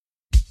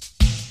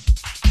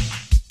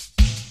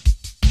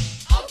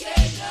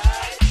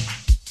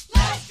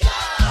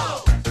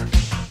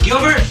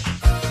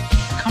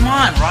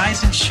on,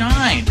 rise and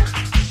shine.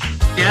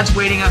 Dad's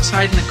waiting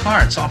outside in the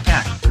car. It's all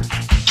packed.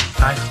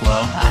 Hi,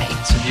 Flo. Hi.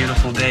 It's a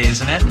beautiful day,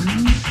 isn't it?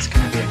 Mm-hmm. It's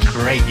going to be a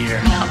great year.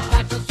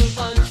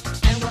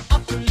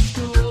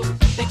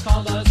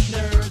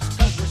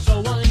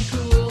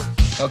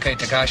 Okay,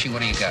 Takashi,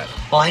 what do you got?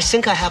 Well, I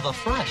think I have a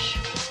frush.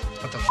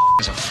 What the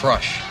is a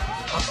frush?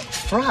 A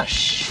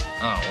frush?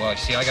 Oh, well,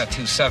 see, I got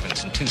 2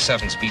 7s, and 2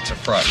 7s beats a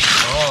frush.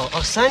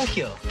 Oh, thank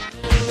you.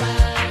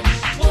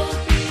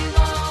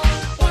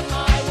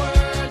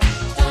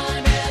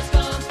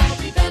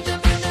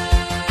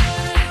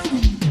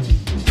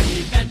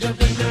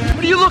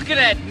 What are you looking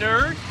at,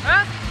 nerd?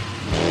 Huh?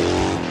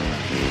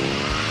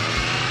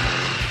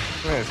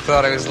 I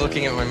thought I was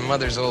looking at my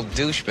mother's old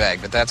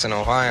douchebag, but that's in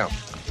Ohio.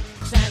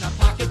 Santa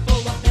pocket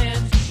full of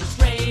pens, the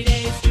straight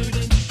A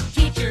students,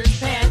 teachers'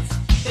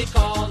 pets. They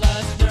call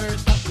us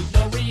nerds, but we've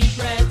no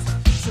regrets.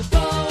 So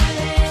go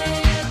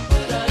ahead and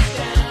put us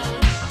down.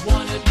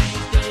 One of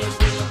these days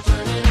we'll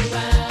turn it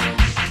around.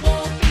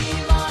 Won't be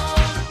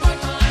long, mark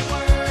my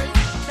words.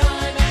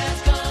 Time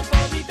has come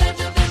for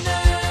Revenge of the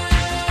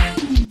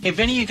Nerds. Hey, have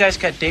any of you guys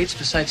got dates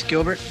besides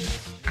Gilbert?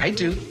 I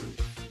do.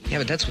 Yeah,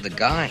 but that's with a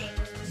guy.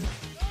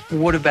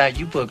 What about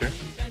you, Booger?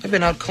 I've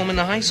been out combing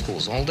the high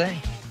schools all day.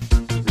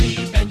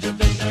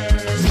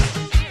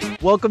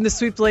 Welcome to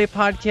Sweet Play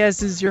Podcast.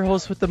 This is your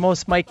host with the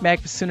most, Mike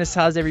Mac Basunas.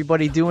 How's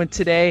everybody doing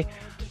today?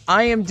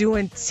 I am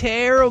doing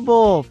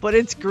terrible, but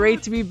it's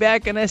great to be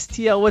back on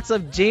STL. What's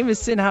up,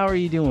 Jameson? How are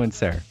you doing,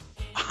 sir?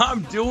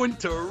 I'm doing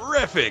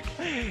terrific.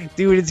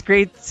 Dude, it's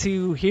great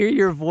to hear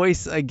your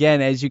voice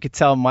again. As you can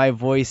tell, my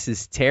voice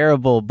is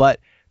terrible,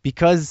 but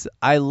because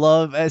I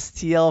love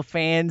STL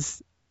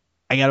fans,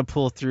 I got to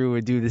pull through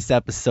and do this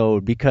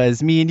episode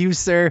because me and you,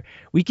 sir,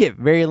 we get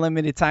very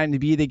limited time to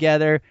be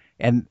together,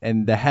 and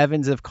the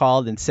heavens have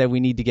called and said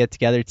we need to get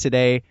together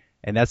today,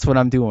 and that's what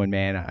I'm doing,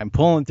 man. I'm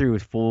pulling through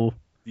it, fool.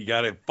 You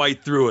got to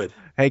fight through it.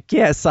 Heck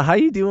yeah. So how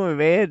you doing,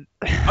 man?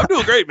 I'm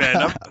doing great,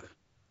 man.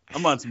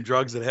 I'm on some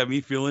drugs that have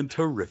me feeling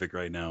terrific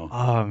right now.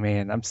 Oh,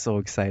 man, I'm so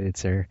excited,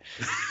 sir.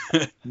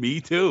 Me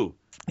too.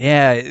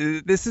 Yeah,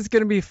 this is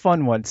going to be a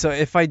fun one. So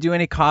if I do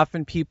any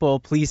coughing, people,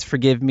 please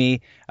forgive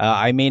me.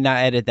 I may not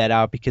edit that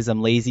out because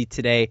I'm lazy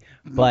today,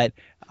 but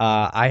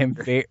I'm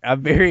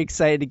very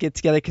excited to get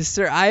together because,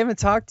 sir, I haven't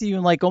talked to you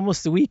in like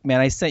almost a week, man.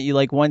 I sent you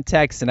like one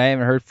text and I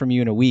haven't heard from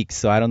you in a week,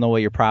 so I don't know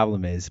what your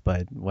problem is,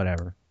 but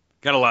whatever.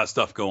 Got a lot of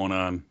stuff going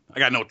on. I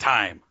got no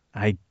time.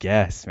 I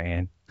guess,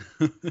 man.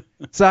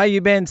 So how you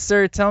been,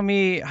 sir? Tell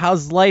me,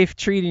 how's life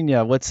treating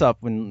you? What's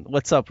up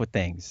with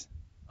things?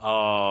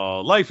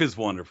 Oh, life is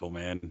wonderful,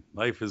 man.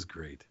 Life is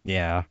great.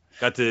 Yeah.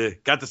 Got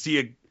to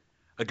see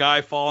a guy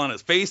fall on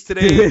his face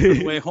today on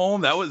the way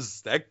home.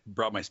 That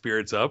brought my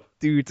spirits up.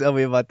 Dude, tell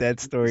me about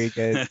that story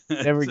again.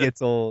 Never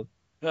gets old.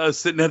 I was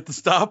sitting at the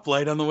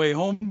stoplight on the way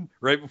home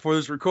right before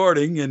this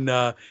recording, and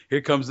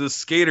here comes this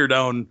skater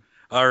down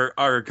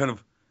our kind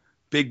of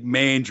big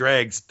main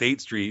drag State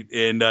Street,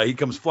 and he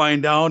comes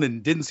flying down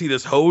and didn't see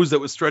this hose that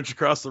was stretched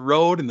across the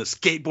road, and the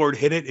skateboard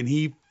hit it, and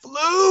he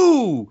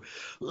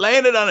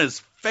landed on his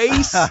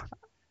face,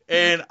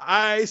 and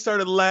I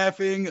started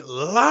laughing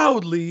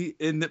loudly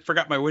and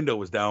forgot my window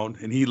was down,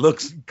 and he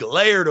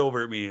glared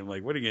over at me. I'm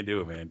like, what are you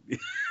gonna do, man?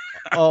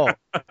 Oh,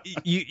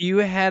 you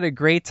had a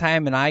great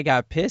time, and I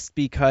got pissed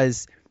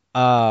because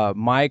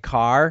my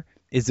car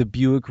is a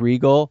Buick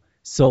Regal.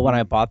 So when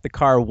I bought the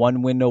car,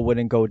 one window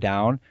wouldn't go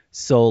down.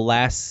 So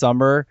last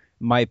summer,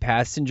 my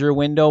passenger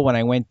window, when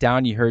I went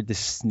down, you heard the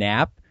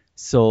snap.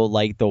 So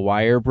like the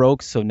wire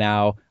broke. So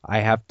now I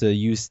have to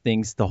use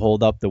things to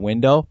hold up the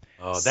window.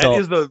 Oh,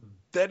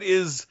 that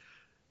is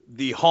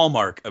the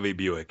hallmark of a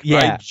Buick.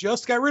 Yeah. I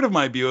just got rid of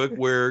my Buick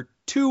where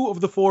 2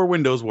 of the 4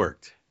 windows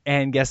worked.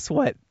 And guess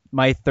what?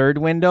 My third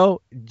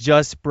window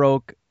just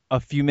broke a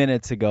few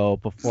minutes ago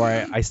before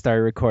I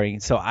started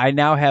recording. So I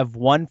now have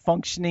one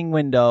functioning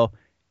window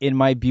in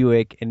my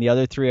Buick, and the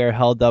other 3 are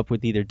held up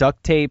with either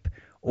duct tape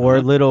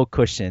or little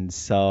cushions.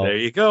 So there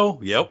you go.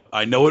 Yep,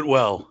 I know it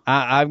well.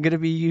 I'm going to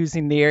be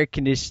using the air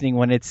conditioning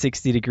when it's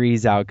 60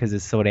 degrees out because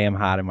it's so damn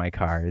hot in my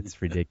car. It's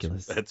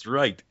ridiculous. That's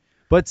right.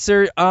 But,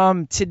 sir,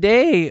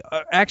 today,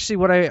 actually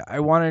what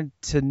I wanted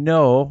to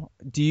know,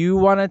 do you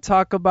want to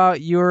talk about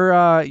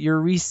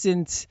your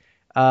recent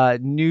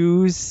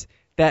news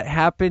that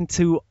happened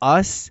to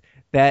us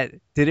that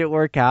didn't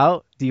work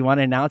out? Do you want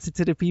to announce it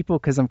to the people?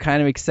 Because I'm kind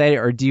of excited.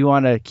 Or do you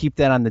want to keep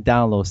that on the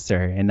down low,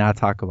 sir, and not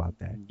talk about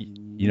that?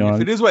 You know,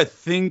 if it is what I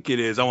think it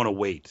is, I want to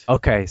wait.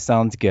 Okay,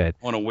 sounds good.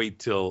 I want to wait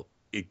till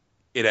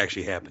it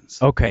actually happens.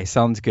 Okay,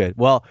 sounds good.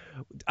 Well,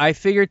 I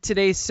figured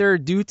today, sir,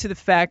 due to the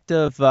fact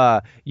of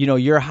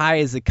you're high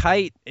as a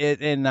kite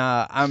and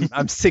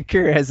I'm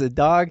sicker as a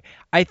dog,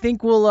 I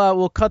think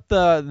we'll cut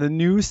the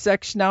news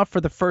section out for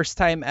the first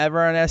time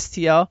ever on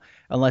STL,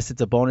 unless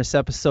it's a bonus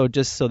episode,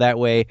 just so that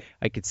way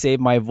I could save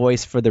my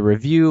voice for the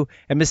review.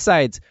 And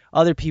besides,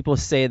 other people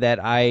say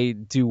that I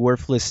do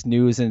worthless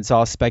news and it's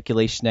all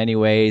speculation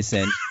anyways,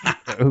 and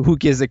who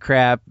gives a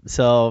crap?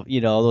 So,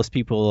 those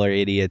people are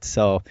idiots.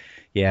 So,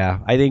 yeah,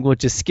 I think we'll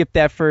just skip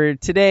that for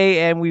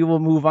today, and we will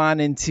move on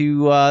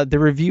into the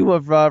review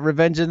of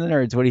Revenge of the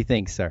Nerds. What do you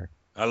think, sir?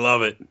 I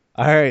love it.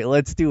 All right,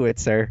 let's do it,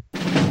 sir.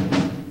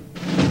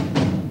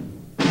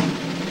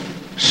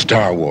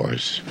 Star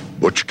Wars,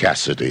 Butch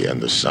Cassidy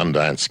and the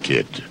Sundance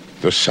Kid,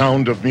 The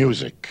Sound of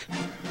Music.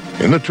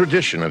 In the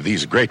tradition of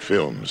these great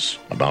films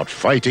about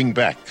fighting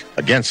back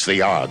against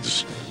the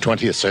odds,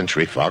 20th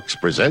Century Fox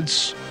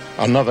presents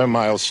another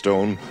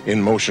milestone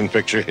in motion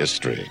picture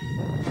history.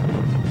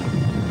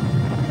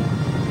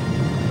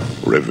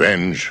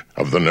 Revenge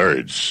of the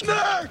Nerds.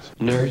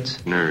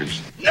 Nerds?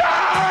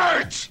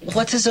 Nerds!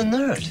 What is a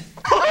nerd?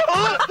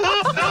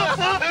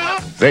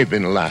 They've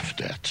been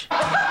laughed at,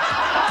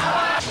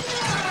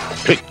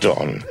 picked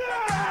on,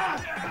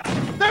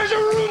 There's a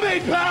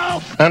roommate,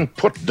 pal! and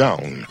put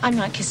down. I'm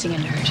not kissing a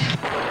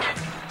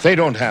nerd. They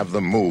don't have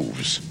the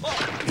moves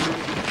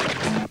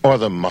or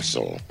the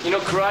muscle, You know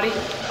karate?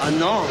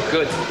 No.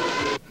 Good.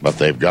 but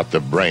they've got the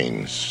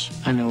brains.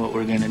 I know what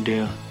we're gonna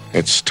do.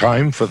 It's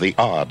time for the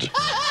odd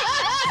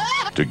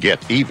to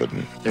get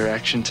even. Their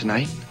action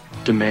tonight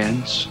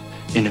demands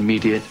an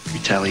immediate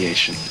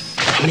retaliation.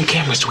 How many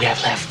cameras do we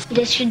have left?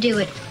 This should do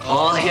it.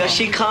 Oh, here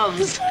she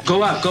comes.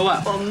 Go up, go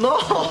up. Oh, no.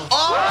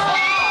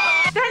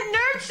 That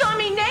nerd saw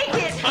me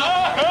naked.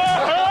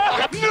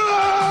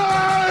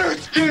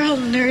 Are all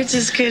nerds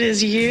as good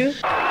as you?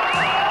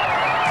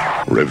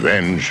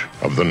 Revenge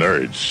of the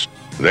Nerds.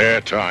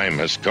 Their time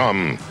has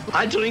come.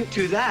 I drink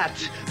to that.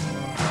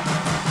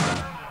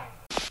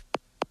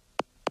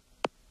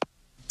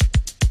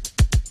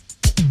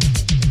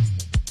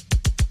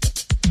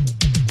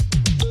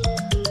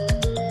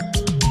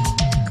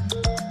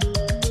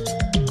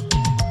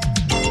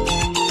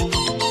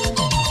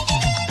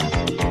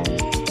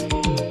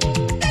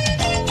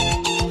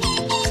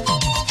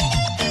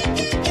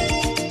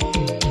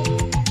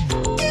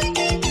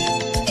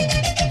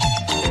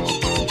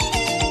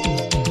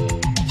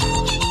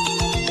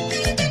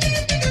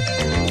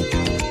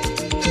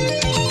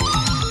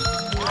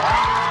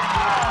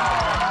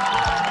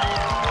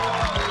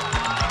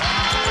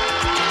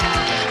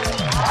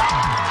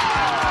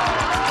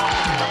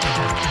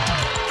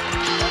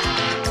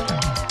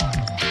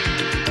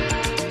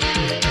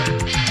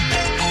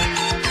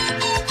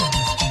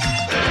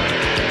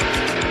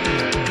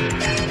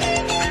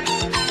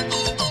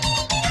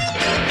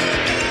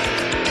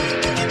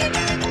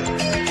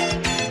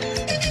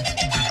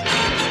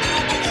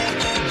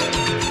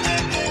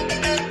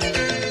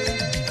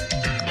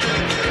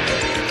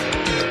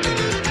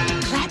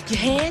 Clap your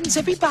hands,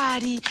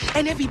 everybody,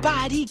 and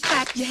everybody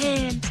clap your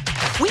hands.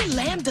 We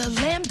lambda,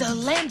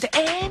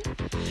 and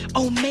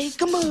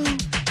Omega Mu.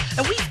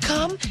 And we've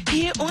come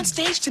here on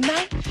stage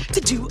tonight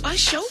to do a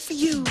show for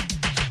you.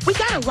 We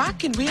got a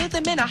rockin'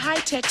 rhythm and a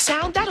high-tech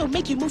sound that'll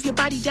make you move your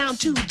body down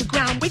to the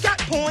ground. We got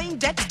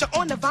Poindexter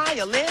on the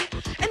violin,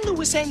 and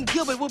Lewis and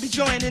Gilbert will be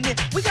joining in.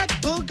 We got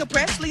Booger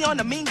Presley on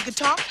the mean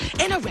guitar,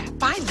 and a rap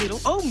by little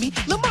old me,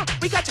 Lamar.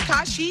 We got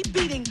Takashi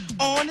beating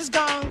on his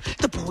gong.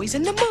 The boys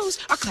and the moves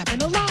are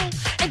clapping along.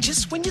 And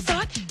just when you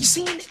thought you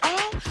seen it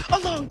all,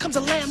 along comes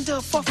a lambda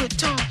 4-foot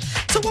tall.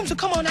 So won't you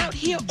come on out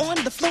here on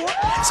the floor,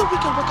 so we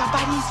can work our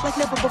bodies like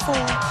never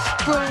before.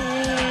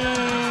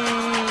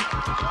 Break.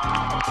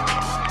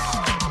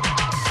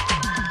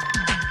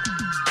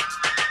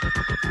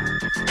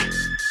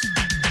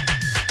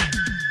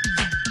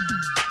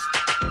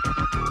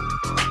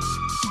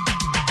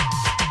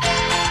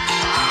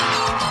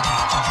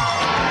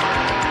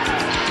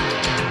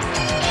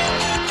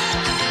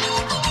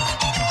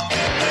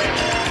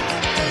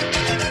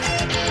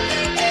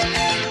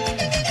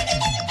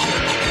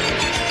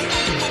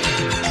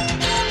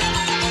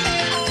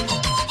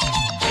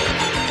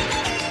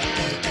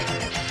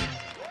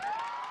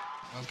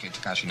 Okay,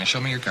 Takashi, now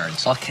show me your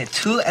cards. Okay,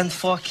 2 and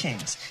 4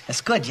 kings.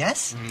 That's good,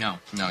 yes? No,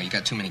 you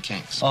got too many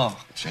kings. Oh.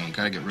 So you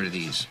gotta get rid of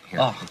these. Here,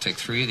 Oh. we'll take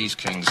 3 of these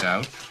kings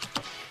out,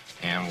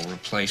 and we'll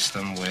replace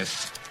them with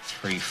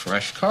 3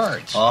 fresh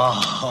cards.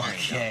 Oh, There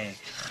you go. okay.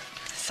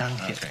 Thank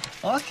you. Okay.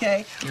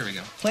 Okay. Here we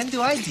go. When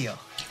do I deal?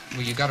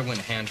 Well, you gotta win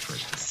a hand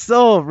first.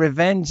 So,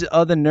 Revenge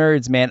of the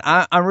Nerds, man.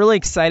 I'm really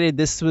excited.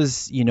 This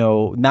was,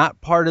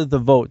 not part of the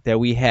vote that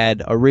we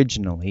had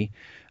originally.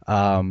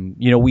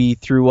 We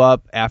threw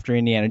up after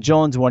Indiana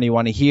Jones. What do you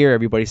want to hear?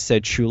 Everybody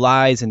said True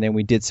Lies, and then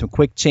we did some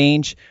quick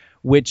change,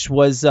 which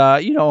was,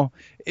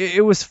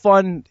 it was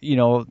fun.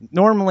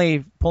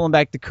 Normally pulling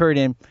back the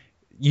curtain,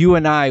 you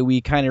and I, we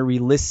kind of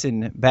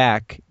re-listen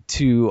back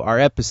to our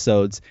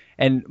episodes,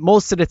 and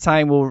most of the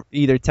time we'll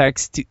either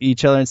text to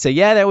each other and say,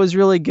 yeah, that was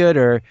really good,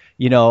 or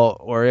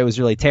it was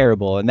really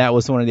terrible. And that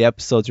was one of the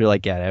episodes where we're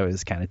like, yeah, that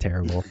was kind of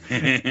terrible.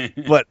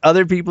 But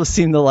other people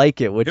seem to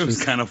like it, which It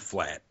was kind of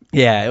flat.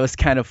 Yeah, it was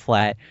kind of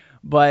flat.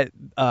 But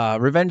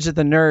Revenge of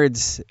the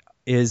Nerds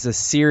is a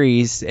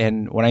series,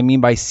 and what I mean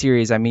by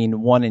series, I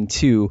mean 1 and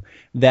 2,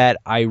 that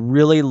I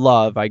really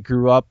love, I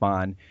grew up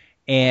on.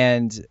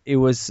 And it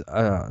was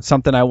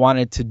something I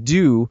wanted to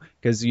do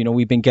because,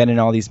 we've been getting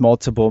all these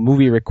multiple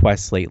movie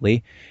requests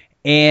lately.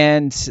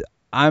 And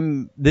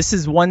This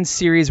is one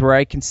series where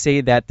I can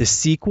say that the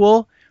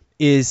sequel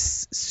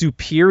is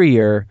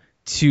superior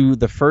to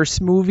the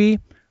first movie,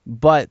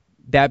 but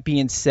that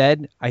being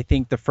said, I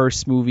think the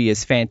first movie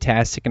is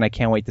fantastic, and I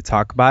can't wait to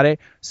talk about it.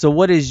 So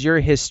what is your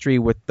history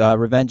with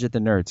Revenge of the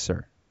Nerds,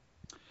 sir?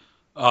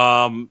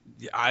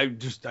 I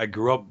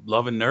grew up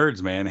loving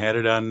Nerds, man. Had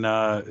it on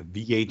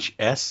VHS.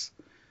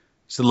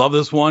 Used to love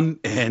this one.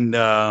 And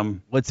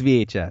what's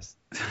VHS?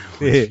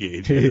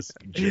 VHS,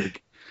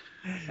 jerk.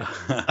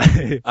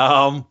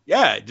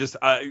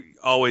 I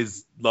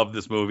always loved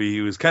this movie.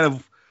 It was kind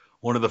of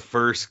one of the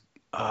first,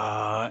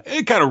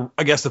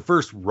 the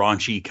first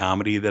raunchy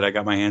comedy that I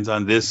got my hands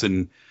on. This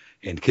and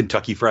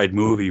Kentucky Fried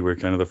Movie were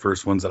kind of the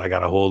first ones that I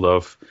got a hold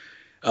of.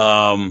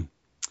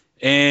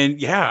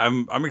 And yeah,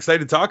 I'm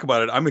excited to talk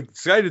about it. I'm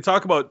excited to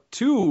talk about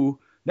 2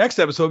 next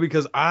episode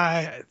because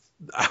I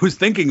was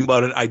thinking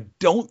about it. I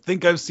don't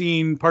think I've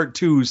seen part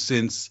 2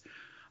 since,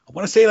 I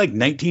want to say, like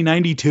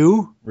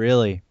 1992.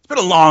 Really? It's been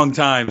a long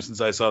time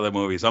since I saw that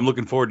movie, so I'm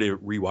looking forward to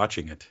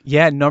rewatching it.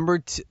 Yeah, number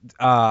 2.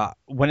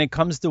 When it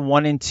comes to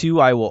 1 and 2,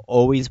 I will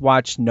always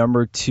watch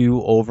number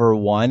 2 over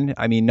 1.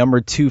 I mean, number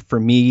 2 for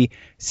me,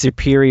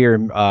 superior,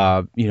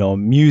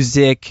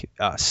 music,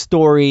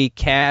 story,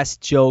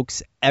 cast,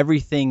 jokes,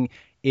 everything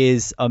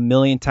is a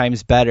million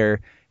times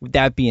better. With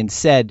that being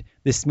said,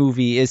 this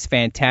movie is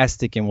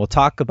fantastic, and we'll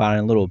talk about it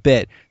in a little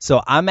bit.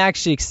 So I'm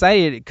actually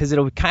excited because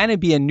it'll kind of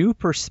be a new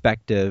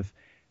perspective.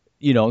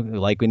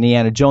 Like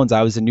Indiana Jones,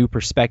 I was a new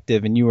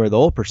perspective and you were the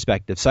old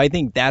perspective. So I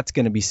think that's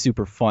going to be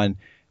super fun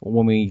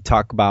when we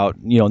talk about,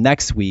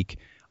 next week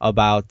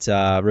about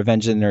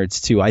Revenge of the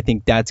Nerds 2. I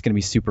think that's going to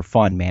be super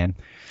fun, man.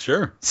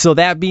 Sure. So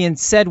that being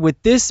said,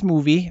 with this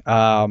movie,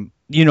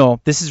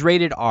 this is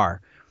rated R.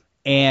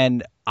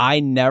 And I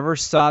never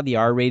saw the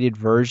R-rated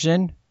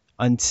version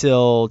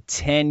until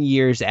 10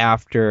 years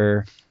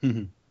after,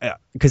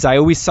 because I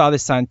always saw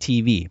this on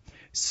TV.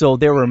 So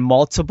there were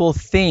multiple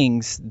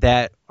things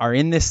that are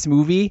in this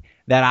movie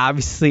that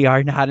obviously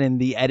are not in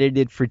the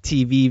edited for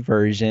TV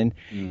version.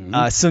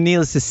 Mm-hmm. So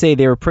needless to say,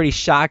 they were pretty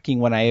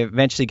shocking when I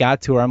eventually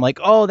got to her. I'm like,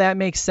 oh, that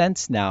makes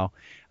sense now.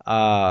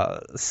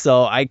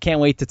 So I can't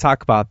wait to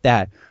talk about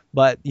that.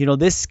 But,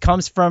 this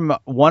comes from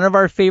one of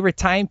our favorite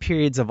time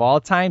periods of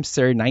all time,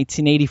 sir,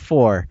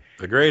 1984.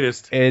 The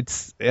greatest.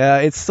 It's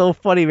so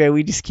funny, man.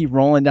 We just keep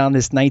rolling down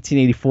this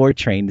 1984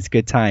 train. It's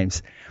good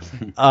times.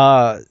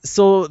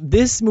 So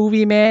this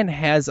movie, man,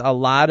 has a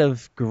lot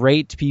of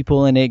great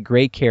people in it,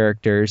 great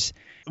characters.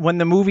 When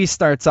the movie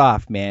starts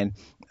off, man,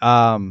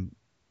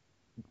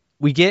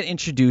 we get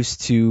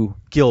introduced to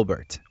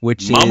Gilbert,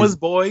 which Mama's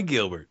boy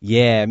Gilbert.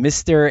 Yeah,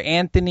 Mr.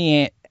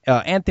 Anthony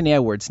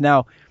Edwards.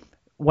 Now,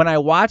 when I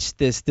watched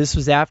this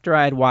was after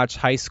I had watched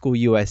High School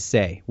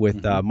USA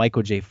with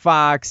Michael J.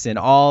 Fox and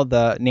all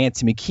the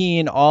Nancy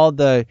McKeon, all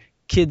the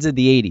kids of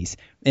the 80s.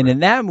 And in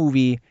that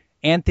movie,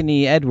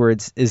 Anthony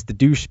Edwards is the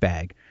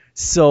douchebag.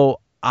 So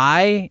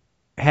I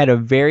had a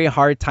very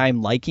hard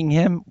time liking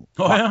him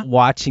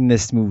watching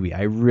this movie.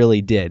 I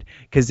really did,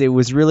 because it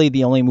was really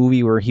the only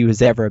movie where he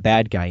was ever a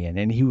bad guy in.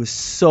 And he was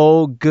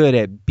so good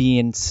at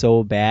being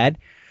so bad.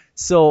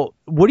 So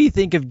what do you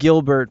think of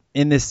Gilbert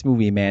in this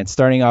movie, man?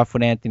 Starting off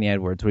with Anthony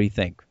Edwards, what do you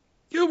think?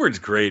 Gilbert's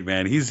great,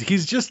 man.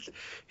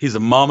 He's a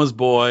mama's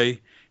boy.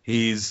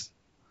 He's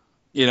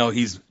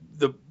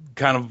the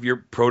kind of your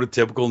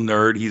prototypical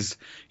nerd. He's,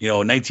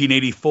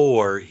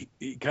 1984,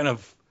 he kind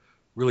of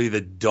really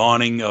the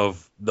dawning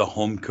of the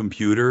home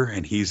computer.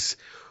 And he's,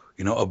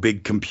 a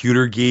big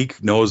computer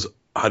geek, knows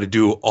how to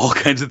do all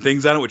kinds of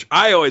things on it, which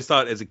I always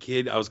thought as a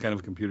kid, I was kind of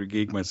a computer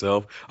geek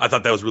myself. I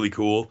thought that was really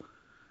cool.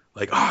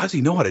 Like, how does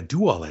he know how to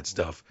do all that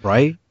stuff?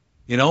 Right.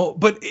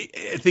 But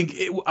I think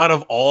out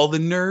of all the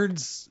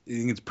nerds, I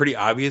think it's pretty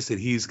obvious that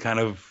he's kind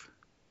of,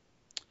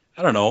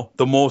 I don't know,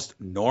 the most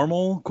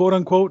normal, quote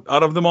unquote,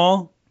 out of them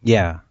all.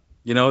 Yeah.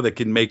 That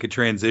can make a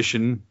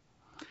transition.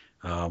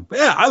 Yeah,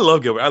 I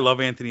love Gilbert. I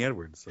love Anthony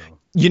Edwards. So.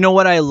 You know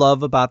what I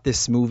love about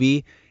this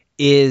movie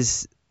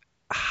is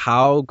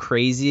how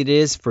crazy it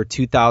is for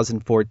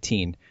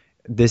 2014.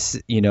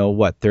 This,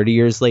 30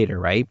 years later,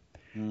 right?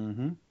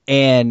 Mm-hmm.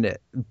 And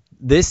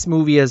this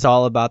movie is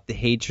all about the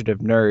hatred of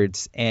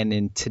nerds. And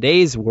in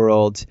today's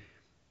world,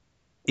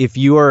 if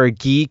you are a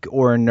geek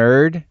or a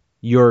nerd,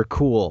 you're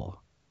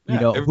cool.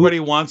 Yeah,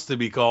 everybody wants to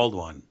be called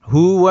one.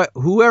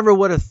 Whoever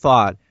would have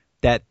thought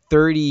that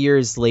 30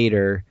 years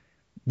later,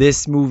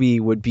 this movie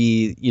would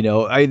be,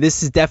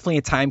 this is definitely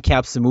a time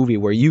capsule movie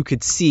where you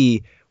could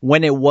see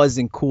when it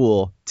wasn't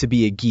cool to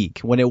be a geek.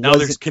 When it now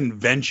wasn't. There's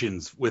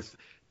conventions with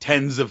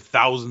tens of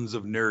thousands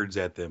of nerds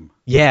at them.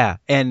 Yeah,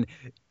 and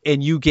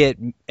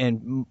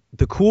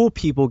the cool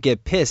people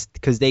get pissed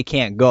because they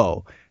can't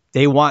go.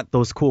 They want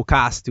those cool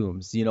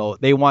costumes.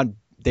 They want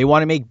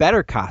to make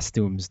better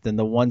costumes than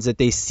the ones that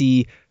they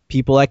see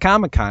people at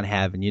Comic-Con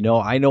having.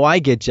 I know I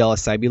get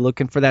jealous. I'd be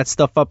looking for that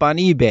stuff up on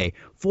eBay.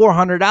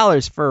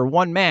 $400 for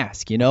one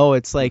mask.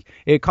 It's like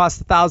it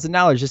costs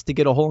 $1,000 just to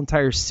get a whole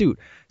entire suit.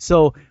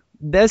 So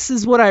this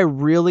is what I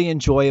really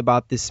enjoy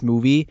about this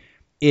movie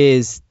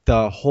is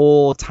the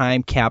whole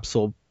time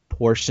capsule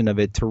portion of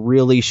it to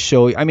really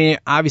show. I mean,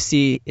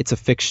 obviously it's a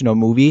fictional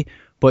movie,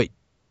 but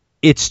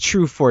it's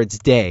true for its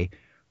day.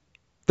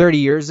 30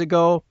 years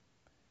ago,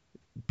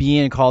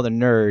 being called a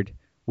nerd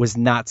was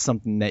not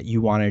something that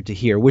you wanted to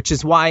hear, which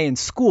is why in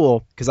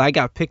school, because I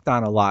got picked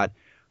on a lot,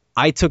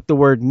 I took the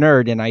word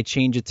nerd and I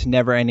changed it to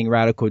never ending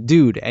radical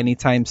dude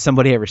anytime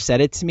somebody ever said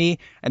it to me.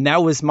 And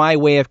that was my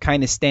way of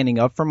kind of standing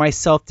up for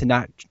myself to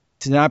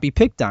not be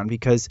picked on,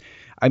 because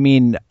I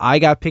mean, I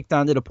got picked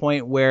on to the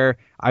point where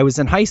I was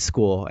in high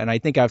school, and I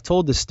think I've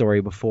told this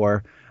story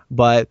before,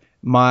 but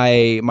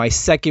my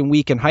second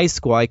week in high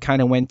school, I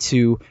kind of went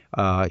to,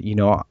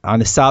 on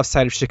the south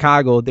side of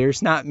Chicago,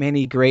 there's not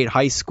many great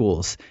high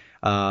schools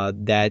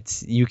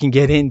that you can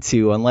get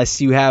into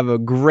unless you have a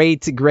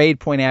great grade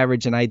point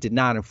average, and I did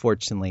not,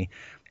 unfortunately.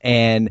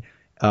 And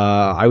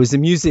I was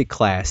in music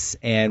class,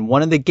 and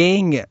one of the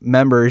gang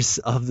members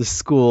of the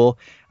school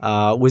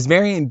was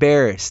very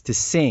embarrassed to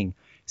sing.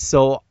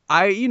 So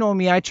I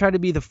try to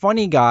be the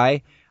funny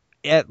guy.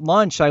 At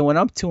lunch, I went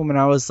up to him and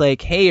I was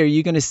like, "Hey, are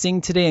you going to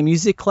sing today in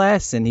music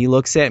class?" And he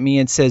looks at me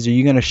and says, "Are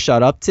you going to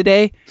shut up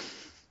today?"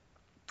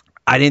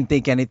 I didn't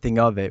think anything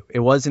of it. It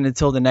wasn't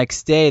until the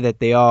next day that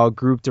they all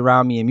grouped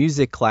around me in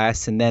music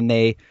class, and then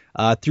they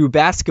threw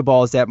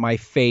basketballs at my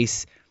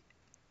face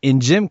in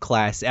gym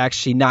class,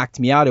 actually knocked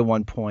me out at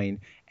one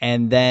point,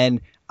 and then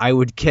I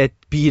would get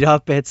beat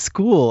up at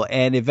school,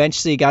 and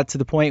eventually it got to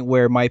the point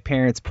where my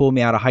parents pulled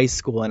me out of high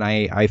school, and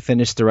I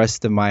finished the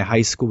rest of my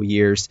high school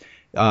years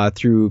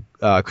through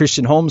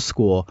Christian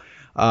homeschool.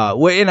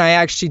 And I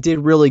actually did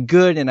really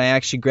good, and I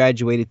actually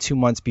graduated 2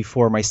 months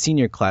before my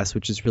senior class,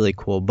 which is really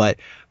cool. But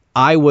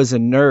I was a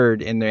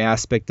nerd in the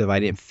aspect of I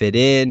didn't fit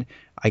in.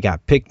 I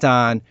got picked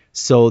on.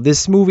 So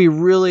this movie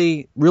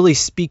really, really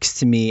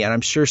speaks to me, and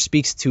I'm sure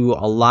speaks to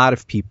a lot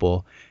of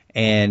people.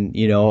 And,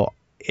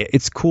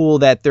 it's cool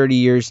that 30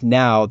 years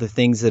now, the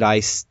things that I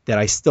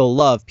still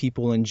love,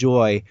 people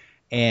enjoy.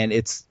 And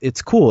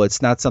it's cool.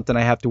 It's not something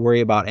I have to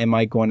worry about. Am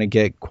I going to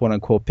get quote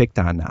unquote picked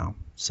on now?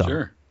 So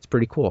Sure. It's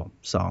pretty cool.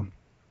 So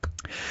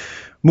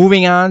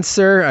moving on,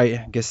 sir.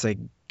 I guess I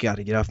got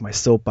to get off my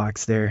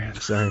soapbox there.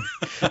 Sorry.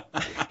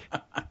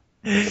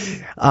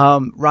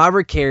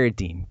 Robert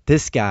Carradine.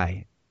 This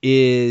guy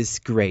is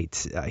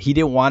great. He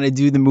didn't want to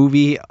do the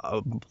movie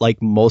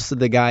like most of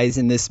the guys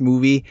in this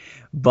movie,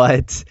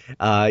 but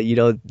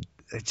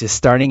just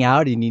starting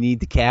out and you need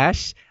the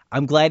cash.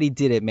 I'm glad he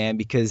did it, man,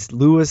 because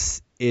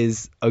Lewis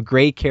is a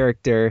great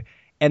character,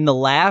 and the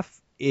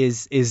laugh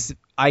is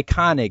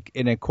iconic,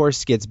 and of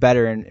course gets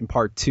better in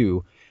part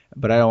 2,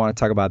 but I don't want to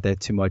talk about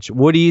that too much.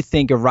 What do you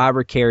think of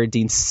Robert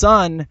Carradine,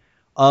 son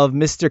of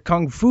Mr.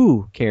 Kung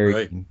Fu Carradine?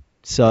 Right.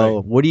 So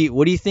right.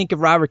 What do you think of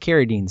Robert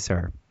Carradine,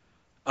 sir?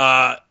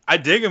 I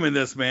dig him in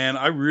this, man.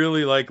 I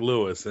really like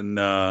Lewis, and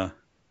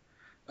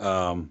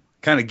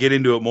kind of get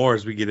into it more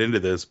as we get into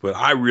this, but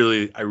I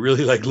really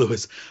like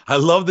Lewis. I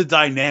love the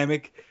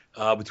dynamic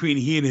between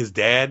he and his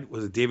dad.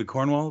 Was it David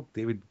Caldwell?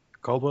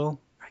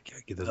 I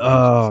can't get this.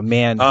 Oh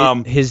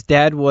man, his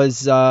dad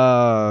was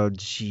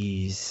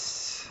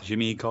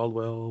Jimmy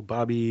Caldwell,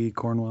 Bobby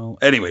Cornwell.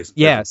 Anyways,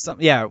 yeah,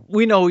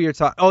 we know who you're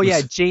talking. Oh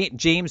yeah,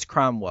 James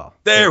Cromwell.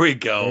 There we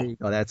go.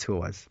 Oh, that's who it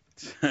was.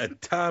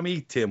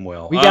 Tommy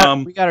Timwell. We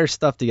got our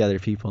stuff together,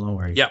 people. Don't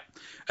worry. Yeah.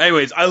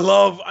 Anyways, I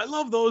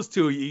love those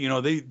two.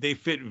 They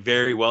fit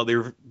very well.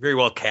 They're very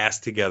well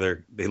cast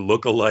together. They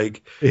look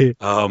alike.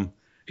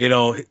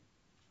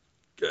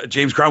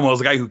 James Cromwell is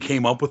the guy who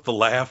came up with the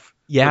laugh.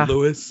 Yeah. With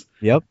Lewis.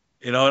 Yep.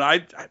 And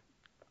I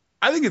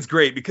think it's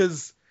great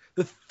because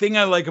the thing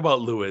I like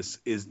about Lewis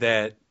is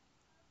that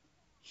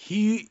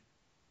he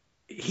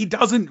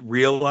doesn't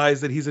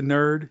realize that he's a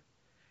nerd,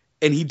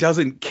 and he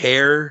doesn't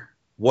care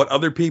what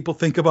other people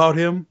think about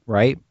him.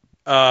 Right.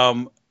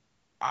 I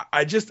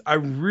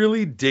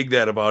really dig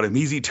that about him.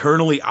 He's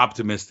eternally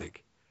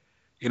optimistic.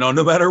 No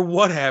matter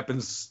what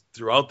happens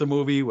throughout the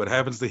movie, what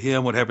happens to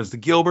him, what happens to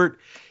Gilbert,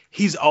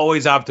 he's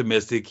always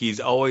optimistic.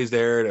 He's always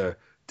there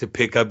to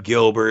pick up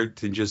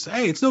Gilbert and just,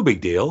 hey, it's no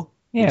big deal.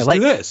 Yeah, just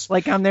like do this.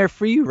 Like I'm there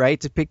for you, right?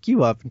 To pick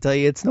you up and tell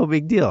you it's no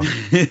big deal.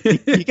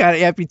 You got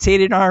an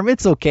amputated arm,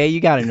 it's okay. You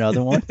got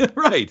another one.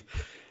 Right.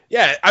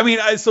 Yeah, I mean,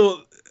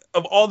 so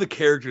of all the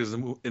characters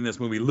in this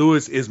movie,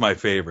 Lewis is my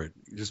favorite,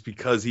 just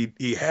because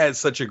he has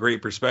such a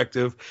great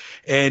perspective,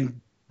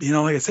 and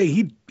like I say,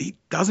 he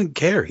doesn't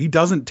care. He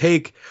doesn't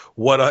take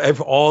what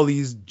all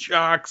these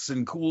jocks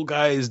and cool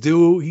guys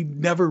do. He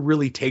never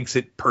really takes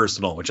it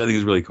personal, which I think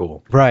is really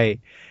cool. Right.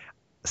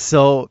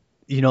 So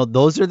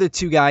those are the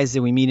two guys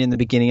that we meet in the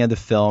beginning of the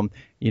film.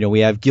 We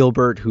have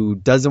Gilbert, who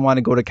doesn't want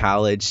to go to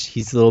college.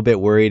 He's a little bit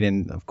worried,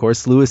 and of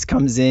course Lewis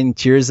comes in,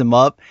 cheers him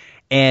up.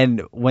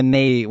 And when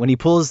he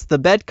pulls the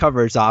bed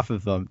covers off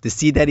of him to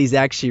see that he's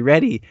actually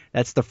ready,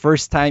 that's the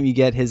first time you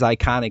get his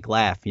iconic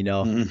laugh,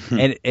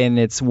 Mm-hmm. And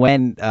it's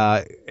when,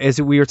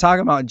 as we were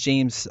talking about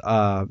James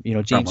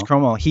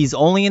Cromwell, he's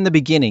only in the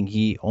beginning.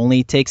 He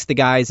only takes the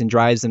guys and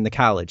drives them to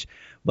college.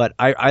 But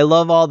I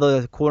love all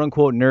the quote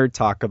unquote nerd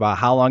talk about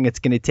how long it's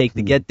going to take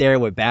to get there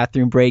with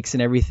bathroom breaks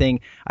and everything.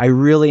 I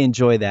really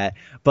enjoy that.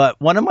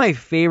 But one of my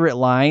favorite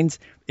lines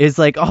It's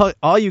like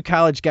all you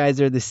college guys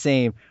are the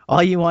same.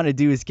 All you want to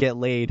do is get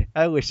laid.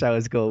 I wish I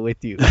was going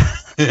with you.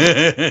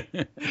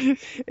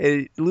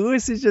 And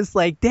Lewis is just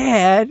like,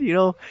 Dad,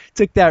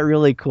 took that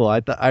really cool.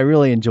 I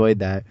really enjoyed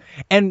that.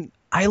 And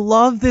I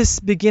love this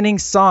beginning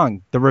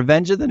song, the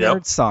Revenge of the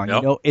Nerds song.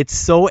 Yep. It's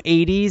so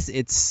 80s.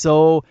 It's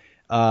so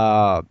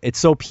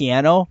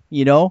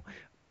piano,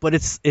 but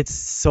it's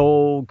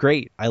so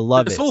great. I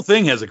love This it. whole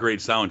thing has a great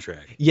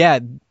soundtrack. Yeah,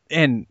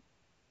 and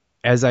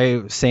as I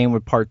was saying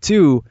with part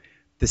 2,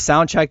 the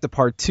soundtrack to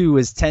part 2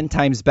 is 10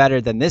 times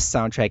better than this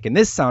soundtrack, and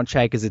this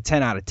soundtrack is a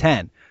 10 out of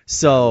 10.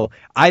 So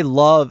I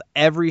love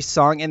every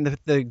song, and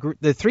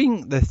the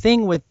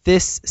thing with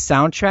this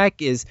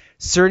soundtrack is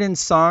certain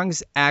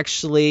songs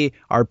actually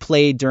are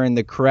played during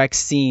the correct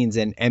scenes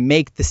and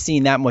make the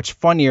scene that much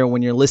funnier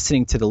when you're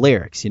listening to the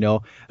lyrics.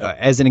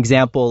 As an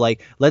example,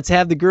 like let's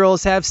have the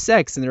girls have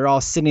sex, and they're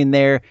all sitting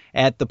there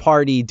at the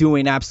party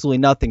doing absolutely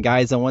nothing.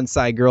 Guys on one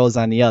side, girls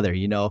on the other.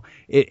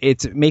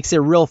 It makes it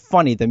real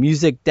funny. The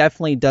music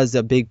definitely does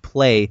a big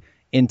play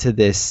into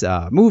this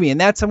movie, and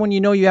that's when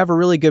you have a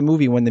really good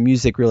movie, when the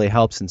music really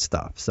helps and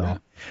stuff. So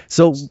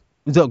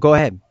go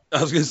ahead.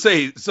 I was gonna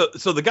say, so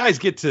the guys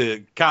get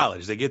to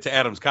college, they get to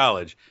Adams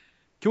College.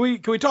 Can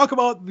we talk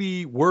about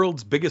the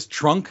world's biggest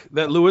trunk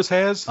that Lewis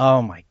has?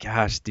 Oh my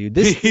gosh, dude,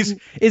 this is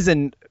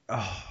it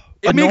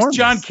enormous. makes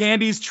John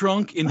Candy's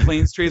trunk in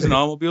Planes, Trains, and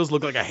Automobiles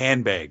look like a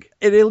handbag.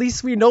 And at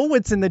least we know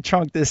what's in the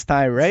trunk this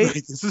time, right?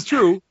 This is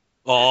true.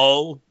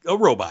 All a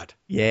robot.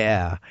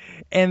 Yeah.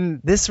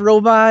 And this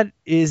robot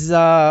is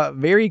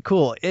very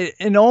cool.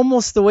 And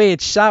almost the way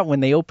it's shot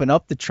when they open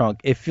up the trunk,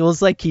 it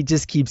feels like he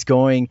just keeps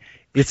going.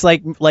 It's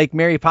like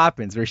Mary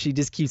Poppins, where she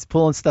just keeps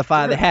pulling stuff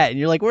out of the hat. And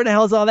you're like, where the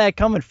hell's all that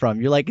coming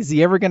from? You're like, is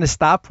he ever going to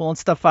stop pulling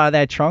stuff out of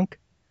that trunk?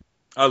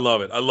 I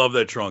love it. I love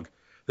that trunk.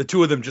 The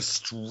two of them just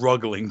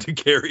struggling to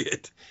carry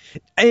it.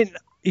 And,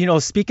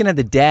 speaking of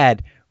the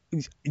dad,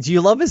 do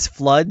you love his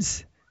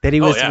floods that he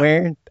was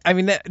wearing? I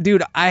mean,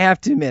 dude, I have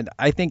to admit,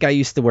 I think I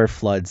used to wear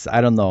floods. I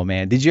don't know,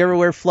 man. Did you ever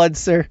wear floods,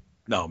 sir?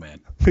 No, man.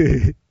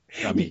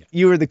 Not me.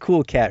 You were the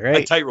cool cat, right?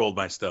 I tight rolled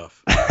my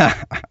stuff.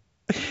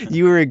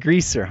 You were a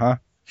greaser, huh?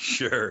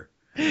 Sure.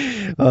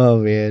 Oh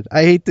man,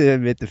 I hate to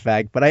admit the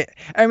fact, but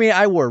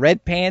I wore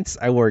red pants,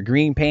 I wore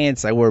green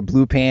pants, I wore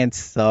blue pants,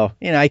 so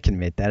I can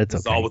admit that it's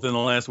okay. All within the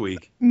last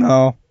week.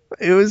 No,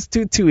 it was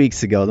two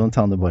weeks ago. Don't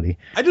tell nobody.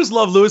 I just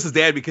love Lewis's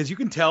dad because you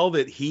can tell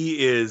that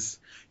he's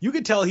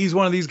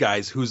one of these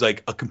guys who's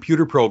like a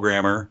computer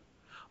programmer,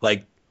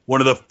 like one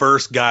of the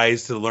first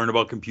guys to learn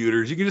about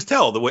computers. You can just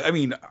tell the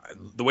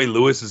way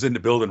Lewis is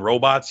into building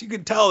robots. You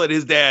can tell that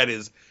his dad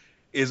is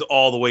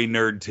all the way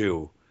nerd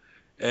too.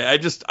 I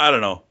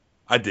don't know.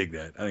 I dig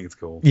that. I think it's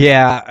cool.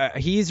 Yeah,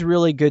 he's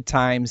really good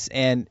times,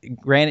 and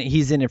granted,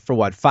 he's in it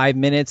for 5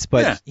 minutes,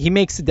 but he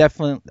makes a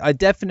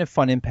definite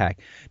fun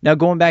impact. Now,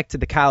 going back to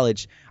the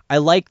college, I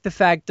like the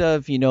fact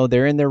of,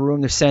 they're in their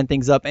room, they're setting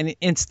things up, and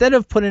instead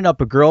of putting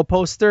up a girl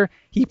poster,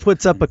 he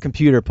puts up a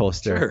computer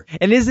poster. Sure.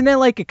 And isn't it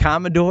like a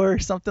Commodore or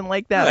something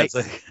like that?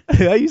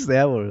 I used to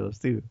have one of those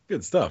too.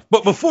 Good stuff.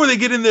 But before they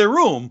get in their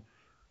room,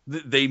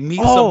 they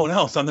meet someone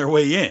else on their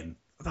way in.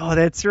 Oh,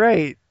 that's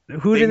right.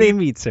 Who do they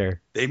meet,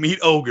 sir? They meet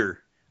Ogre.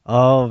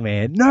 Oh,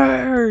 man.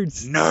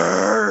 Nerds.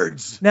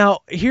 Now,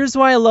 here's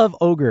why I love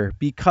Ogre.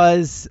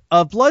 Because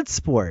of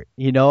Bloodsport.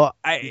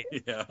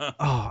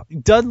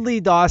 Dudley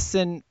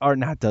Dawson, or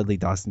not Dudley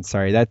Dawson,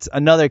 sorry. That's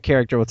another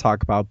character we'll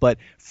talk about. But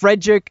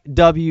Frederick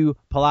W.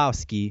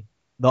 Pawlowski,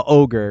 the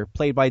Ogre,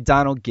 played by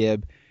Donald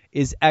Gibb,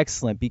 is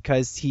excellent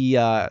because he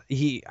I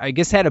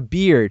guess had a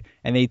beard,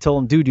 and they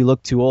told him, dude, you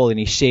look too old, and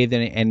he shaved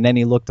it, and then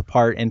he looked the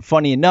part. And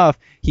funny enough,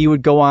 he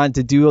would go on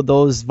to do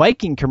those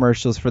Viking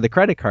commercials for the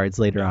credit cards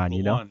later on,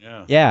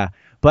 Yeah.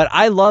 But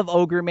I love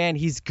Ogre, man.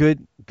 He's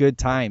good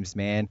times,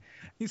 man.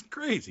 He's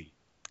crazy.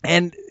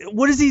 And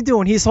what is he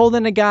doing? He's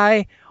holding a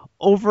guy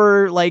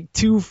over like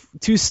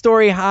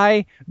two-story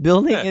high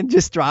building and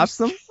just drops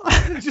them.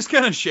 Just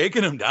kind of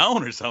shaking him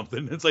down or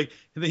something. It's like,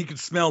 and then you can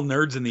smell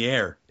nerds in the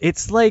air.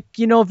 It's like,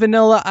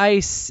 Vanilla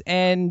Ice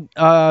and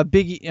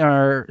Biggie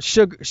or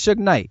Suge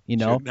Knight,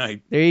 Suge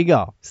Knight. There you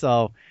go.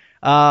 So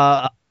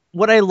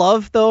what I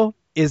love though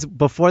is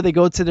before they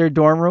go to their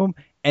dorm room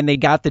and they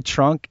got the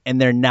trunk and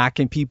they're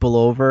knocking people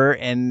over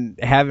and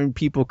having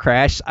people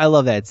crash. I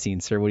love that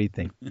scene, sir. What do you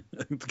think?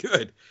 It's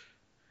good.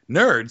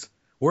 Nerds,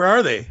 where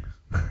are they?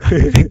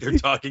 I think they're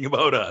talking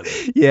about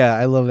us. Yeah,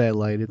 I love that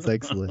line. It's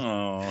excellent.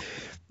 Oh.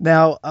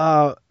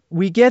 Now,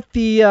 we get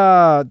the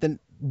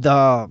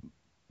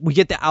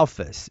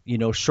Alphas,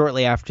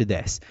 shortly after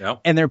this.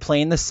 Yep. And they're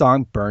playing the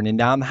song Burning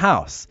Down the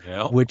House,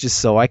 which is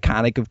so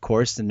iconic, of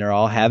course, and they're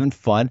all having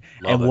fun.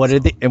 Love what do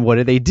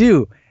they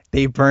do?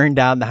 They burn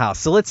down the house.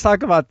 So let's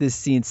talk about this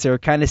scene, sir,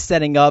 kind of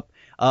setting up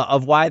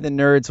of why the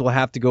nerds will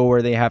have to go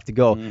where they have to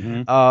go.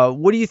 Mm-hmm.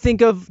 What do you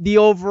think of the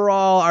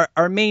overall,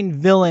 our main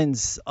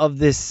villains of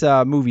this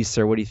movie,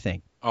 sir? What do you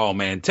think? Oh,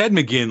 man. Ted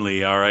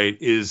McGinley, all right,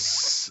 is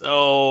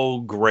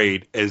so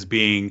great as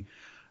being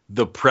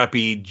the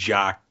preppy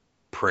jock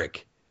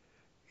prick.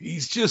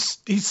 He's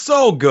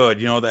so good,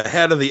 the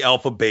head of the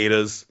Alpha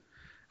Betas.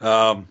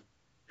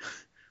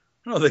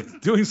 No, they're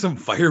doing some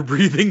fire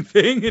breathing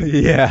thing, and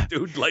Yeah.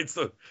 dude lights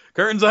the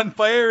curtains on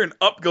fire, and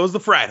up goes the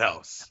frat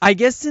house. I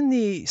guess in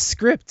the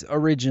script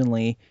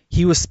originally,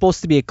 he was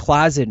supposed to be a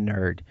closet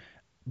nerd,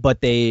 but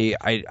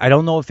I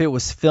don't know if it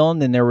was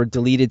filmed and there were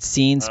deleted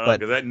scenes,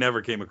 but 'Cause that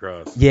never came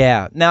across.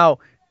 yeah. Now,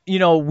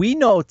 we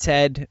know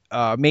Ted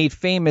made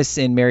famous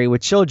in Married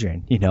with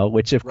Children,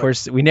 which of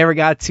course we never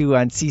got to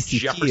on CCT.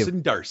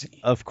 Jefferson Darcy.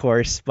 Of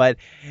course, but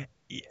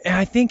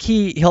I think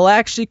he'll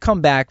actually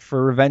come back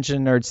for Revenge of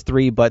the Nerds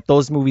 3, but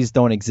those movies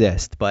don't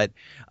exist. But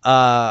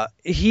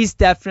he's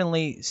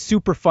definitely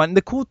super fun.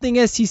 The cool thing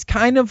is he's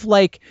kind of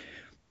like,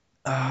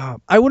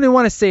 I wouldn't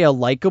want to say a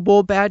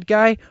likable bad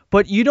guy,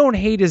 but you don't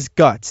hate his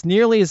guts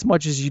nearly as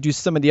much as you do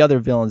some of the other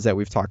villains that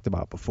we've talked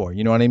about before.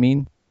 You know what I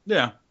mean?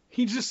 Yeah,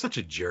 he's just such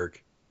a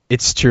jerk.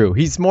 It's true.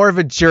 He's more of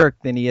a jerk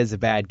than he is a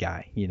bad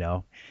guy,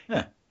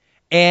 Yeah.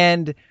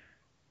 And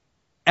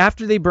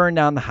after they burn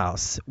down the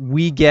house,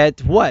 we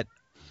get what?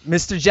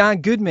 Mr.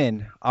 John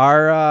Goodman,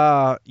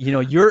 our,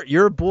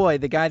 your boy,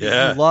 the guy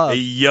that you love. A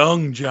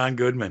young John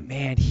Goodman.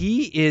 Man,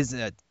 he is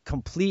a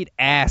complete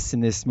ass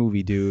in this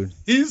movie, dude.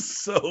 He's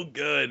so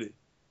good.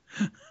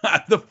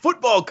 The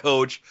football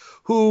coach,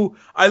 who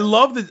I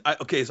love.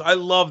 I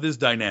love this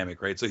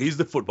dynamic, right? So he's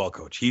the football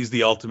coach. He's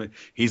the ultimate.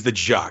 He's the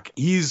jock.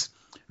 He's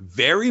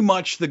very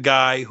much the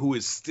guy who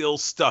is still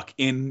stuck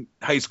in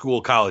high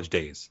school, college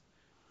days.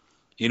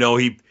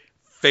 He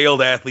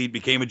failed athlete,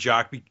 became a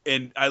jock,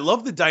 and I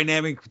love the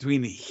dynamic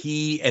between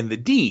he and the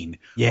dean,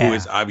 who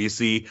is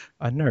obviously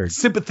a nerd,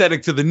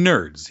 sympathetic to the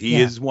nerds. He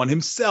is one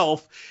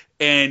himself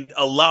and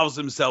allows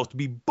himself to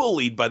be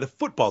bullied by the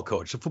football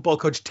coach. The football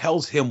coach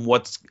tells him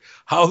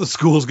how the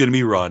school's going to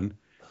be run,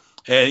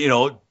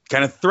 and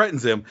kind of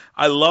threatens him.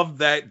 I love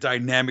that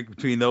dynamic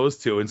between those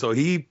two, and so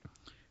he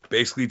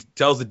basically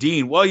tells the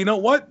dean, "Well, you know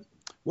what?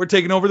 We're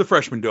taking over the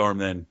freshman dorm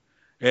then,"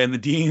 and the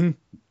dean,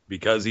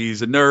 because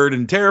he's a nerd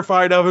and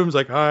terrified of him, is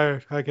like,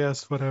 I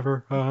guess,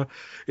 whatever.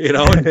 You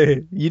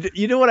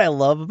know what I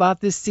love about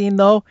this scene,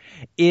 though,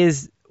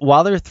 is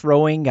while they're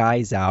throwing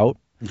guys out,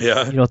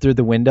 through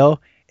the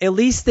window, at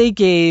least they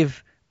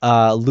gave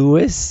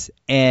Lewis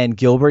and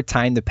Gilbert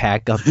time to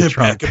pack up the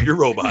trunk. Pack up your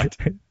robot.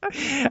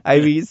 I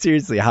mean,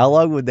 seriously, how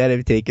long would that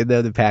have taken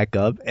them to pack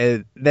up?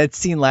 And that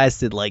scene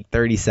lasted like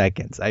 30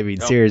 seconds. I mean,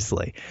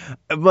 seriously.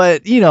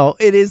 But,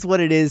 it is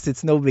what it is.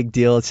 It's no big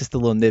deal. It's just a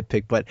little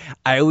nitpick. But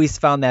I always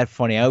found that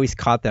funny. I always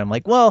caught that. I'm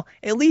like, well,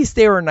 at least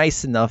they were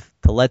nice enough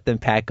to let them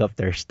pack up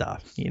their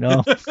stuff,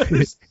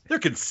 They're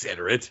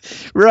considerate.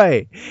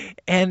 Right.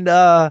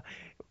 And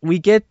we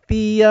get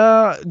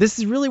this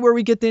is really where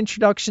we get the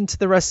introduction to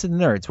the rest of the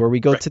nerds, where we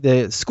go to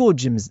the school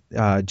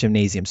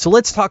gymnasium. So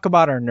let's talk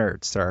about our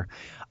nerds, sir.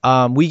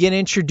 We get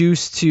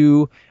introduced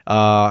to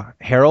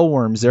Harold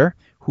Wormser,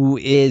 who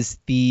is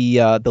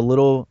the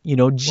little,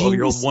 genius.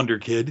 12-year-old wonder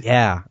kid.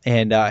 Yeah,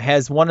 and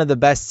has one of the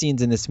best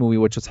scenes in this movie,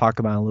 which we'll talk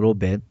about in a little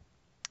bit.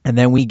 And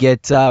then we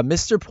get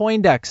Mr.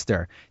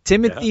 Poindexter,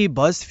 Timothy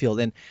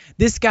Busfield. And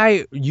this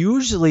guy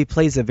usually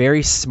plays a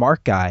very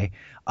smart guy.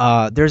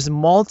 There's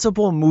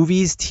multiple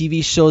movies,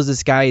 TV shows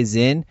this guy is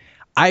in.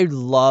 I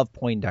love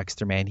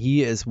Poindexter, man.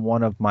 He is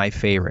one of my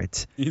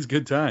favorites. He's a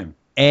good time.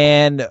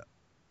 And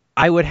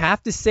I would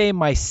have to say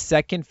my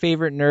second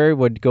favorite nerd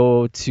would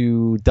go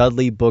to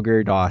Dudley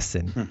Booger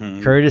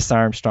Dawson, Curtis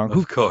Armstrong.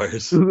 Of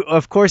course. Who,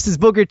 of course, is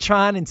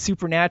Boogertron in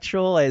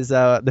Supernatural, as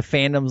the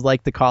fandoms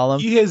like to call him.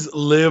 He has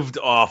lived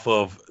off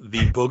of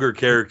the Booger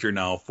character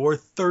now for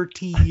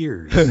 30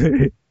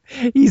 years.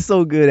 He's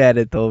so good at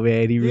it, though,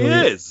 man. He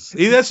really is.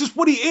 That's just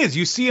what he is.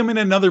 You see him in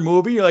another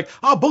movie, you're like,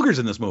 oh, Booger's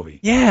in this movie.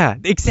 Yeah,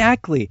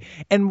 exactly.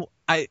 And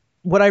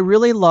what I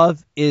really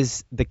love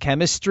is the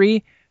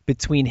chemistry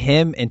between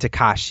him and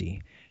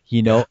Takashi.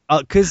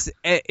 Because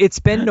it's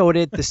been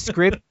noted the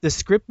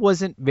script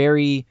wasn't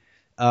very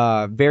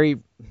I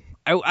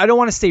don't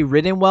want to say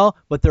written well,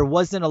 but there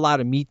wasn't a lot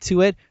of meat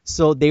to it,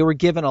 so they were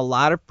given a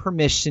lot of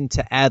permission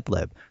to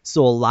ad-lib.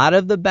 So a lot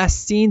of the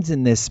best scenes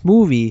in this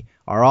movie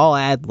are all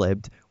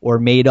ad-libbed or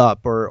made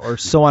up or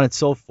so on and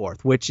so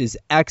forth, which is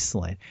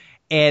excellent.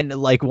 And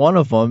like one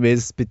of them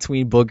is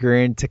between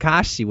Booger and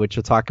Takashi, which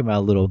we'll talk about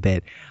a little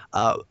bit.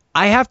 I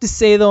have to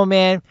say, though,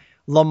 man,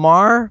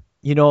 Lamar,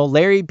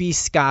 Larry B.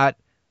 Scott,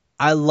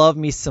 I love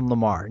me some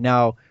Lamar.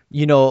 Now,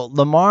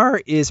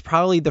 Lamar is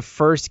probably the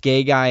first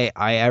gay guy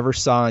I ever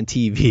saw on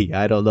TV.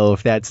 I don't know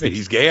if that's...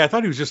 He's gay? I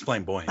thought he was just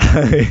flamboyant.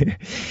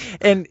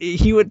 And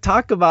he would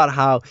talk about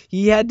how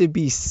he had to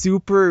be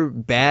super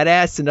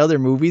badass in other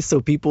movies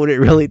so people wouldn't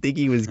really think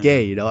he was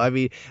gay. I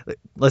mean,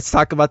 let's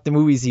talk about the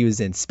movies he was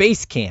in.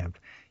 Space Camp.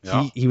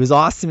 Yeah. He was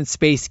awesome in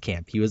Space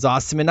Camp. He was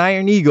awesome in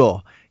Iron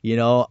Eagle.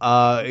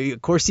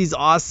 Of course, he's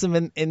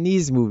awesome in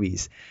these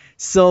movies.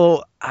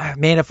 So,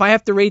 man, if I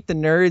have to rate the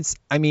nerds,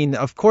 I mean,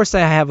 of course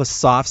I have a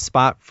soft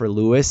spot for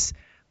Lewis,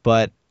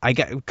 but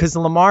because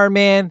Lamar,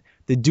 man,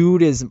 the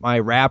dude is my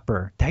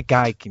rapper. That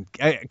guy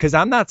because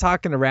I'm not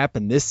talking to rap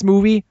in this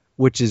movie,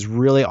 which is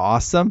really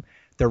awesome.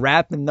 The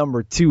rap in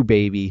number 2,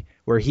 baby,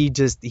 where he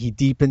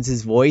deepens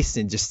his voice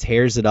and just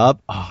tears it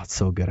up. Oh, it's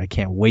so good. I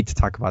can't wait to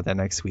talk about that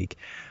next week.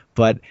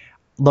 But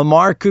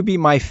Lamar could be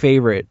my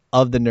favorite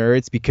of the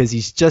nerds because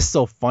he's just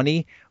so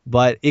funny,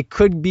 but it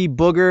could be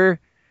Booger.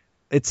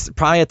 It's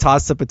probably a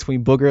toss-up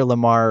between Booger,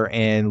 Lamar,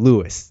 and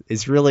Lewis.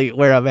 It's really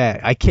where I'm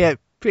at. I can't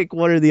pick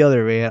one or the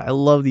other, man. I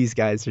love these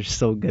guys. They're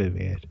so good,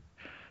 man.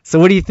 So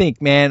what do you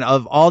think, man?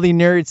 Of all the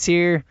nerds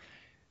here,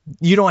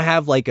 you don't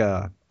have like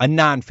a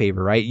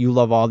non-favorite, right? You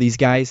love all these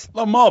guys?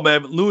 Love them all,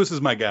 man. But Lewis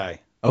is my guy.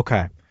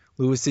 Okay.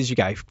 Lewis is your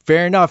guy.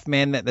 Fair enough,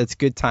 man. That's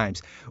good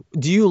times.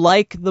 Do you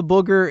like the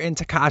Booger and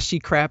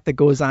Takashi crap that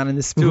goes on in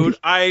this movie? Dude,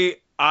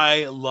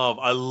 I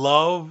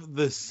love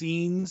the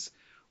scenes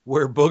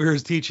where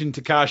Booger's teaching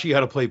Takashi how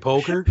to play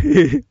poker.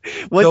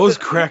 Those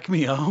crack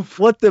me up.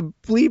 What the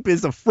bleep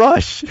is a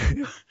frush?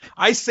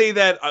 I say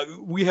that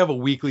we have a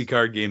weekly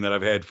card game that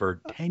I've had for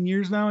 10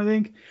 years now, I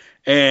think.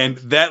 And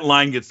that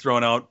line gets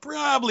thrown out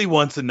probably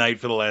once a night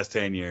for the last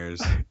 10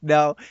 years.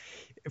 Now,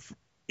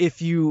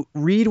 if you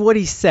read what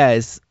he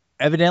says,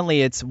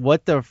 evidently it's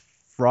what the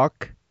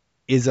fruck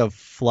is a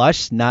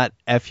flush, not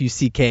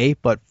F-U-C-K,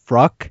 but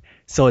fruck.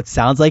 So it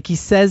sounds like he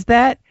says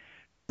that.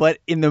 But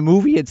in the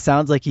movie, it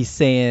sounds like he's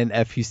saying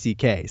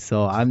F-U-C-K.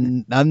 So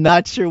I'm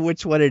not sure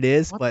which one it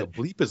is. What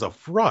the bleep is a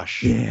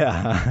frush?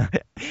 Yeah.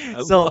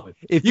 So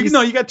if you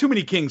got too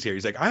many kings here.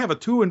 He's like, I have a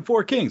 2 and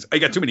 4 kings. I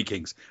got too many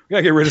kings. We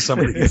gotta get rid of some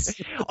of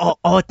these.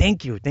 oh,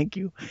 thank you.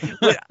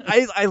 But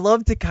I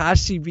love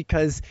Takashi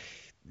because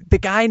the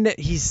guy,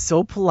 he's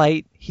so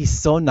polite, he's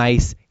so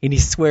nice, and he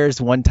swears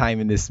one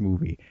time in this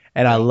movie.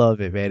 And I love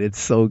it, man. It's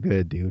so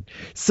good, dude.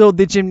 So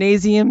the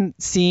gymnasium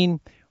scene,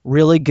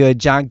 really good.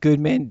 John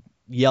Goodman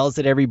yells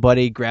at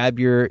everybody, grab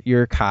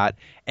your cot.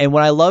 And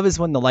what I love is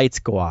when the lights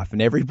go off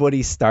and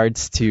everybody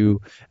starts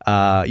to,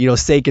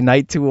 say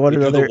goodnight to one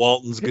another. The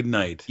Waltons good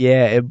night.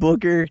 Yeah, and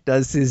Booger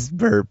does his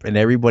burp and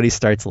everybody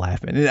starts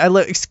laughing. And I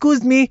love,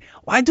 excuse me,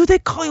 why do they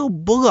call you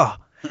Booger?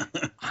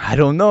 I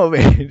don't know,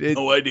 man.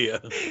 No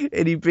idea.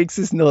 And he picks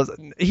his nose.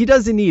 He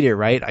doesn't eat it,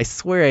 right? I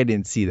swear I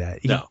didn't see that.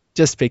 He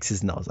just picks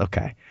his nose.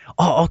 Okay.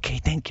 Oh, okay.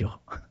 Thank you.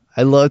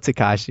 I love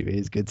Takashi, man.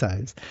 It's good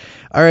times.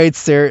 All right,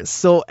 sir.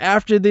 So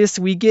after this,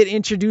 we get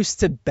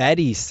introduced to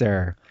Betty,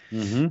 sir.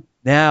 Mm-hmm.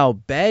 Now,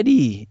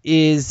 Betty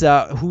is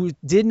who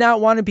did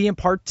not want to be in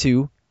part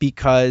 2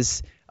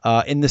 because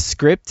in the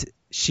script,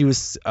 she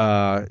was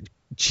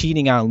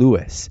cheating on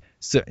Lewis.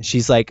 So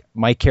she's like,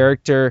 my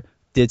character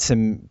did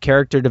some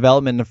character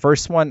development in the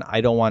first one.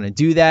 I don't want to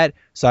do that,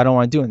 so I don't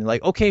want to do it. And they're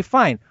like, okay,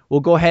 fine.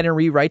 We'll go ahead and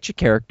rewrite your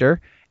character,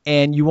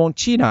 and you won't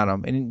cheat on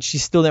him. And she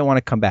still didn't want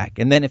to come back.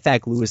 And then, in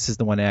fact, Lewis is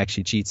the one that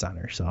actually cheats on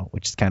her, so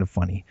which is kind of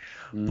funny.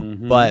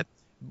 Mm-hmm. But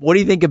what do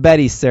you think of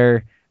Betty,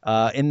 sir,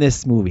 in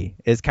this movie?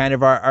 Is kind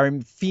of our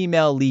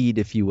female lead,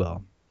 if you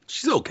will.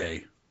 She's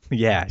okay.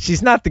 Yeah,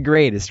 she's not the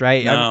greatest,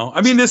 right? No,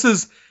 I mean, this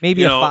is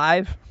maybe a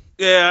 5.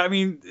 Yeah, I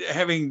mean,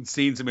 having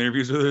seen some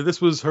interviews with her,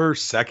 this was her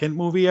second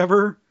movie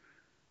ever.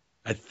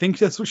 I think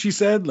that's what she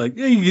said. Like,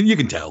 yeah, you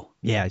can tell.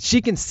 Yeah,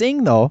 she can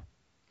sing though.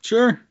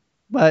 Sure.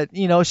 But,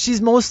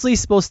 she's mostly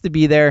supposed to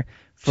be there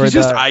for she's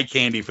just eye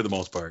candy for the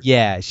most part.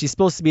 Yeah, she's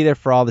supposed to be there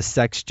for all the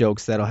sex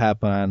jokes that'll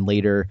happen on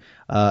later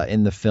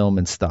in the film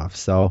and stuff.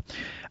 So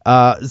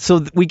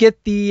we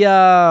get the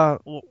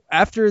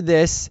after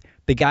this,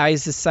 the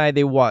guys decide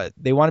they want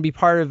to be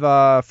part of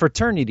a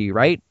fraternity,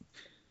 right?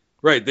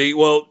 Right.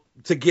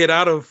 To get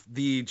out of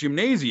the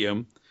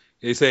gymnasium,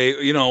 they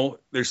say,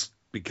 there's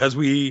because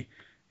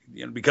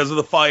of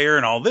the fire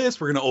and all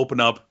this, we're going to open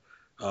up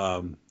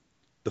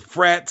the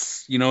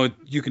frats. You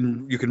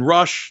can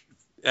rush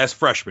as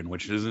freshmen,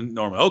 which isn't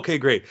normal. Okay,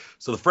 great.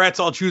 So the frats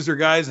all choose their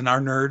guys, and our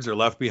nerds are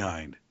left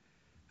behind.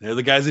 They're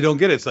the guys that don't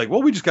get it. It's like,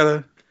 well, we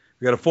gotta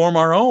form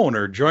our own,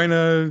 or join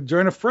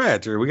a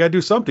frat, or we gotta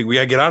do something. We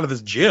gotta get out of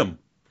this gym.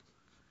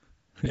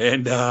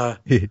 And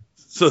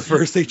so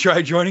first they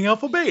try joining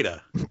Alpha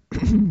Beta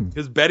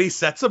because Betty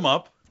sets them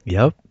up.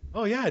 Yep.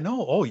 Oh, yeah,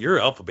 no. Oh,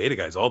 you're Alpha Beta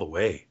guys all the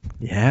way.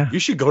 Yeah. You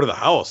should go to the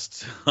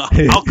house.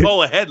 I'll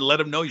call ahead and let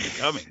them know you're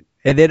coming.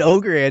 And then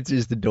Ogre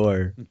answers the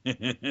door.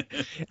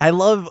 I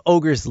love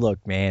Ogre's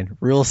look, man.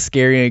 Real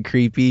scary and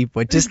creepy,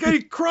 but just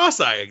he's got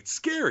cross-eyed. It's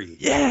scary.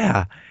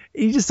 Yeah.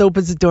 He just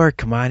opens the door.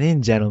 Come on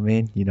in,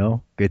 gentlemen.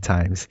 Good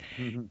times.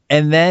 Mm-hmm.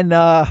 And then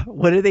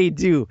what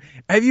do?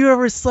 Have you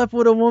ever slept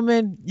with a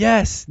woman?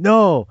 Yes.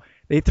 No.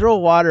 They throw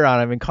water on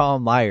him and call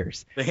him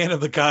liars. They hand him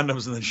the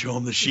condoms and then show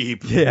him the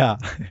sheep. Yeah.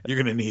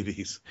 You're going to need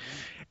these.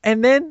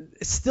 And then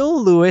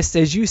still Lewis,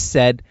 as you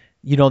said,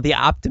 the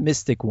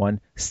optimistic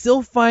one,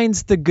 still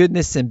finds the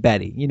goodness in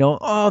Betty.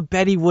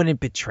 Betty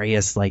wouldn't betray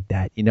us like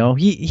that.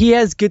 He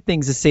has good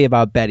things to say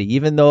about Betty,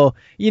 even though,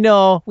 we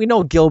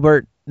know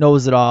Gilbert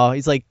knows it all.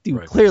 He's like,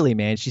 dude, clearly,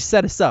 man, she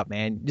set us up,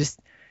 man. Just,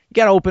 you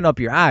got to open up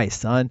your eyes,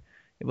 son.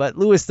 But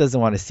Lewis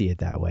doesn't want to see it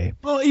that way.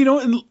 Well,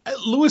 and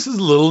Lewis is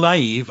a little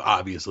naive,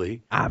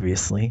 obviously.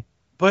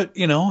 But,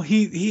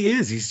 he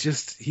is. He's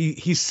just,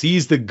 he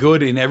sees the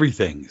good in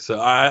everything. So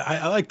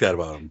I like that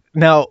about him.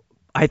 Now,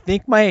 I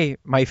think my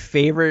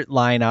favorite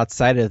line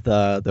outside of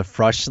the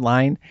Frush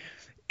line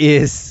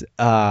is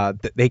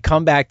they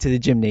come back to the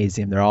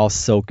gymnasium. They're all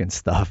soaking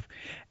stuff.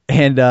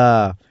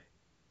 And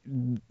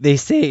they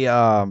say,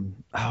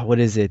 what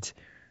is it?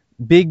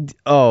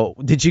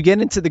 did you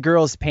get into the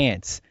girl's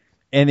pants?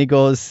 And he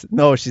goes,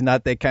 no, she's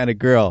not that kind of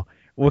girl.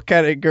 What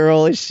kind of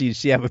girl is she? Does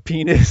she have a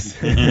penis?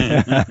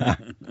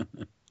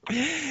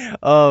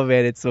 Oh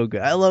man, it's so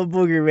good. I love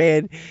Booger,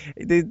 man.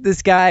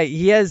 This guy,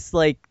 he has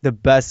like the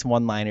best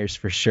one-liners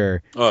for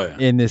sure. Oh, yeah.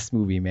 In this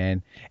movie,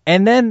 man.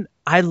 And then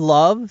I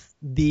love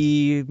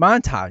the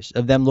montage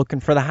of them looking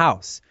for the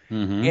house.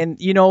 Mm-hmm.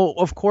 And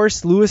of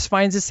course, Lewis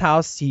finds this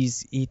house.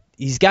 He's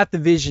got the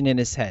vision in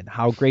his head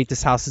how great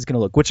this house is going to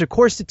look, which of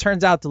course it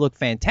turns out to look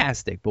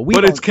fantastic.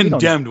 But it's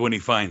condemned when he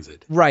finds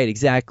it. Right,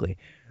 exactly.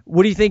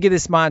 What do you think of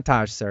this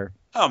montage, sir?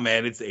 Oh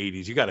man, it's the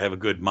 80s. You got to have a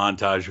good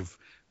montage of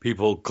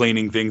people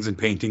cleaning things and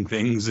painting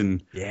things,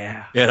 and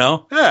yeah,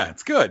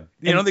 it's good.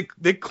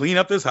 They clean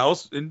up this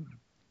house and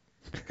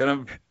kind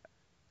of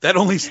that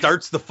only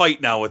starts the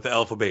fight now with the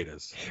Alpha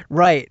Betas.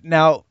 Right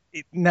now,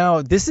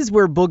 this is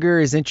where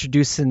Booger is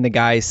introducing the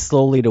guys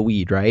slowly to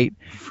weed, right?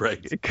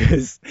 Right.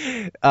 Because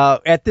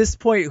at this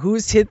point,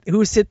 who's hit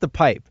the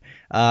pipe?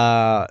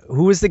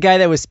 Who was the guy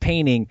that was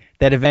painting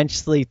that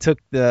eventually took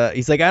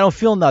he's like, I don't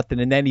feel nothing,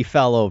 and then he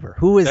fell over.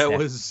 Who is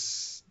that?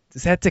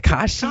 Is that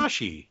Takashi?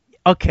 Takashi.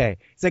 Okay.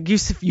 It's like,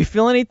 you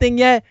feel anything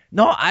yet?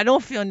 No, I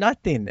don't feel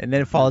nothing. And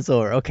then it falls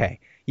over. Okay.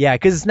 Yeah,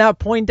 because now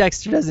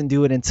Poindexter doesn't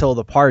do it until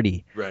the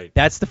party. Right.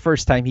 That's the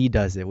first time he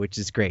does it, which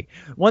is great.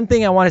 One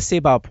thing I want to say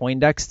about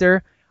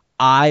Poindexter,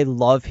 I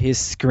love his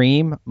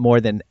scream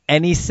more than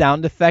any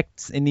sound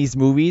effects in these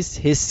movies.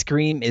 His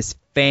scream is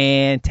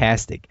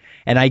fantastic.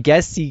 And I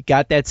guess he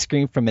got that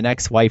scream from an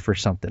ex-wife or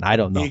something. I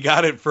don't know. He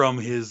got it from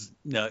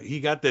he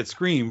got that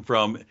scream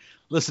from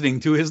listening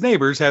to his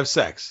neighbors have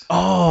sex.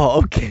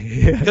 Oh,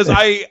 okay. Because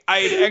I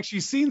had actually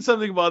seen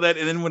something about that,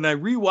 and then when I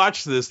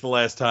rewatched this the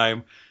last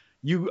time,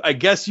 I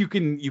guess you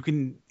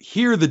can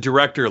hear the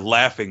director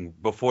laughing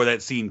before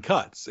that scene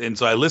cuts, and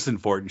so I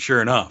listened for it, and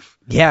sure enough,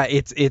 yeah,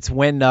 it's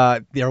when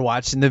they're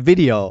watching the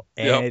video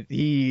and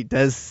he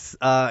does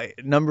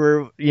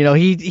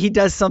he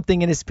does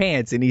something in his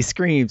pants and he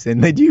screams,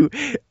 and then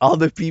all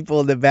the people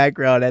in the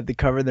background had to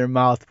cover their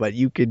mouth, but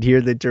you could hear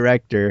the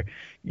director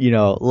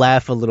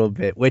laugh a little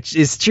bit, which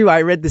is true.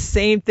 I read the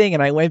same thing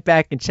and I went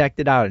back and checked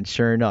it out, and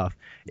sure enough,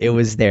 it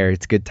was there.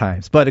 It's good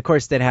times. But of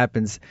course that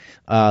happens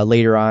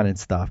later on and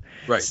stuff.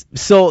 Right.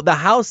 So the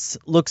house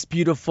looks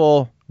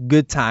beautiful,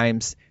 good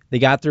times. They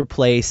got their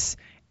place,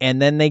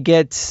 and then they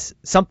get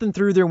something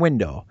through their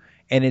window.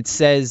 And it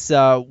says,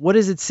 what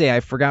does it say?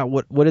 I forgot.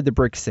 What did the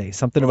brick say?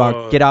 Something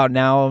about get out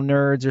now,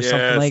 nerds, or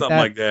something like that? Yeah, something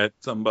like that.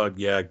 Something about,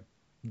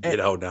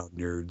 get out now,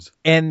 nerds.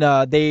 And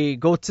they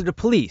go to the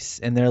police,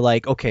 and they're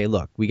like, okay,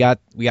 look, we got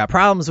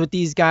problems with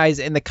these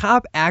guys. And the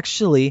cop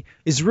actually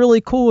is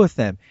really cool with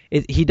them.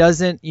 He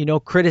doesn't,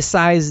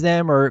 criticize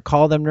them or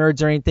call them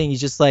nerds or anything.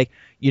 He's just like,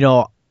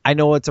 I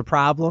know it's a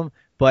problem,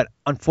 but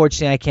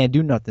unfortunately I can't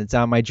do nothing. It's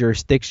out of my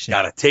jurisdiction.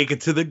 Gotta take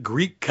it to the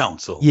Greek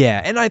council.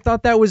 Yeah, and I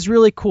thought that was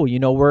really cool.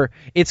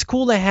 It's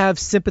cool to have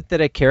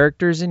sympathetic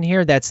characters in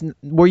here. That's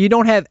where you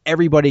don't have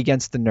everybody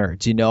against the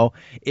nerds,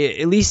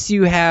 At least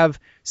you have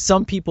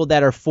some people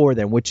that are for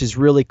them, which is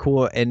really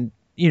cool, and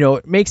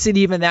it makes it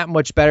even that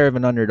much better of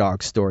an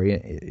underdog story,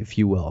 if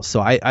you will.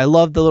 So I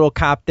love the little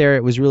cop there.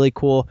 It was really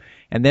cool.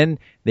 And then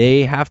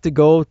they have to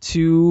go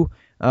to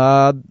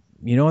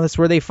that's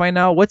where they find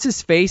out what's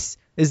his face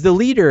is the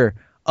leader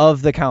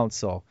of the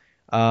council.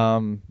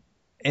 And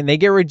they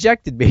get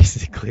rejected,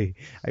 basically.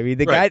 I mean,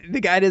 the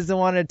guy doesn't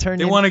want to turn.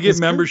 They want to get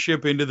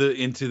membership into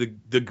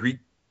the Greek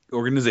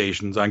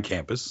organizations on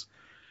campus,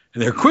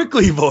 and they're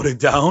quickly voted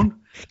down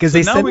because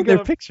they sent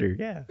their picture.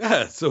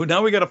 Yeah. So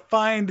now we got to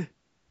find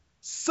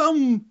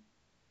some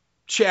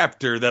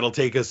chapter that'll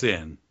take us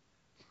in,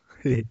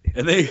 and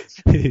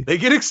they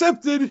get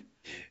accepted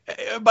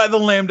by the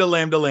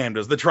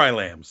lambdas, the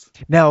tri-lambs.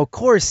 Now, of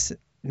course,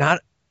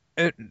 not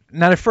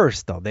at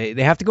first though. They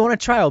have to go on a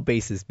trial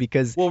basis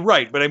because. Well,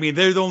 right, but I mean,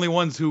 they're the only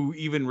ones who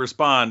even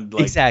respond.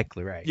 Like,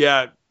 exactly right.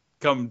 Yeah,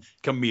 come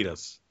meet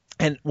us.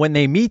 And when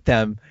they meet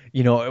them,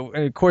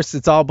 of course,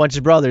 it's all a bunch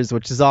of brothers,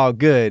 which is all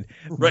good.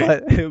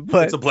 Right.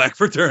 But it's a black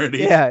fraternity.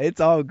 Yeah,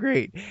 it's all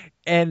great.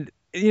 And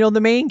the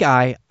main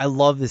guy, I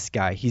love this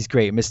guy. He's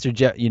great,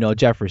 Mr.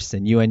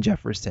 Jefferson, UN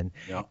Jefferson.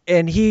 Yeah.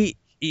 And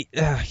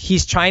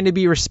he's trying to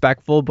be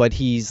respectful, but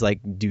he's like,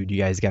 dude, you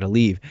guys got to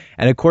leave.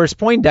 And of course,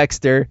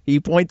 Poindexter, he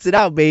points it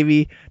out,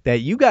 baby,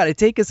 that you got to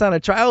take us on a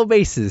trial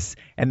basis.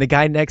 And the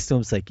guy next to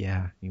him's like,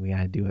 yeah, we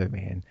got to do it,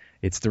 man.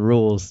 It's the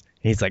rules.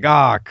 And he's like,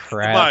 oh,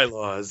 crap.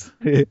 Bylaws.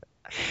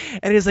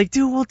 And he's like,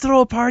 dude, we'll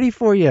throw a party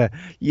for you.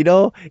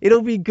 It'll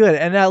be good.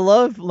 And I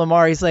love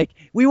Lamar. He's like,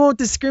 we won't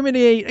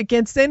discriminate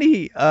against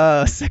any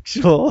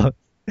sexual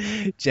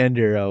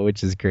gender,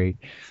 which is great.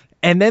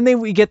 And then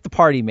we get the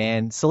party,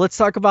 man. So let's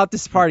talk about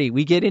this party.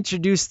 We get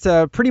introduced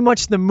to pretty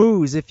much the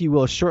moves, if you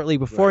will, shortly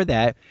before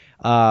that.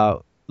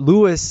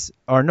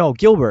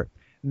 Gilbert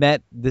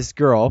met this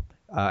girl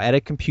at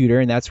a computer,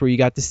 and that's where you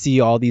got to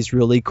see all these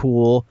really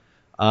cool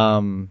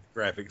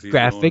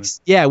graphics.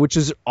 Yeah, which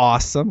is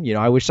awesome.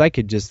 I wish I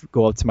could just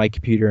go up to my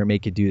computer and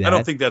make it do that. I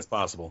don't think that's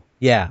possible.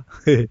 Yeah.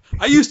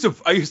 I used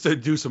to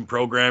do some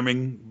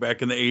programming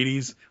back in the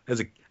 80s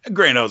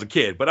Granted, I was a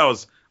kid, but I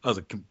was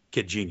a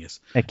kid genius.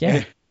 Heck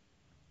yeah.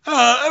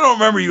 I don't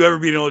remember you ever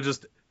being able to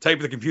just type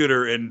in the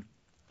computer and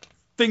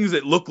things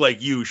that look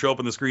like you show up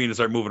on the screen and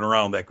start moving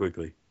around that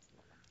quickly.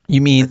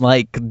 You mean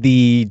like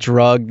the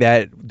drug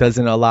that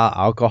doesn't allow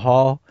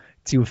alcohol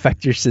to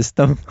affect your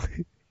system?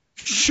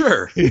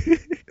 Sure.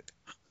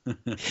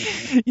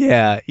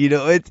 Yeah,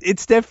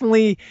 it's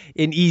definitely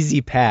an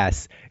easy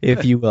pass,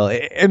 if you will.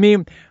 I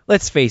mean,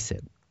 let's face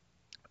it.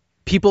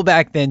 People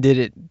back then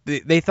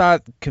they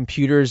thought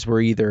computers were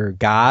either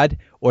God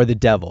or the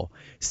devil.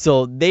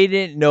 So they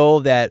didn't know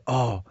that,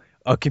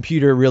 a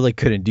computer really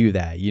couldn't do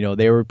that.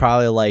 They were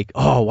probably like,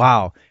 oh,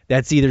 wow,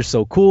 that's either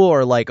so cool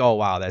or like, oh,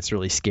 wow, that's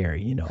really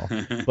scary,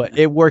 But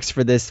it works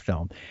for this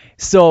film.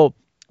 So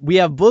we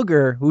have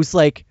Booger who's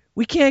like,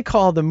 we can't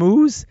call the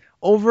Moos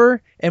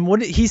over.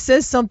 And he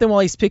says something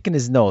while he's picking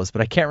his nose,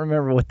 but I can't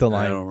remember what the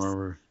line is. I don't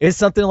remember. It's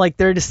something like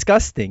they're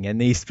disgusting,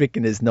 and he's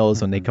picking his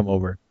nose when they come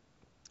over.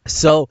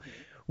 So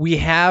we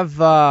have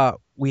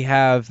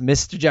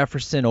Mr.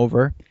 Jefferson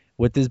over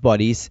with his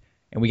buddies,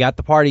 and we got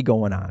the party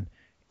going on.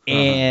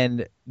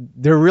 And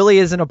there really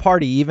isn't a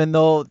party, even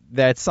though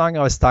that song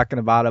I was talking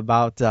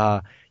about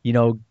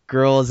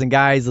girls and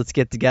guys, let's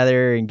get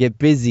together and get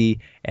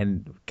busy.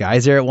 And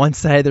guys are at one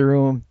side of the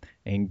room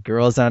and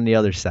girls on the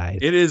other side.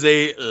 It is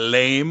a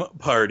lame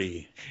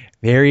party.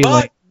 Very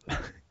lame.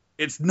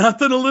 It's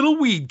nothing a little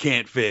weed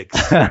can't fix.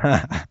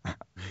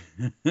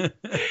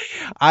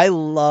 I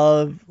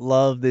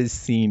love this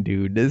scene,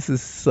 dude. This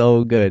is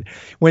so good.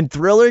 When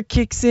Thriller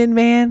kicks in,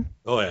 man.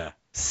 Oh, yeah.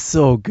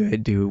 So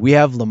good, dude. We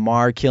have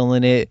Lamar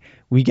killing it.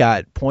 We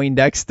got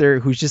Poindexter,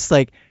 who's just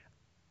like,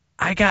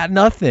 I got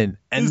nothing.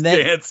 And His then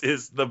dance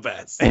is the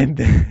best. and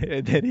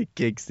then it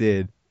kicks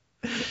in.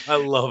 I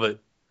love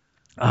it.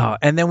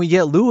 And then we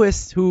get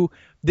Lewis, who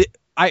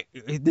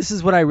this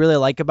is what I really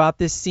like about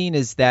this scene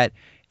is that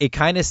it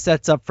kind of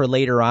sets up for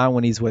later on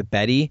when he's with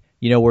Betty,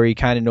 where he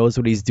kind of knows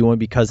what he's doing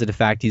because of the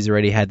fact he's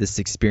already had this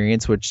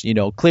experience, which,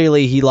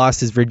 clearly he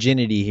lost his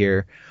virginity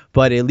here,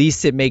 but at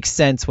least it makes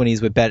sense when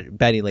he's with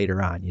Betty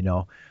later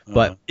on,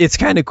 But it's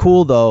kind of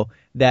cool, though,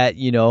 that,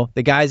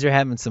 the guys are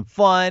having some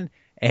fun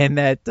and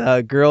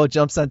that girl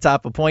jumps on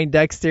top of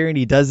Poindexter and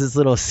he does his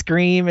little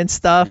scream and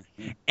stuff.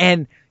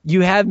 And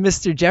you have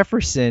Mr.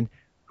 Jefferson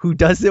who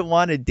doesn't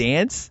want to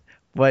dance,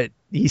 but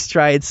he's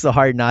trying so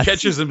hard not to.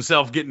 Catches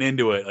himself getting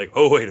into it. Like,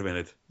 oh, wait a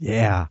minute.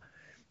 Yeah.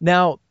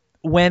 Now,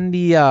 when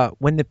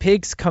the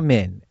pigs come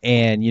in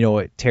and,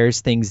 it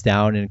tears things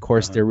down and, of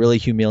course, they're really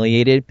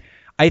humiliated,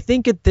 I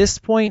think at this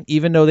point,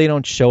 even though they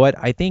don't show it,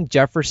 I think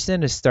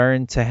Jefferson is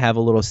starting to have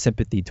a little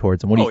sympathy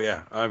towards them.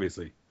 Yeah,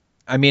 obviously.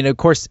 I mean, of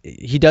course,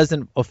 he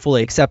doesn't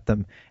fully accept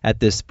them at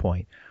this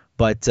point.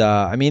 But,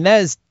 I mean,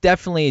 that is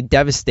definitely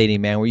devastating,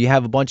 man, where you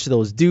have a bunch of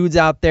those dudes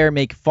out there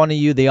making fun of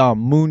you. They all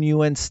moon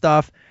you and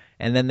stuff,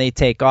 and then they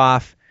take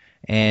off.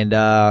 And,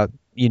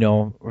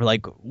 we're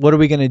like, what are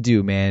we going to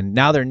do, man?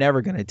 Now they're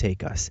never going to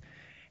take us.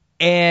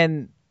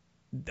 And,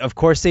 of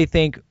course, they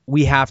think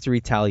we have to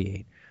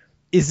retaliate.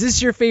 Is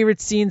this your favorite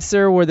scene,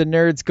 sir, where the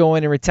nerds go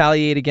in and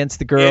retaliate against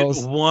the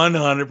girls? It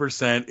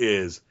 100%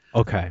 is.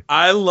 Okay.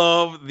 I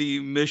love the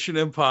Mission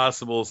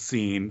Impossible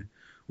scene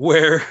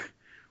where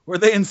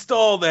they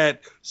install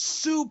that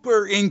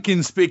super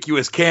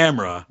inconspicuous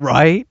camera.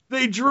 Right.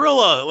 They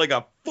drill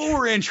a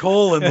 4-inch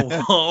hole in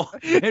the wall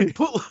and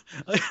put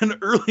an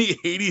early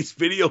 80s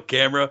video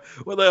camera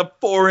with a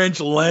 4-inch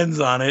lens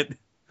on it.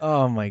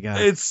 Oh my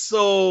God. It's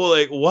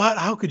so what?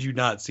 How could you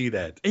not see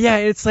that? Yeah,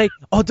 it's like,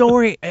 oh, don't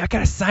worry, I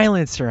got a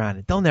silencer on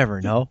it. They'll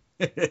never know.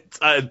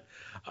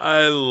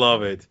 I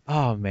love it.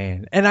 Oh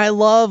man. And I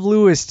love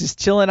Lewis just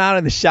chilling out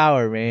in the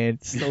shower, man.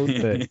 It's so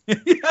good. Yeah,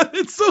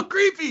 it's so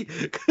creepy.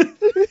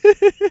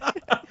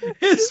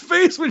 His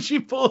face when she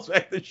pulls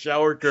back the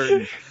shower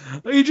curtain.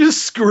 He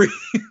just screams.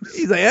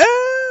 He's like,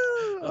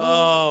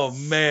 oh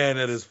man,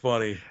 that is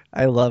funny.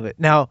 I love it.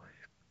 Now,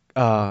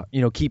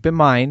 keep in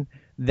mind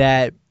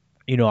that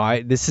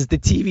this is the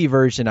TV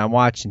version I'm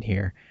watching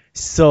here.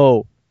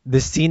 So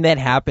the scene that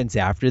happens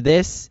after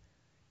this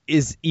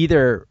is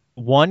either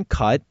one,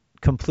 cut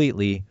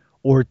completely,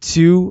 or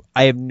two,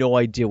 I have no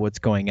idea what's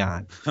going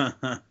on.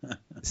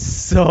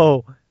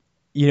 So,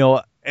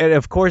 and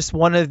of course,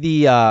 one of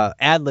the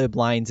ad-lib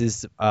lines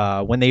is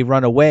when they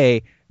run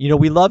away,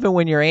 we love it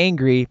when you're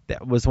angry.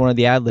 That was one of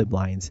the ad-lib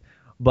lines.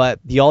 But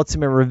the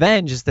ultimate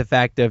revenge is the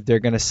fact that they're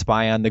going to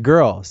spy on the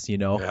girls,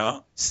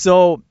 Yeah.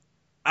 So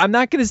I'm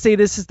not going to say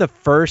this is the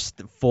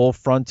first full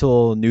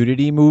frontal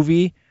nudity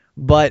movie,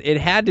 but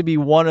it had to be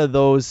one of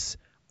those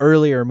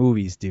earlier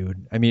movies,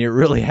 dude. I mean, it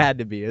really had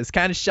to be. It was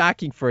kind of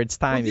shocking for its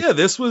time. Well, yeah,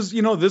 this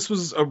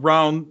was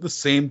around the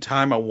same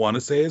time, I want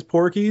to say, as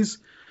Porky's.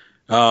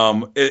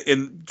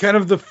 In kind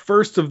of the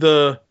first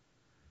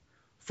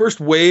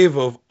wave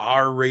of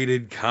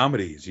R-rated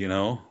comedies,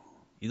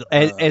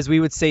 As we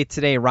would say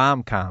today,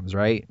 rom-coms,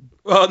 right?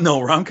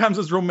 No, rom-coms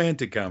is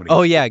romantic comedy.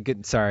 Oh yeah,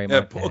 good. Sorry.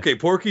 Okay,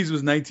 Porky's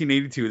was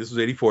 1982. This was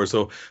 84.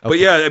 So, but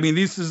yeah, I mean,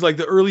 this is like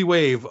the early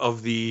wave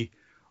of the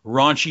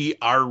raunchy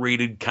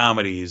R-rated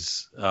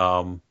comedies. They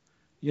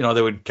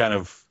would kind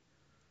of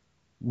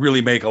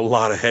really make a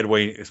lot of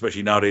headway,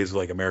 especially nowadays,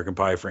 like American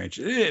Pie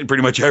franchise, and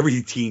pretty much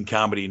every teen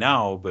comedy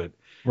now. But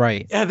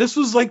Right. yeah, this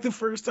was like the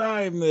first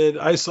time that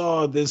I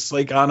saw this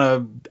like on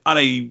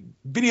a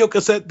video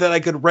cassette that I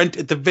could rent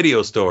at the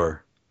video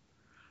store. I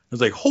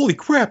was like, holy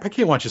crap, I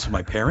can't watch this with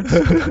my parents.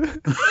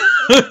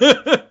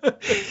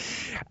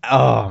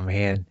 Oh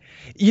man.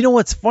 You know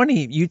what's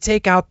funny? You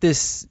take out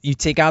this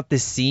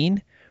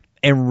scene,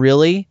 and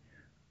really,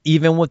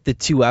 even with the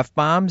 2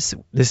 F-bombs,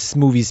 this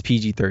movie's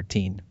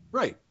PG-13.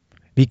 Right.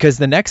 Because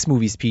the next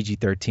movie's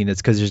PG-13,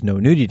 it's because there's no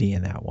nudity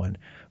in that one.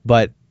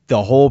 But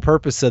the whole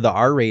purpose of the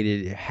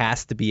R-rated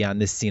has to be on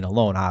this scene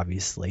alone,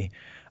 obviously.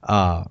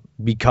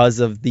 Because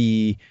of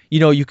the,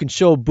 you can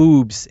show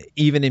boobs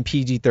even in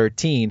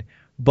PG-13,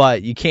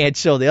 but you can't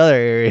show the other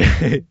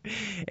area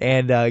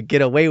and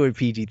get away with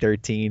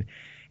PG-13.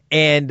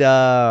 And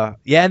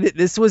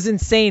this was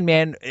insane,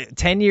 man.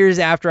 10 years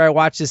after I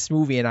watched this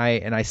movie and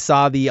I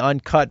saw the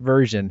uncut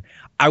version,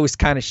 I was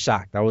kind of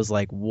shocked. I was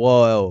like,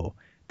 whoa,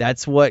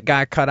 that's what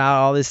got cut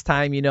out all this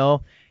time,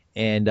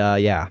 And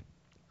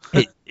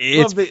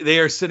it's they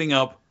are sitting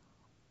up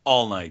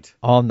all night.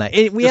 All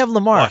night. We have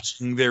Lamar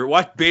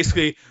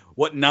Basically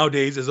what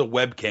nowadays is a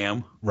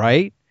webcam.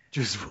 Right?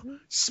 Just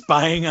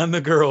spying on the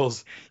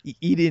girls.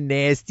 Eating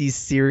nasty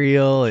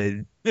cereal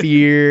and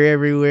beer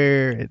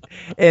everywhere.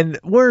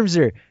 And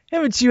Wormser,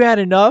 haven't you had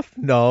enough?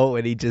 No.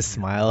 And he just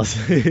smiles.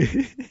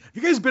 You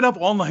guys been up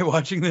all night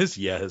watching this?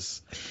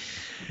 Yes.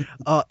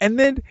 And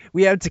then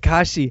we have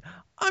Takashi.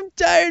 I'm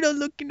tired of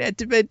looking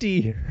at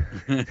Betty.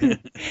 And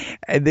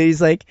then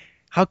he's like,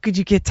 how could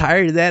you get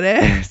tired of that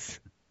ass?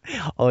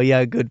 Oh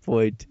yeah, good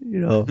point.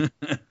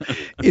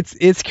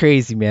 It's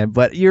crazy, man.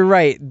 But you're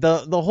right.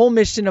 The whole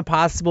Mission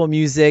Impossible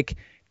music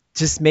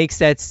just makes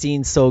that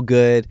scene so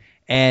good,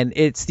 and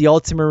it's the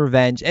ultimate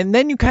revenge. And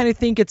then you kind of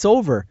think it's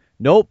over.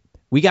 Nope,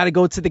 we got to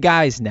go to the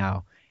guys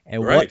now.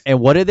 And right.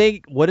 what do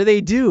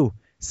they do?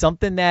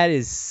 Something that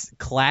is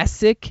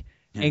classic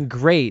and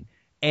great,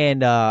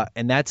 and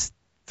that's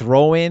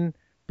throwing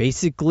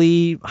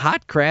basically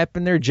hot crap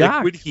in their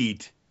jock. Liquid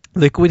heat.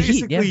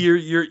 Basically,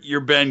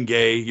 you're Ben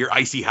Gay, you're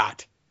icy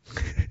hot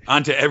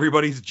onto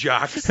everybody's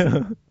jocks.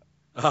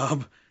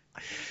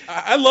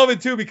 I love it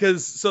too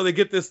because so they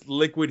get this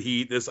liquid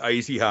heat, this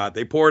icy hot.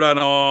 They pour it on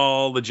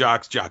all the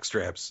jocks' jock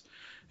straps,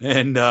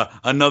 and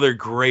another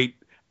great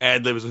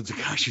ad libs when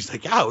Takashi's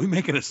like, "Yeah, we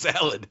making a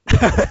salad."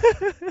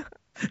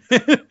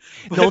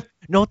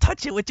 No,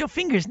 touch it with your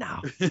fingers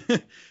now.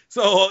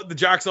 So the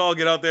jocks all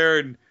get out there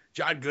and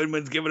John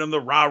Goodman's giving them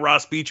the rah-rah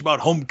speech about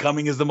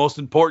homecoming is the most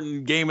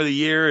important game of the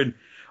year. And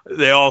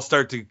they all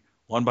start to,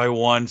 one by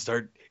one,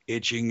 start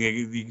itching.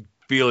 You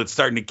feel it's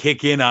starting to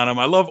kick in on them.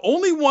 I love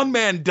only one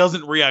man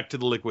doesn't react to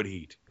the liquid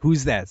heat.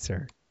 Who's that,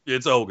 sir?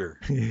 It's Ogre.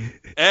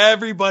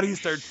 Everybody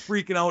starts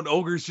freaking out.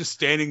 Ogre's just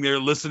standing there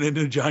listening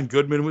to John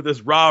Goodman with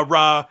this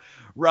rah-rah,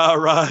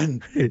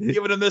 and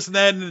giving him this and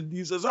that. And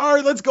he says, all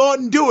right, let's go out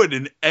and do it.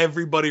 And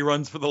everybody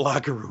runs for the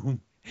locker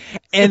room.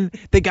 And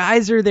the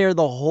guys are there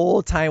the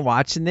whole time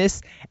watching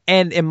this.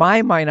 And in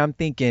my mind, I'm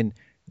thinking,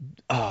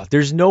 oh,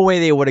 there's no way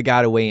they would have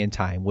got away in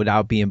time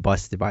without being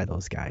busted by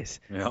those guys.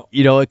 Yeah.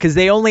 Because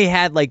they only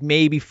had like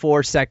maybe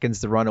 4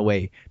 seconds to run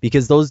away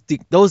because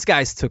those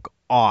guys took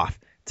off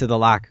to the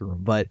locker room.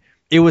 But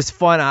it was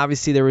fun.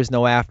 Obviously, there was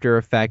no after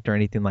effect or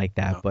anything like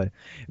that. No.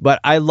 But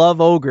I love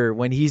Ogre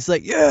when he's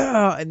like,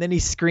 yeah, and then he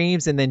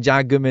screams, and then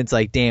John Goodman's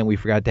like, damn, we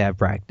forgot to have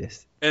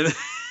practice. And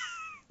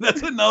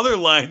that's another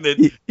line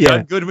that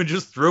John Goodman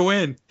just threw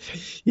in.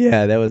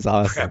 Yeah, that was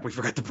awesome. Crap, we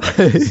forgot to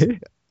practice.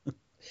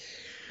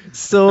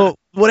 So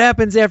what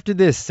happens after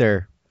this,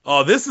 sir?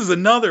 Oh, this is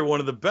another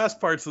one of the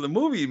best parts of the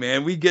movie,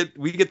 man. We get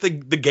the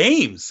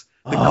games,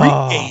 the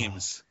Greek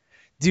games,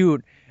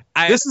 dude.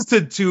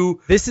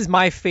 This is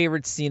my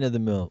favorite scene of the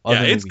movie.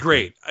 Yeah, it's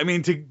great. I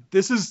mean,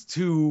 this is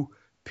to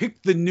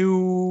pick the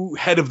new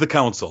head of the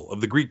council,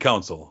 of the Greek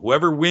council.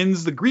 Whoever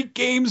wins the Greek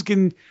games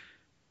can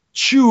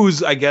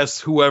choose, I guess,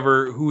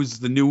 who's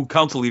the new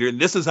council leader. And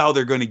this is how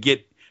they're going to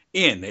get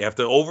in. They have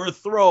to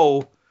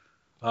overthrow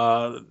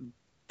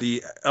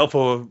the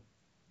alpha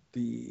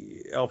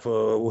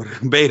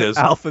betas.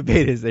 Alpha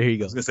betas. There you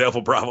go. I was going to say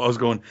alpha bravo. I was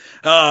going.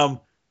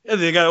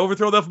 They got to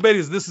overthrow the alpha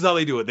betas. This is how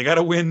they do it. They got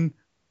to win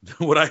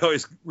what I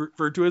always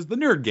refer to as the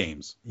nerd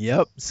games.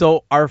 Yep.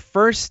 So our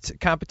first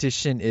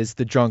competition is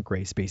the drunk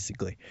race,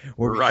 basically.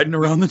 We're riding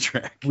around the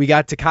track. We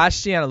got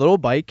Takashi on a little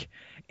bike,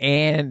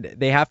 and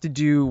they have to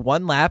do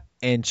one lap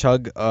and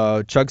chug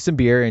some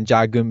beer, and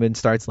John Goodman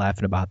starts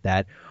laughing about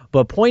that.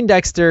 But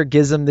Poindexter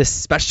gives them this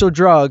special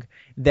drug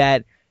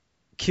that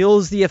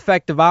kills the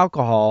effect of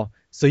alcohol,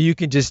 so you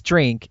can just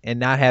drink and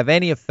not have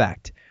any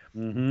effect.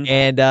 Mm-hmm.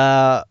 And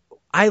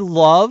I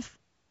love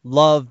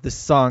the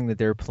song that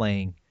they're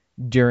playing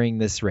during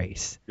this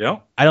race. Yeah.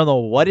 I don't know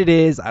what it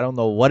is. I don't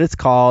know what it's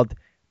called,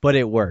 but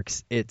it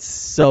works. It's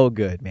so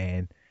good,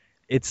 man.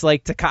 It's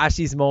like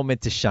Takashi's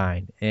moment to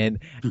shine. And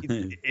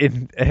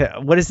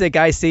what does that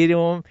guy say to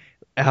him?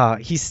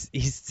 He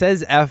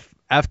says F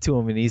to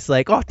him, and he's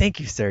like, "Oh, thank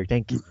you, sir.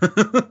 Thank you."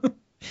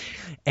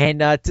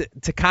 And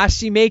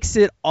Takashi makes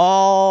it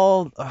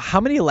all. How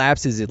many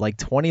laps is it? Like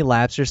 20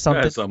 laps or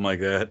something? Yeah, something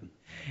like that.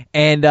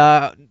 And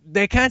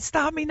they can't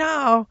stop me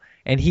now.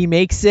 And he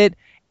makes it,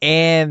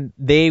 and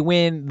they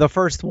win the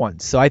first one.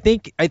 So I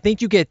think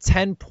you get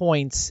 10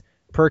 points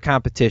per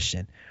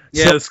competition.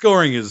 Yeah, So- the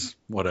scoring is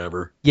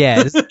whatever.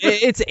 Yeah,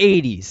 it's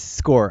 80s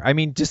score. I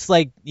mean, just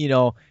like,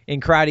 in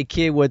Karate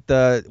Kid with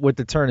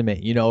the tournament,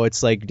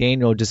 it's like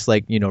Daniel just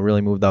like,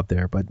 really moved up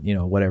there, but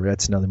whatever,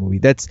 that's another movie.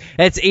 That's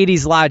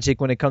 80s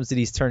logic when it comes to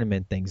these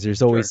tournament things.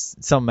 There's always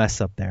some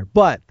mess up there.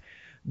 But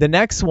the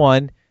next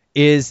one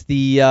is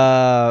the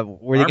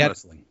where they Arm got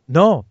wrestling.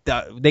 No,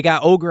 they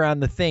got Ogre on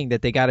the thing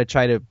that they got to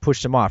try to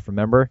push him off,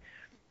 remember?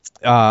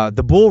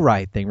 The bull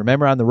ride thing,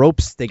 remember, on the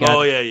ropes they got.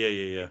 Oh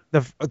yeah.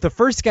 The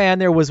first guy on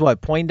there was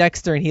what,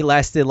 Poindexter, and he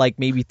lasted like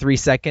maybe 3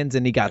 seconds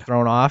and he got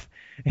thrown off.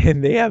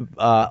 And they have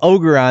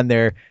Ogre on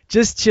there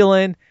just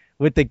chilling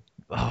with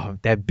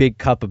that big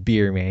cup of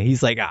beer, man.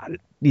 He's like,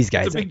 these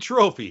guys. It's a big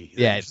trophy.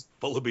 Yeah. It's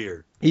full of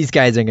beer. These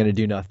guys aren't gonna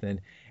do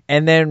nothing.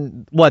 And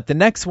then what? The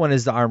next one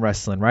is the arm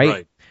wrestling, right?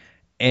 Right.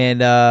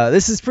 And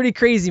this is pretty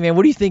crazy, man.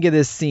 What do you think of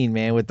this scene,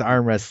 man, with the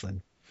arm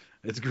wrestling?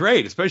 It's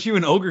great, especially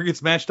when Ogre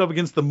gets matched up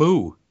against the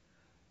Moo.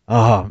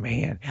 Oh,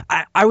 man.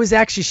 I was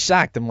actually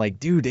shocked. I'm like,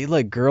 dude, they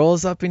let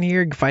girls up in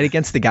here fight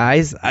against the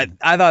guys? I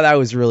thought that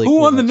was really Who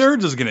cool. on the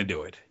Nerds is going to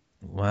do it?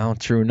 Well,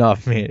 true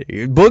enough, man.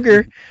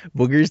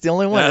 Booger's the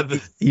only one.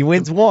 He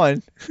wins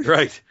one.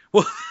 Right.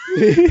 Well,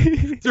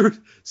 through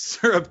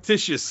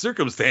surreptitious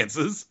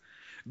circumstances,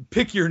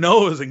 pick your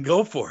nose and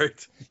go for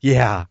it.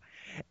 Yeah.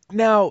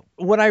 Now,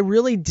 what I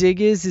really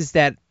dig is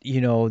that,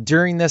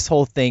 during this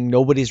whole thing,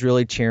 nobody's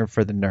really cheering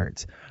for the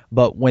Nerds.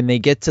 But when they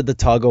get to the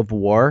tug of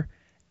war,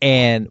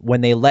 and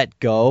when they let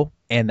go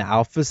and the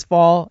alphas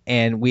fall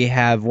and we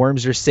have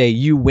Wormser say,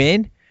 you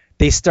win,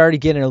 they started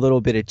getting a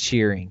little bit of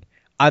cheering.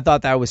 I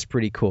thought that was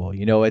pretty cool.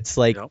 It's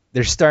like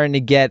they're starting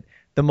to get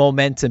the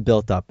momentum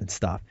built up and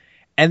stuff.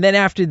 And then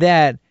after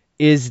that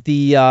is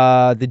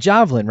the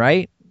javelin,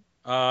 right?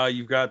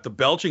 You've got the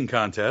belching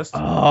contest.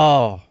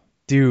 Oh,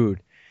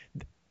 dude.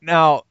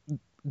 Now,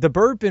 the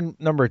burp in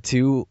number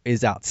 2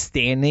 is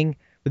outstanding.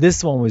 But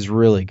this one was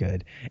really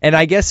good. And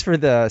I guess for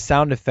the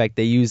sound effect,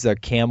 they use a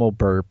camel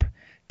burp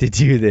to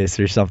do this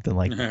or something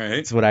like that. All right.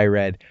 That's what I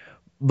read.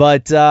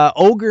 But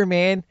Ogre,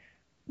 man,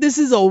 this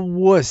is a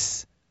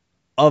wuss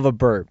of a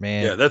burp,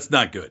 man. Yeah, that's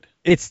not good.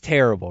 It's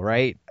terrible,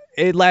 right?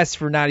 It lasts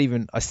for not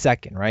even a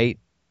second, right?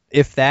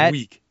 If that.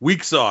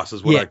 Weak sauce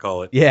is what I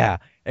call it. Yeah.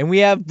 And we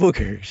have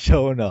Booger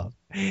showing up.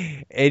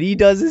 And he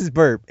does his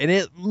burp. And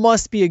it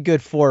must be a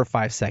good 4 or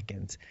 5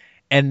 seconds.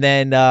 And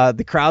then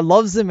the crowd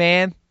loves him,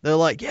 man. They're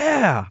like,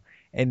 yeah.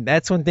 And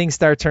that's when things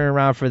start turning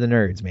around for the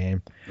Nerds,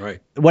 man. Right.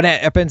 What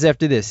happens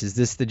after this? Is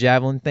this the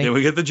javelin thing? Then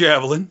we get the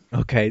javelin.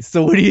 Okay.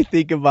 So what do you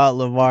think about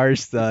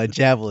Lamar's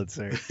javelin,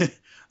 sir?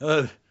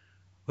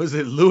 Was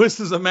it Lewis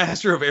is a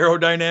master of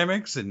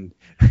aerodynamics, and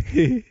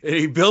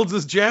he builds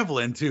his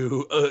javelin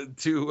to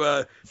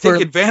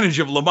take advantage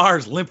of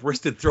Lamar's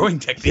limp-wristed throwing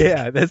technique.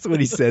 Yeah, that's what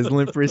he says,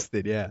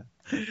 limp-wristed, yeah.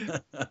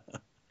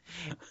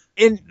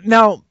 And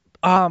now,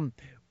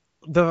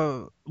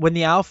 when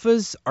the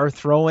alphas are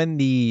throwing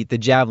the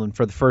javelin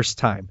for the first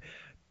time,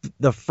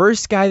 the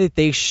first guy that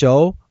they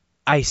show,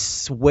 I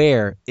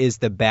swear, is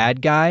the bad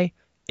guy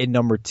in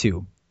number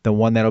 2. The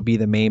one that'll be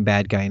the main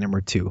bad guy in number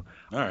 2.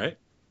 All right.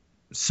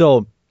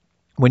 So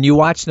when you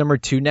watch number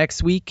 2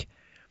 next week,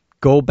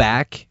 go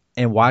back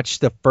and watch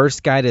the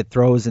first guy that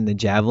throws in the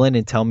javelin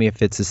and tell me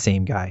if it's the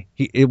same guy,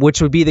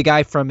 which would be the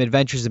guy from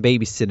Adventures of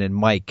Babysitting,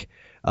 Mike.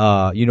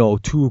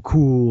 Too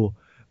cool,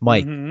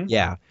 Mike. Mm-hmm.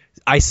 Yeah.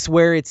 I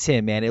swear it's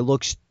him, man. It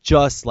looks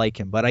just like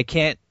him, but I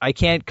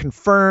can't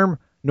confirm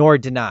nor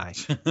deny.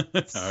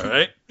 All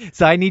right.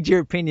 So I need your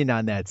opinion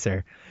on that,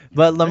 sir.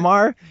 But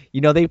Lamar,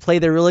 they play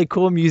the really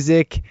cool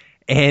music,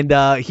 and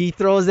he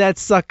throws that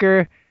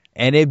sucker,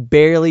 and it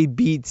barely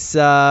beats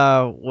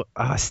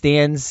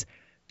Stan's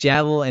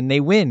javelin, and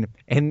they win.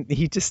 And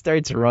he just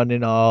starts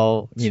running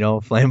all,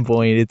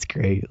 flamboyant. It's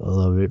great. I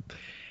love it.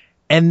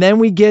 And then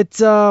we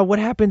get what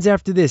happens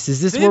after this?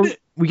 Is this where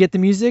we get the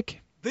music?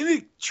 Then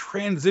it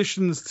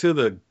transitions to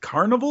the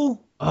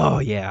carnival. Oh,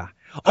 yeah.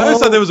 I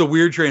just thought that was a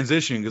weird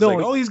transition because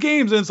all these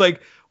games, and it's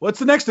like, what's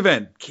the next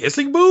event?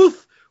 Kissing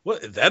booth?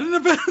 What, is that an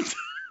event?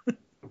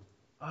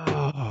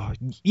 Oh,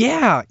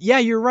 yeah. Yeah,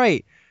 you're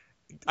right.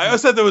 I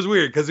always thought that was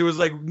weird because it was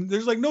like,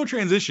 there's like no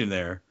transition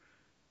there.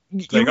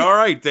 It's like, all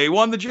right, they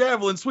won the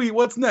javelin. Sweet.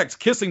 What's next?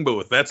 Kissing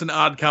booth. That's an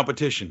odd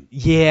competition.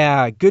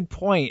 Yeah, good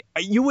point.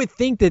 You would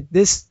think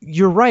that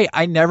you're right.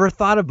 I never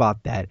thought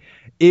about that.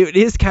 It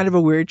is kind of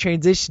a weird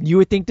transition. You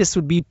would think this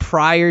would be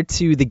prior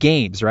to the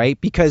games, right?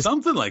 Because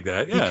something like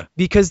that, yeah.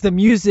 Because the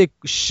music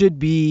should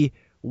be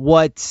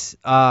what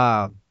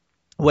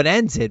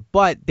ends it,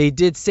 but they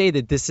did say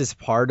that this is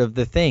part of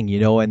the thing,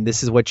 and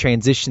this is what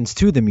transitions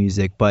to the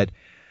music. But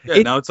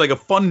now it's like a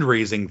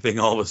fundraising thing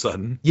all of a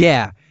sudden.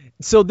 Yeah.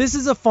 So this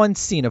is a fun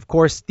scene. Of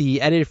course,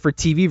 the edited for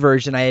TV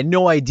version, I had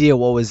no idea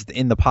what was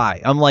in the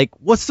pie. I'm like,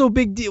 what's so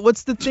big deal?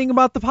 What's the thing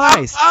about the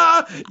pies?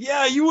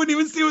 Yeah, you wouldn't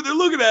even see what they're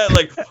looking at.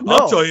 Like, No.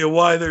 I'll tell you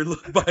why they're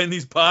buying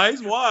these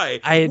pies. Why?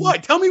 Why?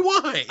 Tell me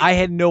why. I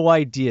had no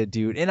idea,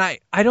 dude. And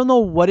I don't know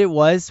what it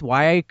was,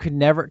 why I could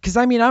never, because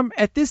I mean, I'm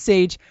at this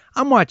age,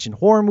 I'm watching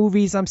horror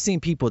movies, I'm seeing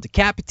people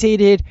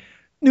decapitated.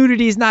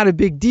 Nudity is not a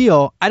big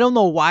deal. I don't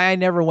know why I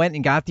never went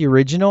and got the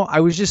original.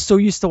 I was just so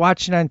used to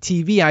watching on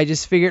TV. I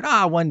just figured,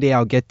 one day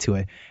I'll get to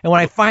it. And when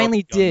I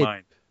finally did,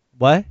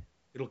 what?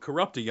 It'll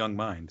corrupt a young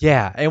mind.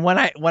 Yeah, and when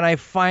I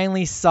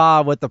finally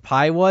saw what the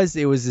pie was,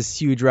 it was this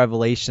huge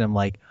revelation. I'm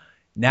like,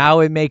 now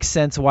it makes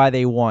sense why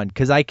they won,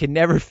 because I could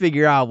never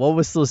figure out what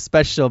was so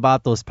special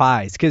about those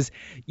pies, because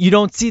you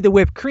don't see the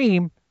whipped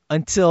cream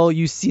until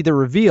you see the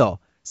reveal.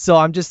 So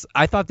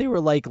I thought they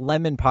were like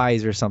lemon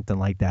pies or something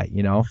like that,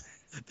 you know?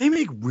 They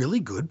make really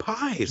good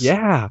pies.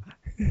 Yeah.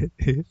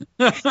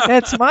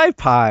 That's my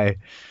pie.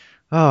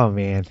 Oh,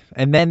 man.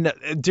 And then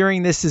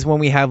during this is when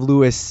we have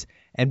Lewis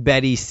and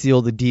Betty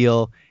seal the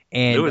deal.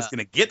 And Lewis going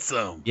to get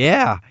some.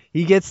 Yeah.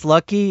 He gets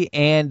lucky.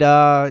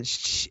 And,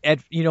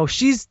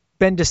 she's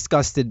been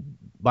disgusted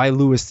by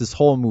Lewis this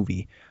whole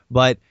movie.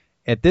 But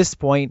at this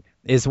point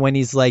is when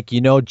he's like,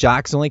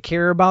 jocks only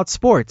care about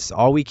sports.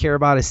 All we care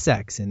about is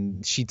sex.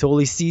 And she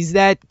totally sees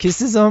that,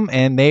 kisses him,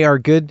 and they are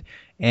good.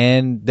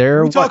 And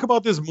we talk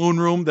about this moon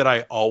room that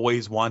I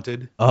always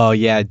wanted. Oh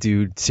yeah,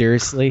 dude.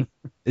 Seriously,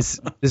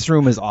 this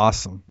room is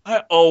awesome.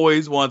 I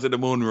always wanted a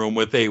moon room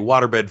with a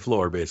waterbed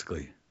floor,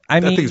 basically.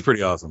 That thing's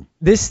pretty awesome.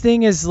 This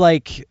thing is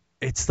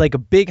it's like a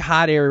big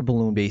hot air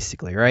balloon,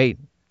 basically, right?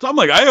 So I'm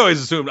like, I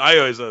always assumed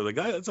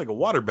it's like a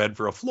waterbed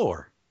for a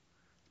floor.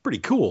 Pretty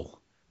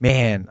cool.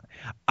 Man,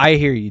 I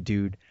hear you,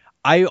 dude.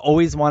 I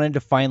always wanted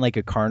to find like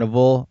a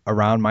carnival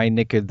around my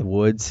neck of the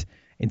woods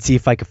and see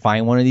if I could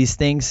find one of these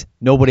things.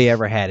 Nobody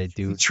ever had it,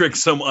 dude. Trick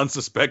some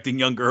unsuspecting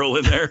young girl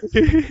in there.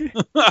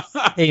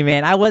 Hey,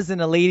 man, I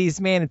wasn't a ladies'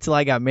 man until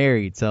I got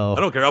married, so. I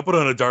don't care. I'll put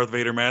on a Darth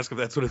Vader mask if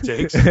that's what it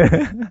takes.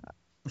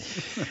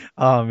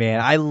 Oh, man,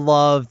 I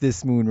love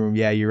this moon room.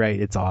 Yeah, you're right.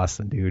 It's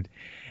awesome, dude.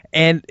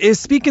 And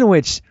speaking of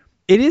which,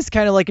 it is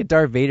kind of like a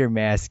Darth Vader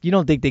mask. You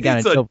don't think they got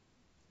into...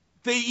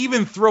 They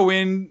even throw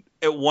in,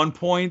 at one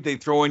point,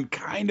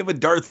 kind of a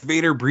Darth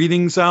Vader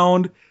breathing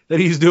sound that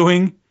he's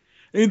doing.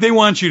 They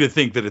want you to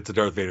think that it's a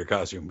Darth Vader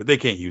costume, but they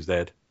can't use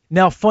that.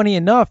 Now, funny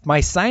enough,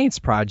 my science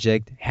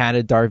project had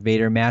a Darth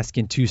Vader mask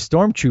and 2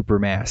 Stormtrooper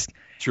masks.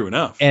 True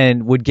enough.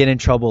 And would get in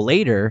trouble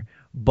later,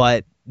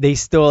 but they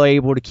still are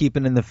able to keep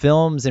it in the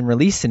films and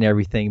release and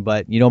everything.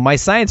 But, my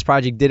science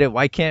project did it.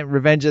 Why can't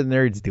Revenge of the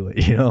Nerds do it,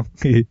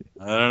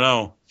 I don't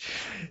know.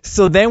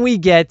 So then we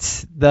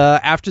get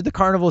after the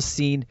carnival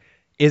scene,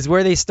 is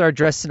where they start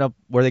dressing up,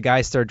 where the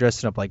guys start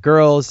dressing up like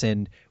girls,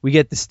 and we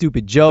get the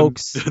stupid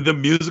jokes. The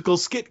musical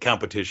skit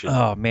competition.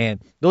 Oh, man.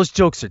 Those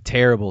jokes are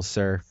terrible,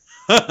 sir.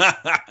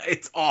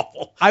 It's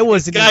awful.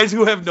 Guys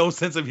who have no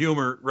sense of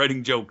humor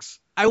writing jokes.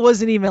 I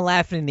wasn't even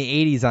laughing in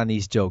the 80s on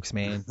these jokes,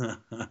 man.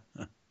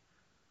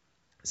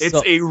 It's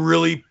a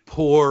really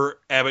poor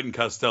Abbott and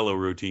Costello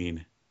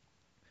routine.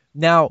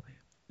 Now,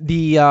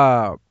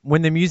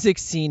 when the music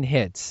scene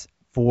hits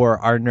for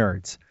our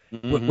nerds,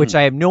 which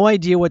I have no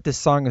idea what this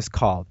song is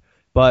called,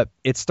 but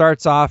it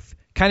starts off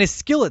kind of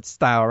Skillet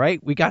style,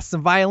 right? We got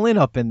some violin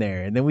up in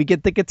there, and then we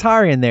get the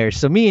guitar in there.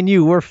 So me and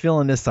you, we're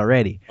feeling this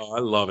already. Oh, I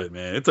love it,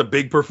 man. It's a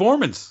big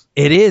performance.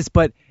 It is,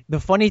 but the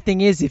funny thing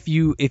is, if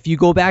you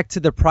go back to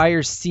the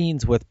prior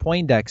scenes with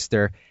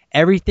Poindexter,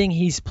 everything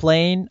he's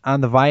playing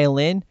on the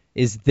violin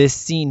is this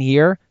scene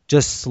here,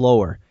 just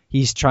slower.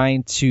 He's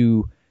trying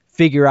to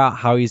figure out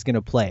how he's going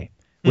to play.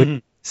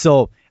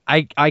 So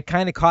I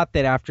kind of caught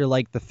that after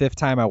like the 5th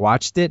time I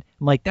watched it.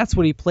 I'm like, that's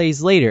what he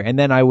plays later. And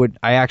then I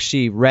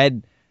actually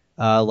read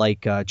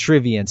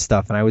trivia and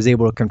stuff, and I was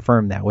able to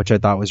confirm that, which I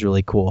thought was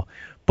really cool.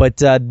 But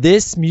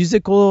this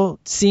musical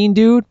scene,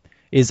 dude,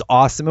 is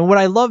awesome. And what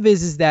I love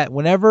is that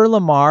whenever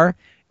Lamar,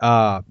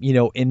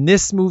 in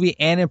this movie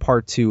and in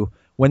part 2,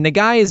 when the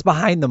guy is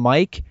behind the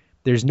mic,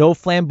 there's no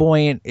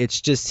flamboyant.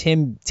 It's just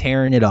him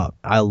tearing it up.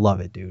 I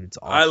love it, dude. It's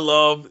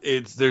awesome.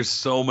 There's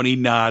so many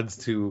nods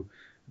to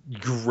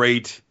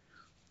great,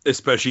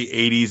 especially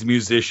 80s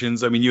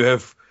musicians. I mean, you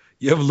have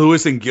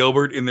Lewis and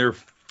Gilbert in their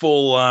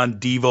full-on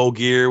Devo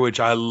gear, which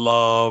I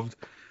loved.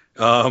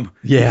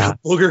 Yeah.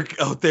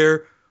 Booger out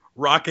there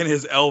rocking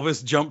his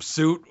Elvis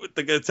jumpsuit with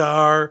the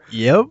guitar.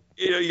 Yep.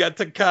 You got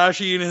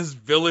Takashi and his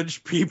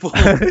village people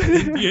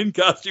Indian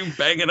costume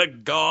banging a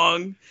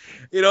gong.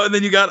 And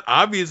then you got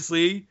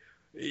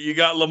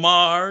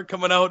Lamar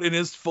coming out in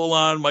his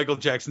full-on Michael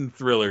Jackson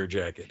Thriller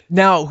jacket.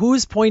 Now, who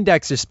is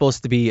Poindexter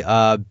supposed to be?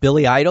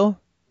 Billy Idol?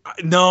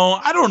 No,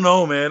 I don't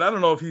know, man. I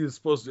don't know if he was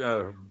supposed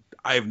to.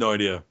 I have no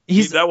idea.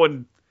 He's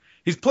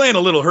playing a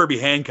little Herbie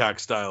Hancock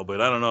style, but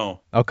I don't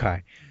know.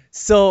 Okay.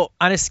 So,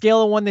 on a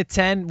scale of 1 to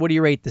 10, what do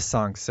you rate this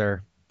song,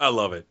 sir? I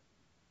love it.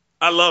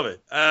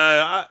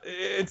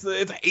 It's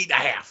an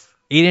 8.5.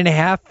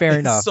 8.5? Fair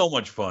enough. So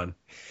much fun.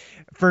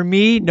 For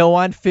me, No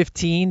on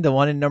 15, the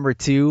one in number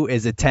 2,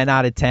 is a 10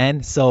 out of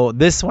 10. So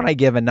this one I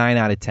give a 9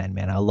 out of 10,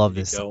 man. I love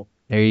this.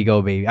 There you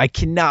go, baby. I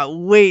cannot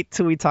wait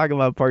till we talk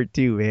about part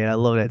 2, man. I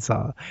love that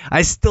song.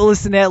 I still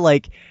listen to that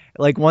like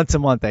once a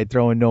month. I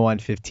throw in No on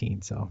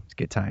 15, so it's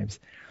good times.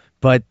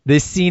 But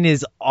this scene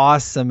is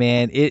awesome,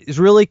 man. It's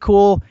really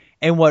cool,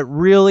 and what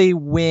really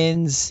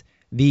wins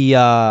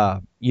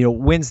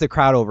wins the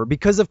crowd over,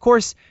 because of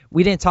course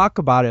we didn't talk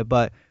about it,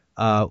 but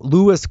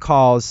Lewis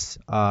calls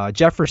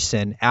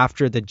Jefferson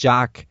after the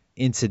jock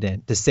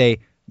incident to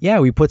say, yeah,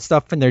 we put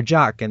stuff in their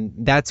jock, and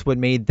that's what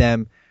made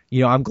them,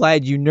 I'm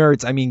glad you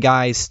nerds,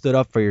 guys, stood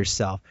up for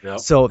yourself.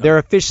 They're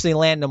officially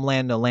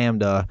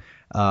Lambda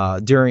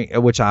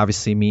during, which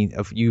obviously means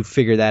if you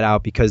figure that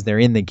out because they're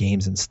in the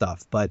games and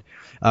stuff. But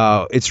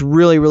it's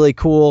really, really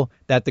cool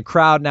that the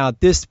crowd now at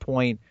this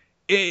point,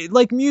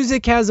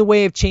 music has a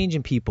way of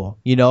changing people.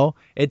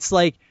 It's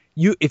like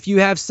if you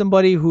have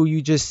somebody who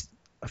you just,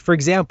 for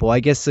example, I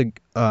guess a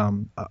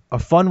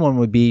fun one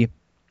would be,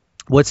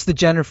 what's the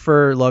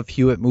Jennifer Love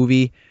Hewitt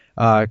movie?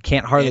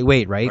 Can't Hardly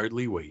Wait, right?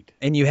 Hardly Wait.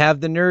 And you have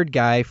the nerd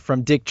guy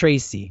from Dick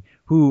Tracy,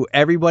 who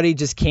everybody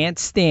just can't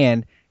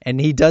stand, and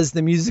he does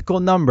the musical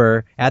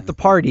number at the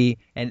party,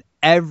 and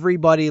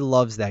everybody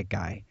loves that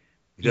guy.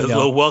 He does a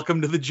little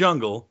Welcome to the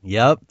Jungle.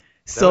 Yep.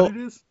 Is that what it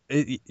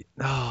is?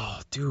 Oh,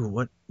 dude,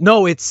 what?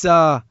 No, it's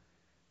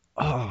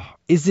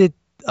is it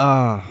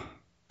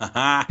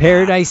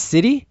Paradise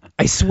City?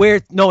 I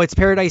swear, no, it's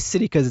Paradise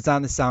City because it's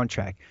on the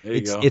soundtrack.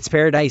 It's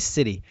Paradise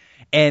City,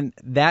 and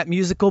that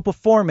musical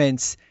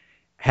performance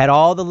had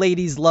all the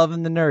ladies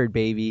loving the nerd,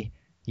 baby.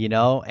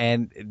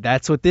 And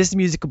that's what this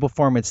musical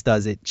performance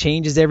does. It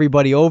changes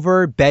everybody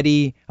over.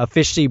 Betty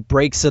officially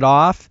breaks it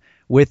off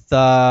with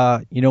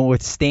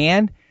with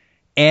Stan,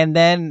 and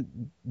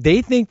then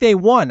they think they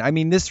won.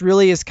 This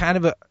really is kind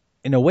of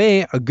in a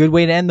way, a good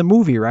way to end the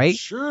movie, right?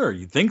 Sure,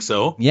 you think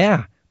so.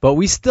 Yeah, but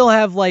we still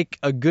have like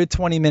a good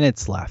 20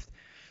 minutes left.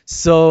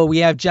 So we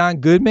have John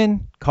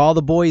Goodman call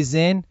the boys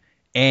in,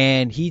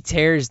 and he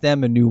tears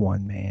them a new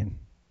one, man.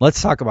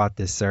 Let's talk about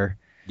this, sir.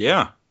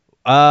 Yeah.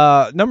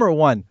 Number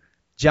one,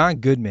 John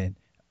Goodman.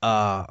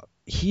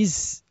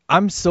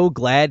 I'm so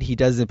glad he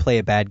doesn't play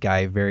a bad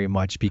guy very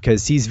much,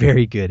 because he's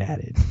very good at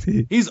it.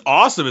 He's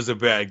awesome as a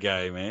bad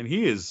guy, man.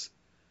 He is.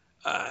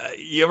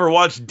 You ever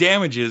watch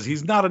Damages?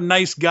 He's not a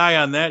nice guy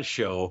on that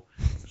show.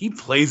 He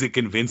plays it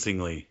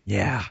convincingly.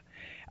 Yeah.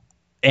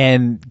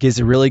 And gives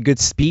a really good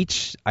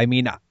speech.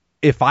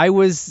 If I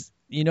was,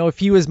 if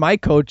he was my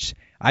coach,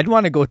 I'd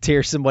want to go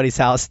tear somebody's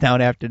house down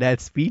after that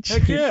speech.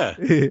 Heck yeah.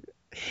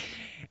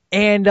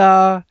 And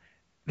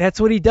that's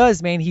what he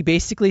does, man. He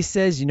basically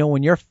says,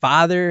 when your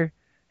father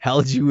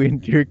held you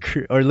in your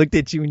or looked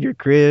at you in your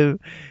crib,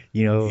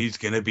 he's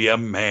going to be a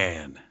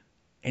man.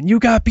 And you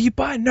got beat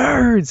by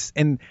nerds.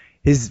 And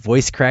his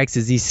voice cracks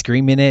as he's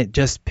screaming it,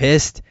 just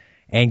pissed,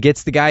 and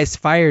gets the guys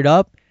fired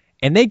up.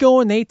 And they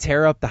go and they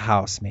tear up the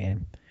house,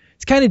 man.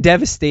 It's kind of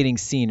devastating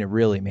scene,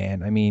 really,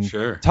 man.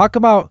 Sure. Talk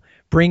about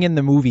bringing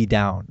the movie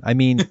down.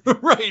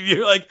 Right.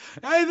 You're like,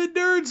 hey, the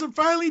nerds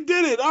finally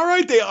did it. All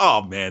right.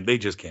 They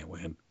just can't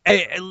win.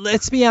 Hey,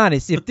 let's be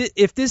honest.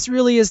 If this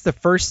really is the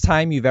first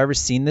time you've ever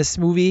seen this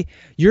movie,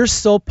 you're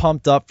so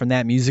pumped up from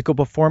that musical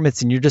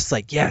performance, and you're just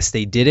like, yes,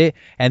 they did it.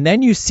 And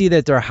then you see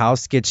that their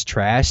house gets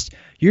trashed.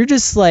 You're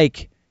just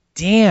like,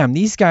 damn,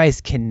 these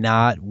guys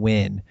cannot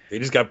win. They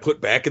just got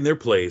put back in their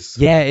place.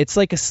 Yeah, it's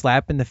like a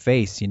slap in the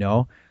face,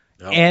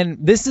 Yep. And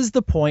this is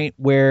the point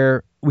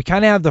where we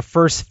kind of have the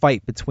first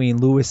fight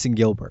between Lewis and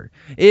Gilbert.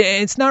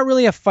 It's not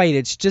really a fight.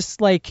 It's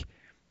just like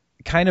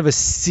kind of a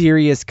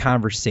serious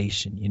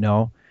conversation,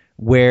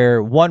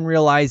 where one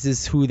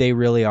realizes who they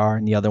really are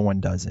and the other one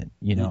doesn't,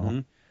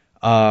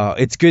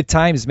 It's good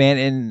times,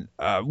 man.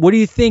 And what do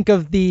you think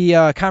of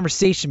the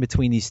conversation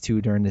between these two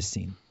during this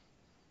scene?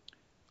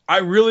 I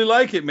really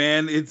like it,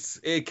 man.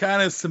 It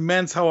kind of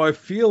cements how I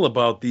feel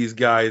about these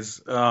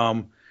guys.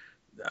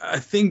 I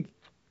think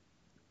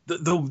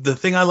the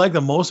thing I like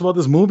the most about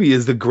this movie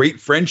is the great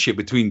friendship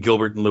between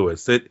Gilbert and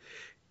Lewis.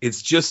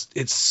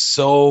 It's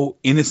so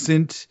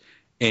innocent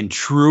and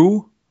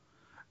true.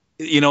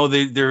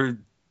 They're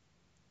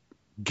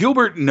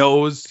Gilbert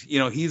knows,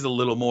 he's a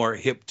little more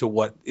hip to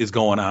what is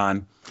going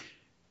on,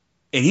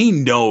 and he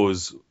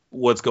knows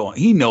what's going on.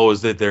 He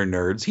knows that they're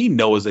nerds. He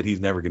knows that he's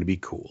never going to be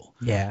cool.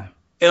 Yeah.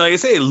 And like I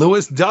say,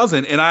 Lewis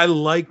doesn't, and I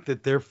like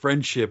that their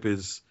friendship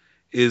is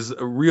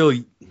a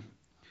really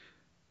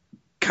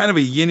kind of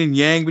a yin and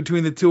yang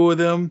between the two of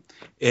them.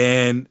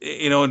 And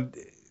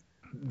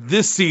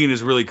this scene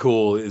is really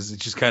cool. Is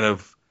just kind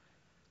of,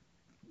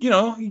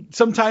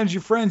 sometimes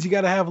your friends, you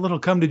got to have a little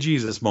come to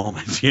Jesus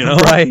moment,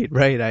 Right.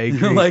 I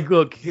agree. Like,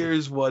 look,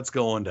 here's what's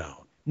going down.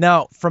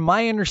 Now, from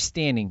my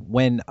understanding,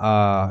 when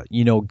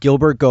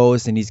Gilbert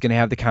goes and he's going to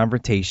have the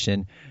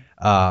confrontation,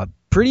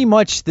 pretty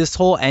much this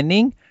whole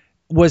ending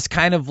was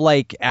kind of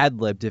like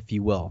ad-libbed, if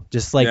you will,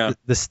 just like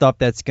the stuff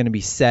that's going to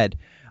be said.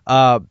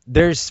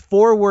 There's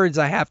 4 words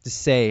I have to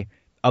say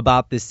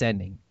about this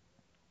ending,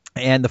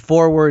 and the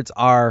 4 words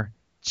are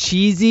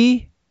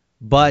cheesy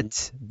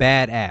but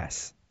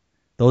badass.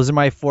 Those are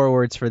my 4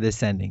 words for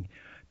this ending,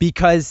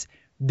 because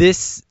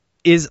this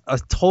is a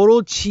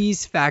total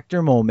cheese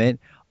factor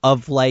moment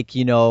of like,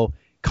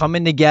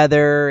 coming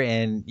together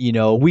and,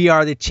 we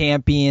are the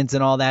champions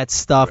and all that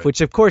stuff, right.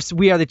 Which of course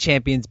we are the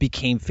champions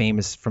became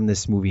famous from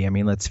this movie. I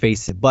mean, let's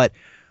face it, but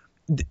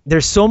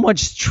there's so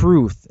much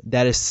truth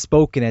that is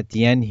spoken at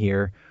the end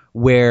here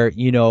where,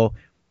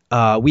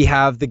 we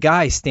have the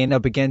guy stand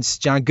up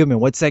against John Goodman.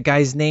 What's that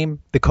guy's name?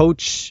 The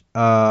coach,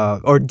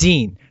 or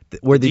Dean.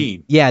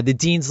 Dean. Yeah, the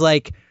Dean's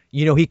like,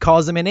 he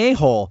calls him an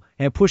a-hole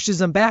and pushes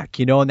him back,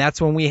 and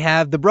that's when we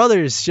have the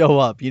brothers show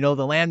up, the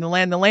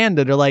land.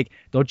 They're like,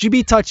 don't you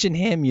be touching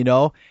him,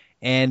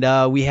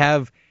 and we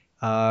have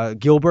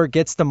Gilbert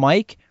gets the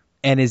mic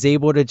and is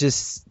able to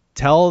just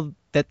tell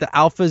that the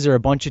alphas are a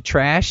bunch of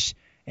trash,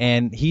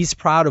 and he's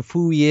proud of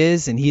who he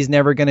is and he's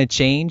never going to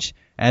change.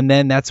 And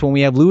then that's when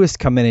we have Lewis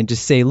come in and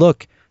just say,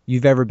 look,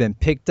 you've ever been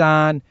picked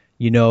on,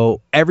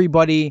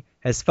 everybody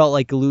has felt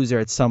like a loser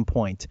at some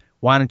point.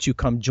 Why don't you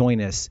come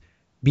join us?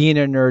 Being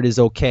a nerd is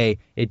okay.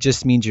 It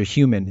just means you're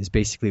human is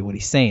basically what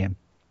he's saying.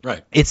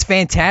 Right. It's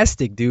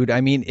fantastic, dude.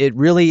 I mean, it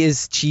really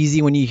is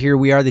cheesy when you hear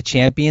We Are the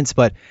Champions,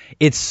 but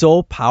it's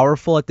so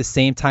powerful at the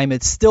same time.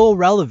 It's still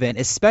relevant,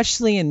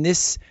 especially in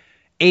this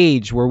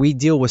age where we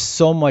deal with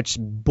so much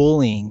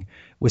bullying,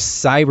 with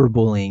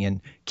cyberbullying,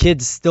 and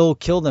kids still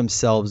kill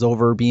themselves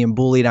over being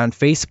bullied on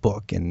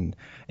Facebook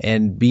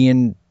and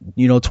being,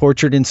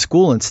 tortured in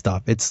school and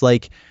stuff. It's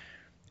like,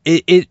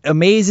 it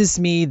amazes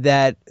me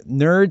that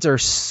nerds are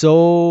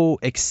so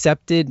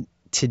accepted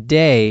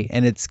today,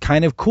 and it's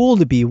kind of cool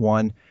to be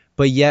one,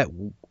 but yet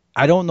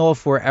I don't know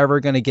if we're ever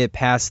going to get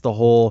past the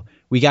whole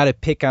we got to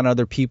pick on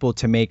other people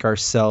to make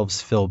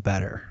ourselves feel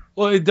better.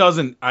 Well, it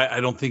doesn't. I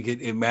don't think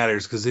it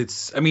matters because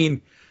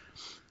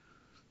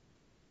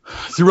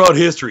throughout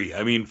history,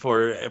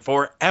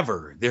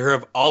 forever, there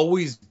have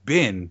always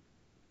been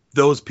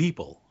those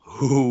people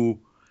who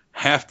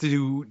have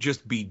to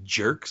just be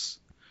jerks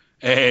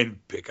and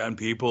pick on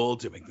people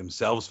to make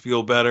themselves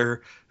feel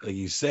better. Like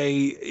you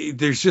say,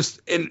 and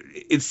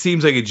it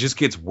seems like it just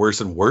gets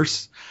worse and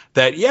worse.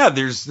 That,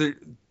 there's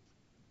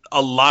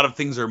a lot of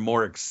things are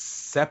more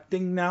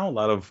accepting now. A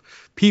lot of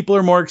people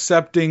are more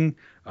accepting.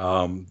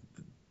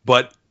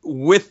 But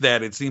with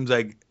that, it seems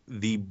like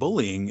the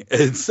bullying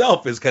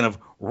itself has kind of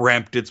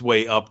ramped its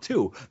way up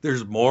too.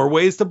 There's more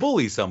ways to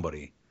bully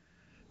somebody.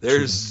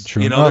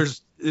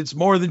 It's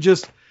more than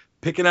just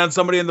picking on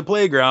somebody in the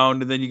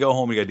playground and then you go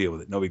home and you got to deal with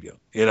it. No big deal.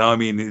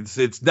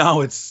 It's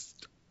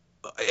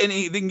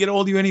they can get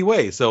hold of you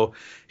anyway. So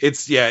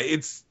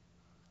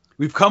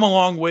we've come a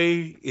long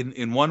way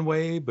in one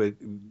way, but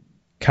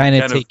kind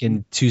of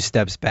taken 2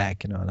 steps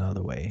back in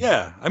another way.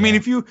 Yeah.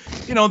 If you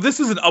this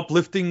is an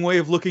uplifting way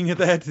of looking at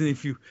that. And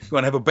if you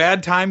want to have a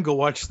bad time, go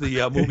watch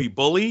the movie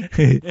Bully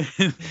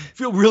and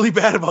feel really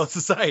bad about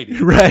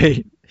society.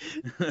 Right.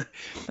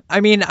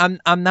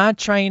 I'm not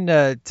trying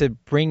to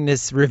bring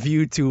this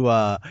review to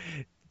a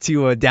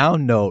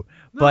down note,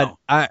 no.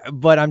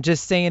 but I'm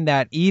just saying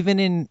that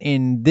even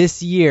in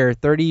this year,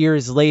 30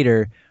 years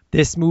later,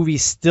 this movie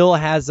still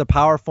has a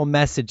powerful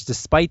message,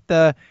 despite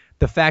the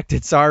fact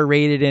it's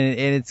R-rated and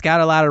it's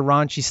got a lot of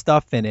raunchy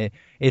stuff in it.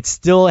 It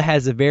still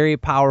has a very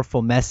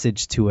powerful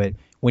message to it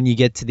when you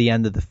get to the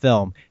end of the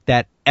film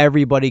that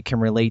everybody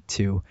can relate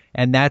to.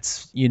 And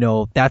that's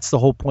the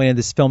whole point of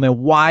this film and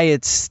why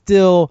it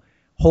still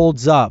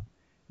holds up,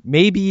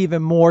 maybe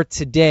even more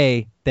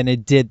today than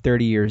it did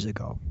 30 years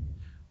ago.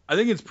 I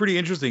think it's pretty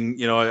interesting.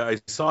 I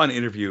saw an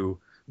interview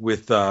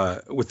with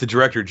the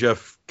director,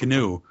 Jeff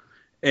Canoe,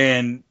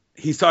 and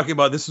he's talking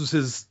about this was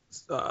his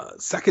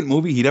second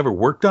movie he'd ever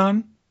worked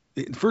on.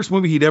 The first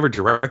movie he'd ever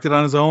directed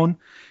on his own,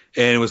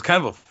 and it was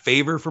kind of a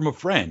favor from a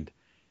friend.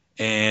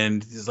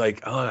 And he's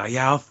like, "Oh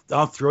yeah,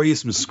 I'll throw you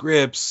some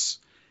scripts."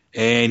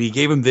 And he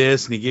gave him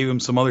this, and he gave him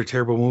some other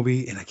terrible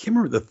movie, and I can't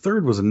remember. The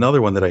third was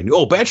another one that I knew.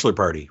 Oh, Bachelor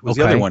Party was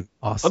the other one.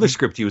 Awesome. Other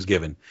script he was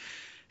given,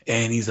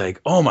 and he's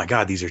like, "Oh my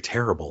God, these are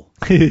terrible."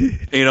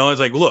 It's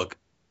like, look,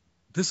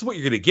 this is what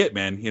you're gonna get,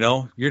 man.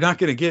 You're not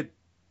gonna get.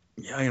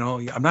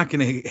 I'm not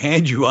going to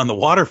hand you On the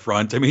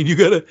Waterfront.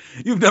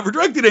 You've never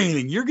directed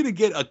anything. You're going to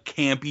get a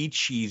campy,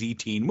 cheesy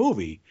teen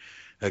movie.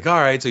 Like, all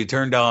right. So he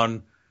turned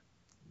down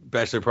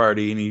Bachelor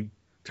Party and he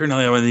turned down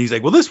the other one. And he's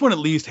like, well, this one at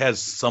least has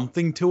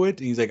something to it.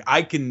 And he's like,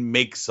 I can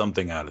make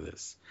something out of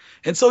this.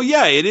 And so,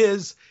 it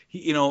is,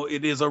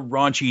 it is a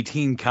raunchy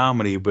teen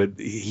comedy, but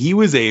he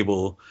was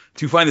able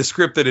to find a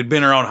script that had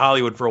been around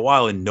Hollywood for a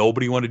while and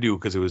nobody wanted to do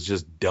because it was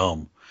just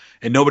dumb.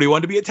 And nobody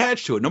wanted to be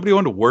attached to it. Nobody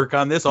wanted to work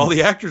on this. All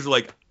the actors were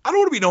like, I don't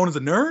want to be known as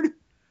a nerd.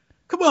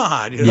 Come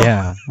on.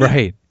 Yeah,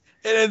 right.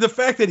 And the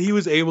fact that he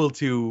was able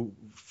to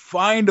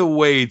find a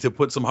way to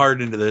put some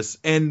heart into this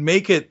and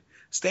make it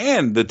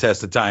stand the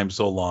test of time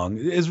so long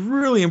is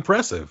really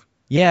impressive.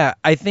 Yeah,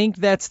 I think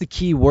that's the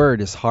key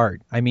word is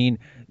heart.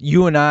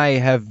 You and I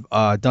have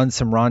done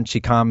some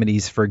raunchy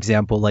comedies, for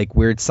example, like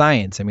Weird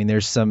Science.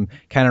 There's some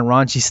kind of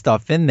raunchy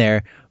stuff in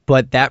there.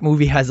 But that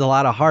movie has a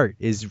lot of heart.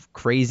 As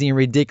crazy and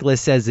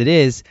ridiculous as it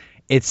is,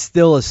 it's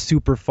still a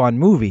super fun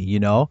movie,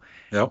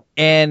 Yep.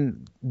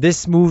 And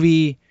this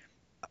movie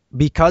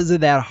because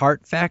of that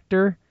heart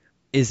factor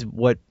is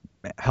what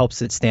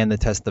helps it stand the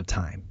test of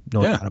time.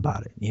 No doubt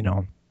about it.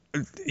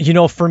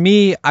 For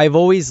me, I've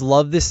always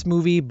loved this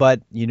movie,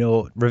 but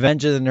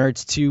Revenge of the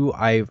Nerds 2,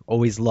 I've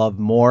always loved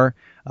more.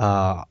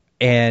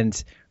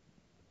 And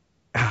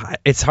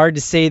it's hard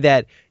to say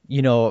that,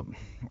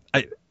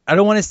 I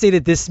don't want to say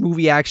that this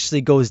movie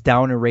actually goes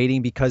down in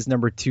rating because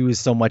number 2 is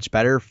so much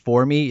better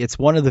for me. It's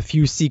one of the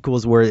few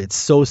sequels where it's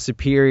so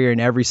superior in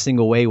every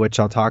single way, which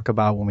I'll talk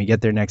about when we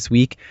get there next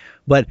week.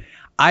 But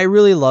I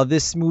really love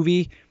this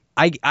movie.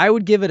 I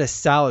would give it a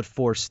solid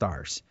 4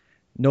 stars.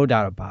 No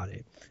doubt about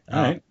it.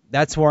 All right.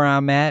 That's where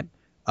I'm at.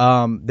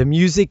 The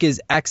music is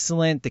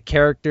excellent. The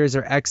characters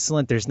are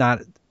excellent. There's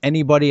not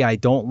anybody I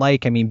don't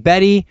like. I mean,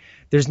 Betty,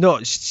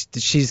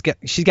 she's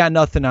got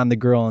nothing on the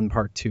girl in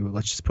part 2.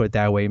 Let's just put it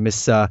that way.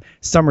 Miss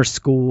Summer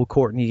School,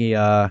 Courtney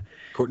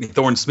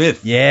Thorne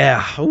Smith.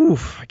 Yeah.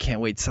 Oof. I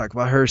can't wait to talk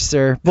about her,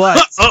 sir. But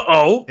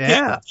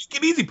yeah.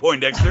 Take it easy,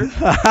 Poindexter.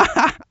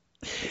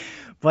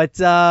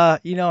 But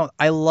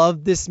I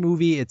love this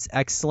movie. It's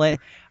excellent.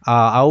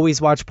 I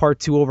always watch part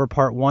 2 over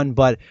part 1,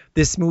 but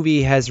this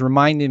movie has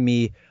reminded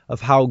me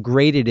of how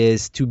great it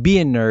is to be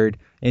a nerd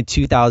in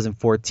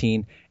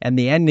 2014, and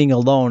the ending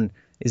alone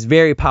is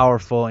very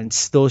powerful and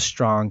still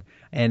strong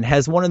and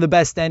has one of the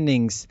best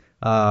endings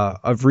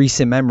of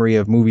recent memory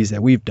of movies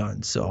that we've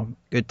done. So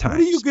good times.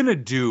 What are you going to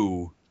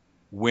do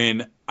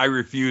when I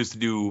refuse to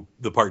do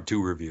the part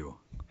 2 review?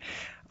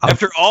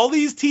 After all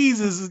these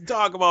teases and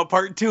talk about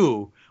part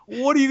 2,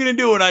 what are you going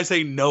to do when I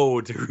say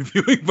no to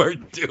reviewing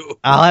part 2?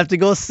 I'll have to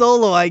go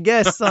solo, I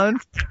guess,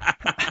 son.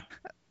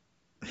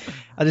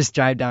 I'll just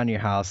drive down to your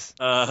house.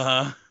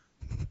 Uh-huh.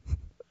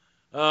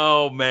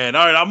 Oh, man.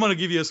 All right, I'm going to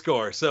give you a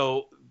score.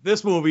 So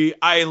this movie,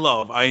 I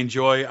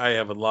enjoy. I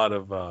have a lot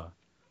of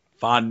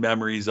fond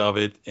memories of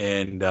it.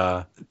 And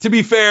to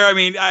be fair, I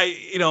mean,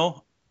 I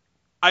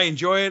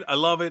enjoy it. I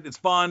love it. It's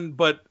fun,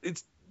 but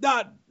it's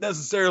not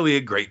necessarily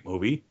a great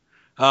movie.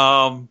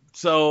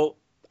 So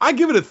I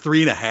give it a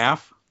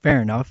 3.5. Fair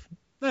enough.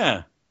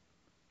 Yeah.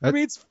 I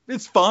mean,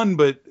 it's fun,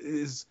 but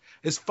as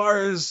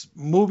far as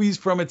movies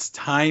from its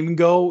time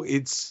go,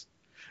 it's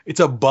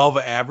above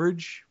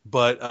average.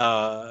 But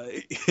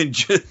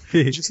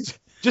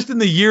just in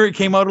the year it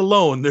came out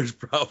alone, there's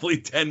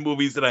probably 10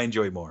 movies that I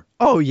enjoy more.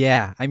 Oh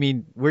yeah, I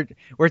mean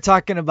we're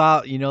talking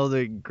about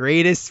the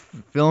greatest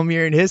film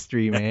year in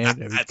history,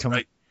 man. That's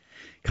right.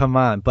 Come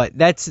on, but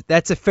that's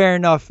a fair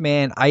enough,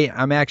 man.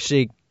 I'm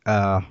actually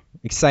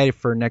excited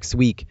for next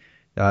week.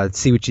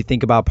 See what you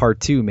think about part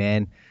 2,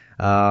 man.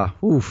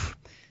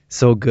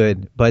 So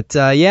good. But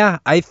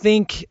I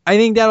think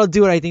that'll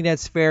do it. I think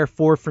that's fair.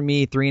 4 for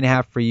me,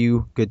 3.5 for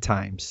you. Good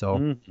time.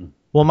 So,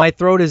 Well, my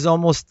throat is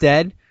almost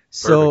dead.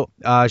 So,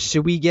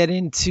 should we get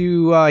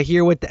into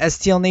hear what the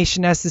STL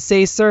Nation has to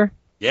say, sir?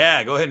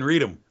 Yeah, go ahead and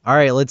read them. All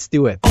right, let's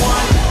do it. One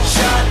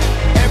shot,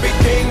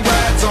 everything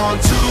rides on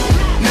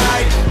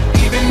tonight.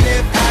 Even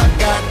if I've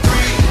got 3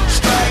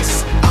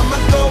 strikes, I'ma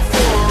go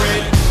for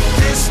it.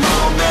 This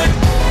moment,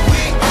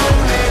 we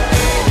own it.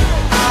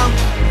 I'm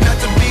not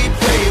to be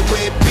played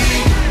with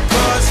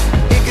because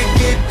it could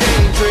get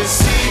dangerous.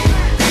 See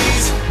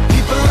these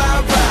people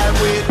I ride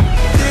with.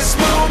 This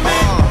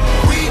moment,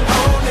 we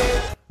own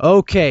it.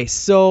 Okay,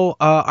 so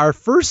our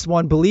first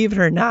one, believe it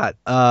or not,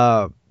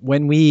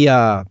 when we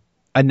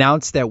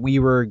announced that we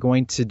were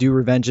going to do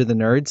Revenge of the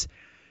Nerds,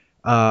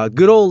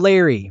 good old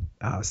Larry,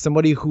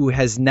 somebody who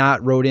has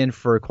not wrote in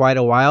for quite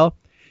a while,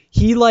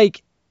 he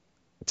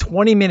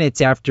 20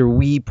 minutes after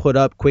we put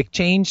up Quick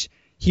Change,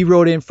 he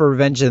wrote in for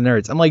Revenge of the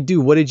Nerds. I'm like,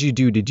 dude, what did you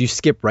do? Did you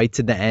skip right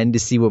to the end to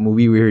see what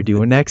movie we were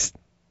doing next?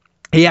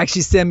 He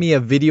actually sent me a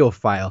video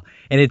file,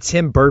 and it's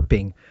him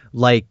burping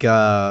like,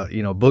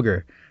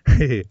 Booger.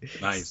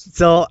 Nice.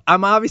 So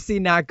I'm obviously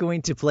not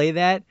going to play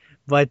that,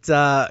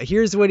 but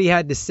here's what he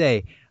had to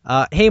say.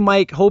 Hey,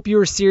 Mike, hope you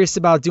were serious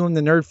about doing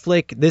the nerd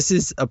flick. This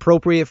is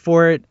appropriate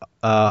for it.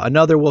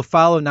 Another will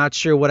follow. Not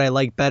sure what I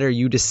like better.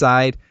 You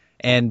decide.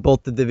 And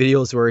both of the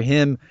videos were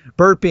him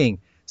burping.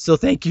 So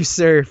thank you,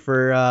 sir,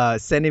 for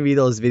sending me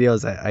those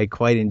videos. I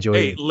quite enjoyed it.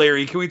 Hey,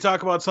 Larry, can we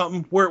talk about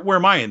something? Where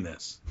am I in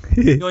this?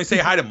 You only say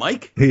hi to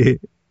Mike? Come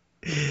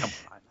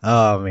on.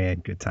 Oh,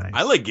 man, good times.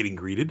 I like getting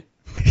greeted.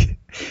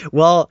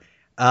 Well,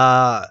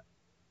 I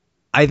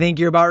think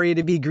you're about ready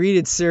to be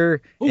greeted,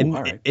 sir,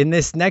 in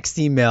this next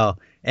email.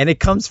 And it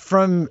comes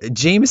from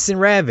Jameson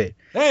Rabbit.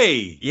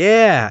 Hey!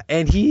 Yeah,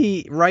 and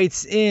he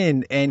writes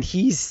in and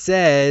he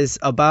says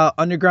about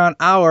Underground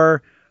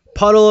Hour,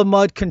 Puddle of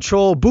Mud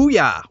Control,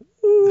 booyah!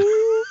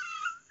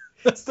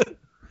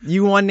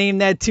 You want to name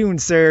that tune,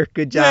 sir.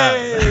 Good job.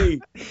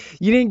 Yay!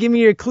 You didn't give me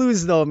your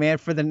clues, though, man,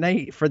 for the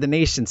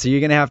nation. So you're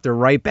going to have to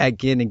write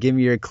back in and give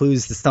me your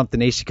clues to Stump the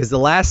Nation. Because the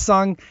last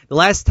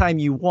time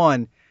you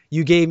won,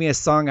 you gave me a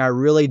song I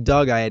really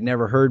dug, I had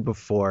never heard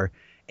before.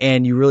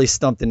 And you really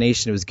stumped the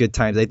nation. It was good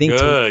times. I think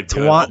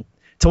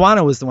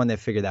Tawana was the one that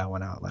figured that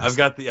one out last. I've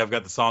got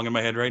the song in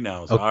my head right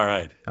now. So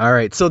okay. All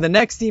right. So the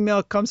next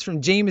email comes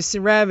from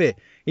Jameson Rabbit.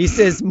 He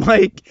says,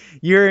 Mike,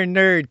 you're a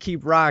nerd.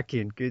 Keep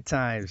rocking. Good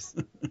times.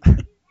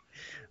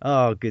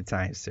 Oh, good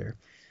times, sir.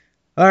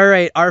 All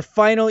right, our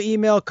final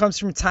email comes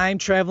from Time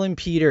Traveling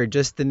Peter,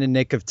 just in the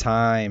nick of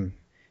time.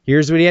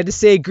 Here's what he had to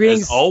say.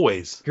 Greetings, As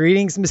always.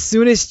 Greetings,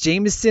 Masunas,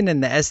 Jameson,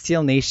 and the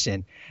STL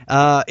Nation.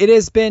 It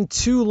has been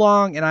too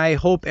long, and I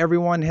hope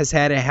everyone has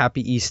had a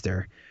happy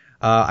Easter.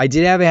 I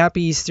did have a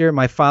happy Easter.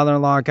 My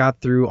father-in-law got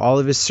through all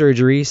of his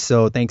surgery,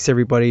 so thanks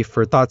everybody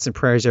for thoughts and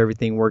prayers.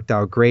 Everything worked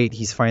out great.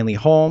 He's finally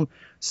home,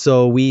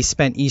 so we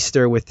spent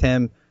Easter with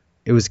him.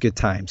 It was a good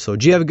time. So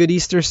did you have a good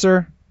Easter,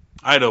 sir?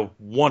 I had a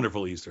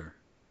wonderful Easter.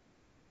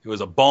 It was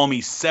a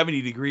balmy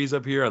 70 degrees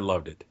up here. I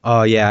loved it.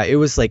 Oh, yeah. It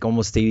was like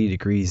almost 80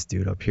 degrees,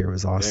 dude, up here. It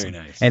was awesome.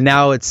 Very nice. And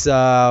now it's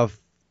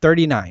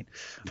 39.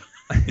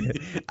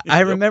 I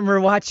remember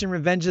watching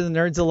Revenge of the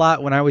Nerds a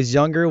lot when I was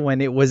younger,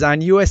 when it was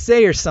on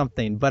USA or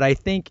something, but I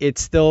think it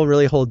still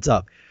really holds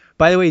up.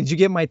 By the way, did you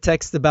get my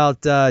text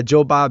about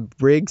Joe Bob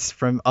Briggs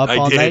from Up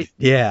All did. Night?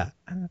 Yeah.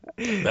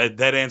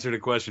 That answered a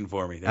question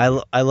for me.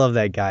 I love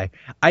that guy.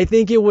 I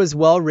think it was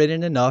well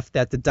written enough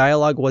that the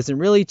dialogue wasn't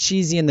really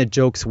cheesy and the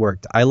jokes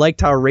worked. I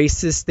liked how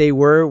racist they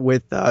were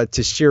with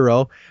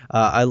Toshiro.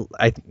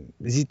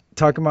 Is he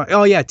talking about?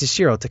 Oh yeah,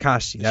 Toshiro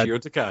Takashi.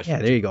 Takashi. Yeah,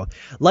 there you go.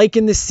 Like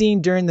in the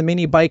scene during the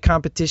mini bike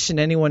competition,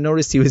 anyone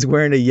noticed he was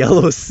wearing a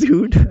yellow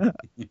suit?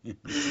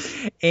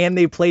 And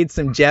they played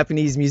some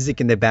Japanese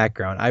music in the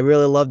background. I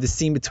really love the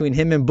scene between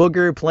him and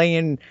Booger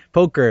playing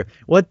poker.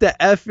 What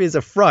the F is a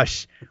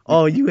frush?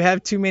 Oh, you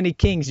have too many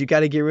kings. You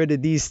got to get rid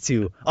of these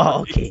two.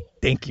 Oh, okay.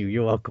 Thank you.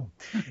 You're welcome.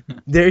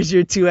 There's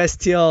your two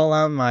STL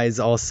alumni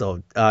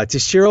also.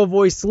 Toshiro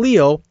voiced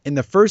Leo in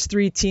the first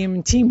 3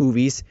 TMNT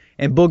movies,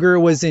 and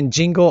Booger was in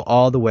Jingle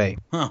All the Way.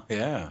 Oh,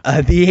 yeah.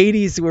 The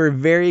 80s were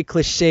very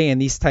cliche in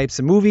these types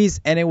of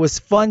movies, and it was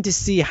fun to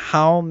see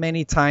how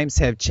many times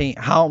have changed,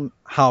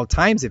 how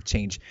times have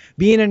changed.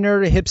 Being a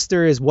nerd or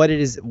hipster is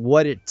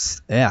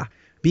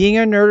Being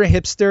a nerd or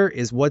hipster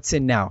is what's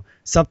in now.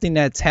 Something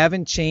that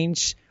haven't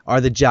changed are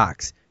the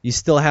jocks. You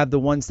still have the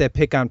ones that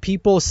pick on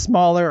people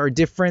smaller or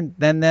different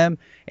than them.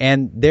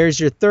 And there's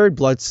your third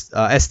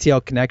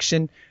STL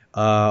connection.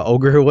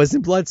 Ogre was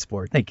in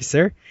Bloodsport. Thank you,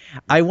 sir.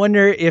 I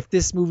wonder if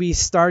this movie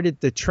started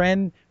the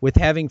trend with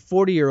having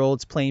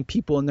 40-year-olds playing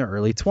people in their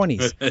early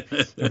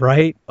 20s.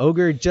 Right?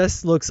 Ogre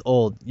just looks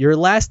old. Your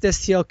last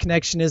STL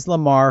connection is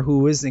Lamar, who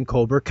was in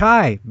Cobra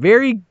Kai.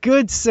 Very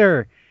good,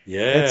 sir.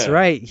 Yeah. That's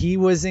right. He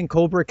was in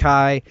Cobra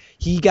Kai.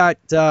 He got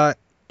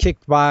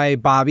kicked by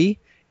Bobby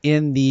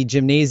in the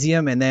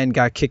gymnasium and then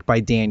got kicked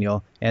by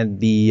Daniel in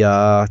the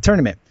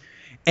tournament.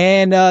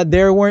 And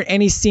there weren't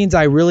any scenes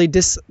I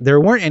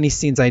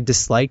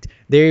disliked.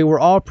 They were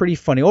all pretty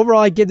funny.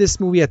 Overall, I give this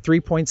movie a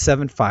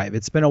 3.75.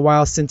 It's been a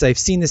while since I've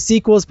seen the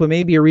sequels, but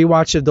maybe a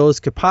rewatch of those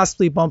could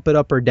possibly bump it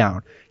up or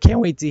down. Can't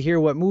wait to hear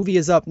what movie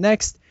is up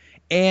next.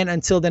 And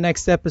until the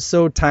next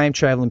episode, Time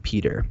Traveling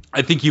Peter.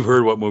 I think you've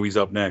heard what movie's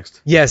up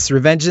next. Yes,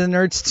 Revenge of the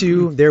Nerds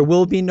 2. There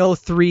will be no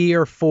 3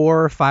 or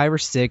 4 or 5 or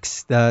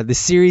 6. The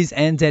series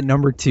ends at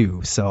number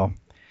 2. So,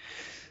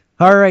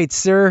 all right,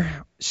 sir.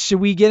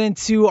 Should we get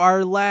into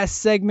our last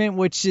segment,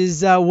 which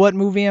is What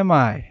Movie Am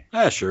I?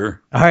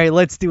 Sure. All right,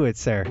 let's do it,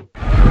 sir.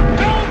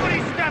 Nobody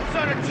steps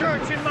on a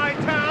church in my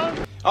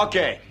town.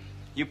 Okay,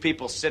 you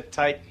people sit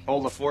tight,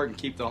 hold the fort, and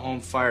keep the home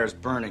fires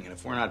burning. And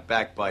if we're not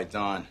back by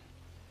dawn,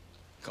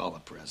 call the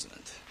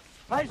president.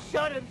 I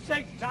shot him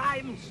 6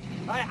 times.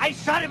 I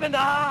shot him in the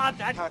heart.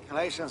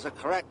 Calculations are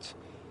correct.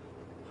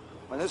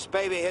 When this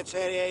baby hits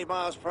 88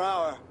 miles per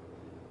hour,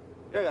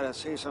 you're gonna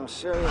see some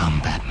serious... I'm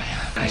Batman.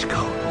 Nice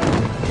coat.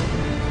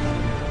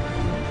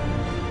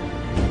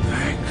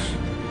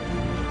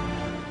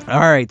 All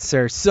right,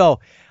 sir. So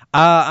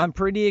I'm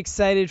pretty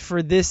excited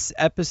for this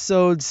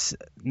episode's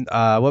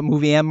What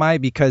Movie Am I?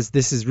 Because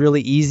this is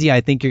really easy.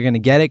 I think you're going to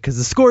get it because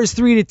the score is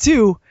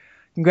 3-2.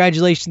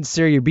 Congratulations,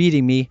 sir. You're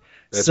beating me.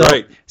 That's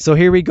right. So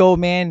here we go,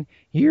 man.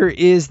 Here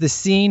is the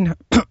scene.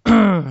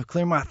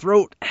 Clear my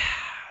throat.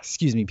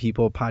 Excuse me,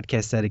 people.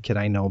 Podcast etiquette,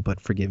 I know, but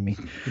forgive me.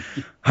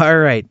 All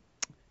right.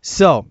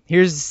 So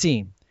here's the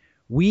scene.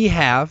 We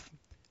have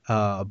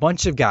a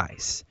bunch of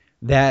guys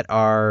that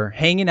are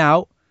hanging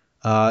out.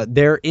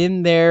 They're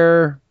in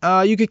their,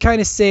 you could kind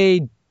of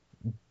say,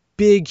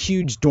 big,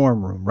 huge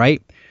dorm room,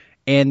 right?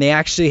 And they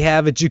actually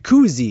have a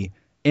jacuzzi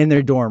in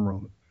their dorm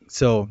room.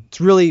 So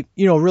it's really,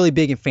 really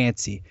big and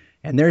fancy.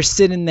 And they're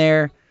sitting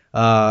there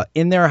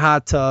in their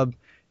hot tub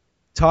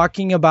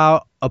talking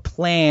about a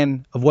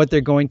plan of what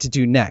they're going to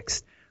do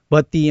next.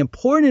 But the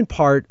important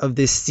part of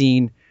this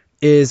scene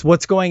is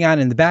what's going on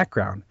in the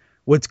background.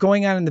 What's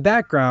going on in the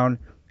background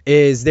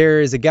is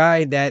there is a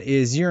guy that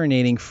is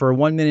urinating for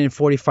 1 minute and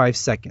 45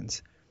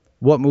 seconds.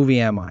 What movie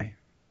am I?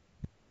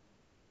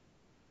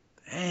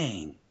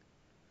 Dang.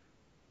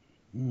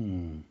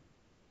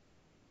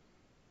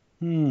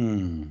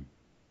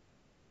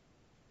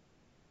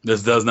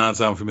 This does not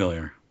sound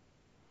familiar.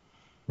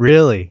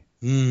 Really?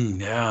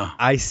 Yeah.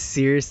 I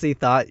seriously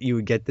thought you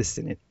would get this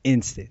in an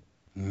instant.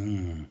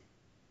 Not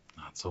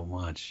so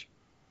much.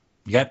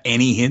 You got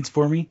any hints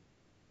for me?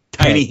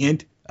 Tiny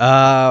hint?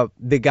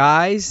 The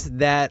guys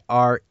that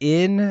are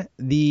in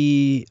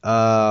the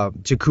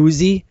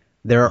jacuzzi,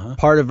 they're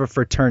part of a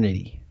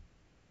fraternity.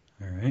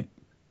 All right.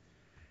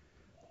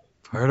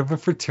 Part of a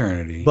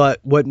fraternity. But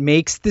what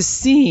makes the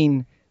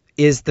scene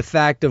is the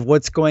fact of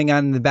what's going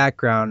on in the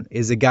background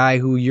is a guy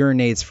who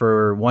urinates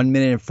for 1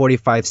 minute and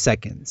 45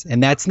 seconds.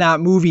 And that's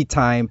not movie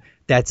time.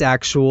 That's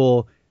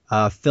actual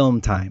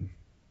film time.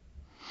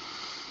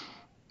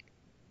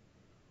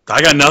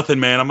 I got nothing,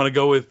 man. I'm going to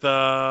go with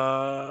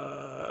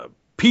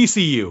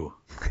PCU.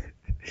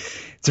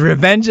 It's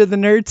Revenge of the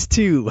Nerds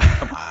 2.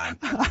 Come on.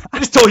 I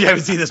just told you I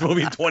haven't seen this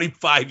movie in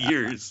 25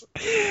 years.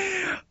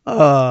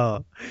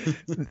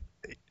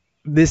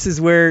 This is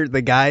where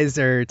the guys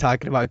are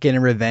talking about getting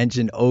revenge,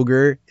 and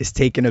Ogre is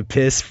taking a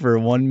piss for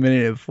 1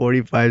 minute and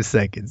 45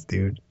 seconds,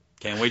 dude.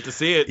 Can't wait to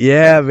see it.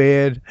 Yeah,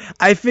 man.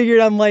 I figured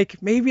I'm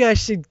like, maybe I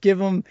should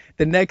give him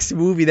the next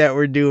movie that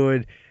we're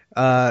doing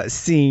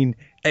scene,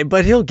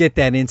 but he'll get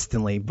that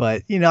instantly.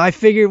 But, I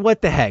figured,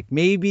 what the heck?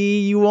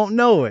 Maybe you won't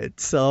know it.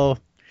 So.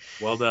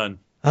 Well done.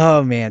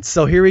 Oh, man.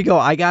 So here we go.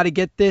 I got to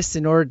get this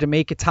in order to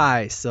make a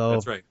tie. So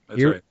That's right.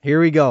 That's right. Here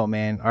we go,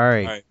 man. All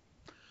right.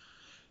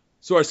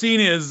 So our scene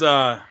is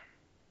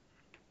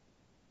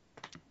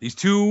these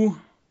two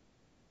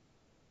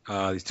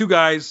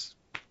guys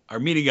are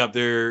meeting up.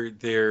 They're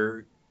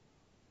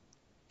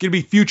gonna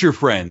be future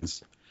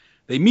friends.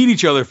 They meet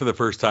each other for the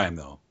first time,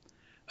 though.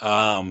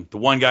 The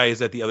one guy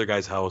is at the other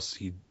guy's house.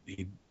 He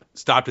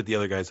stopped at the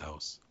other guy's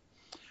house,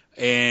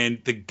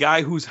 and the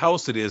guy whose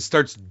house it is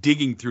starts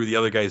digging through the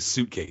other guy's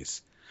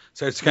suitcase.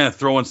 Starts kind of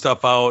throwing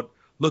stuff out,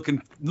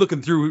 looking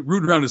through,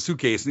 rooting around his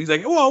suitcase, and he's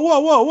like, "Whoa, whoa,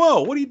 whoa,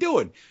 whoa! What are you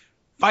doing?"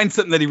 Finds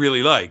something that he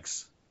really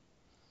likes,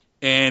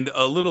 and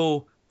a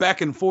little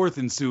back and forth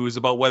ensues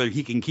about whether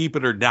he can keep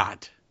it or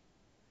not.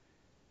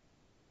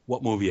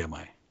 What movie am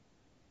I?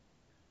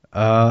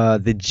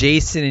 The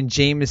Jason and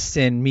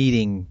Jameson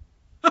meeting.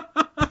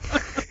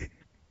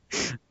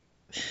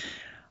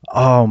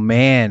 Oh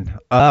man.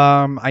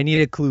 I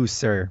need a clue,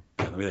 sir.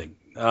 Let me think.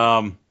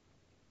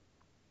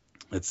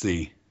 Let's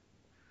see.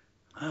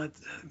 That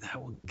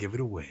will give it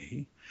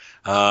away.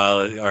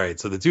 All right.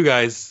 So the two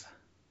guys.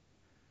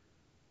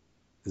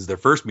 This is their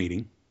first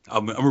meeting.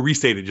 I'm going to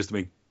restate it just to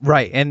make...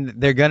 Right, and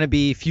they're going to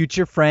be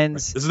future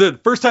friends. Right. This is the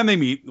first time they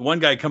meet. One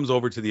guy comes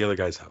over to the other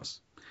guy's house.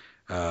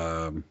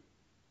 The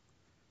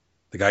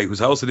guy whose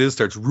house it is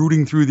starts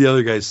rooting through the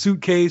other guy's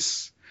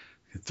suitcase,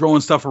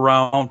 throwing stuff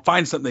around,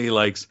 finds something that he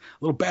likes. A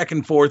little back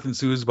and forth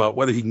ensues about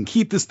whether he can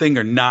keep this thing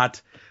or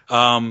not.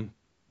 I'll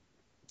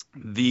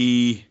give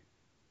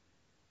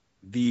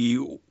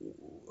you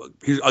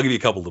a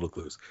couple little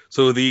clues.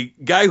 So the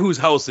guy whose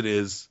house it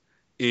is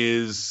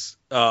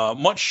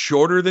much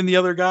shorter than the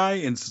other guy,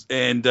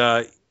 and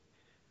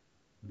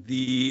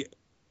the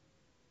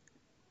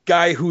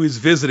guy who is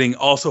visiting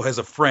also has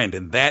a friend,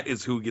 and that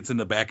is who gets in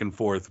the back and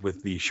forth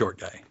with the short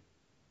guy.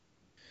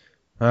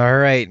 All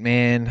right,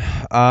 man.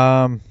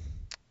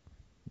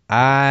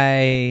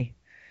 I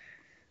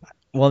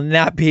will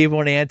not be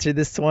able to answer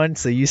this one,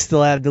 so you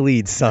still have the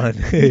lead,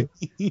 son.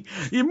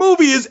 Your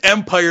movie is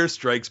Empire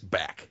Strikes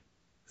Back.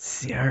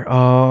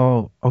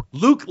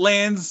 Luke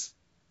lands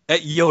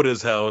at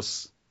Yoda's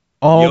house.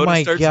 Oh, Yoda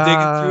my starts God.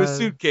 digging through his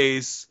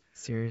suitcase.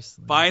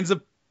 Seriously. Finds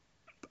a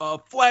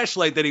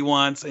flashlight that he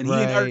wants, and he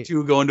and Right.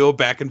 R2 go into a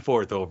back and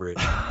forth over it.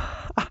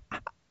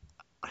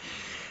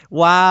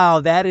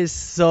 Wow, that is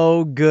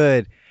so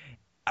good.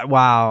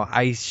 Wow,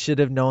 I should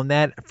have known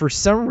that. For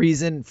some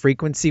reason,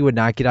 Frequency would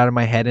not get out of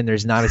my head, and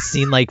there's not a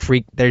scene like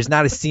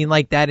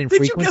that in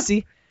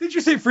Frequency. Did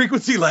you say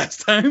Frequency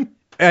last time?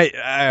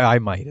 I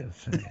might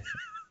have.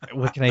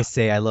 What can I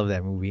say? I love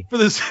that movie. For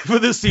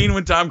this scene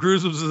when Tom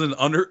Cruise was in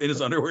his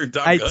underwear and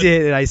Top I Gun?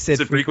 did, and I said Is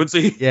it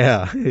Frequency?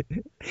 Yeah.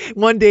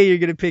 One day you're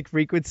gonna pick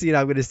Frequency, and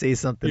I'm gonna say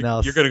something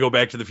else. You're gonna go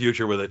Back to the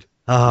Future with it.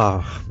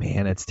 Oh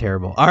man, that's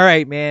terrible. All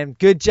right, man.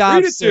 Good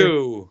job, 3-2.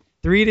 sir.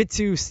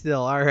 3-2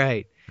 still. All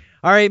right,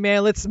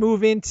 man. Let's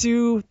move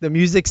into the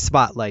music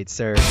spotlight,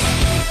 sir.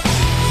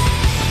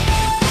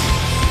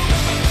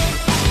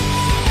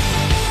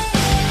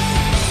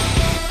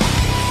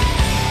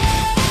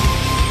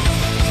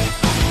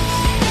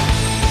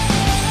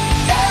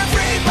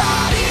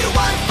 Everybody,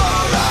 one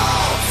for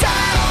all,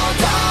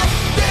 sound off.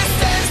 This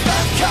is the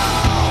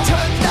call.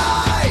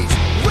 Tonight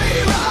we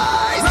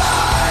rise,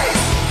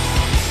 rise.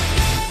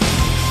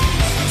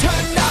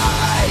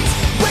 Tonight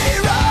we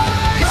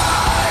rise,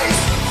 rise.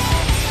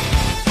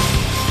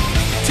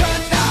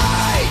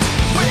 Tonight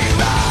we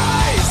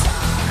rise.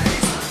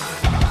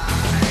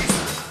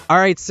 All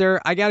right, sir.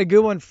 I got a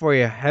good one for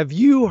you. Have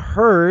you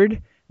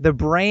heard the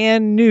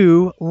brand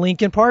new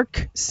Linkin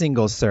Park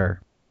single, sir?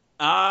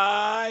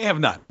 I have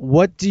not.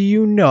 What do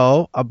you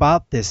know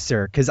about this,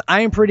 sir? Because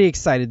I am pretty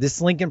excited. This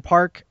Linkin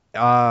Park new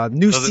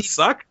Does it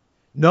suck?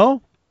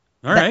 No.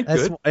 All right,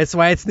 that's, good. That's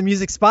why it's the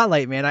music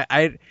spotlight, man.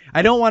 I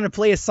don't want to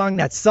play a song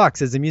that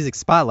sucks as a music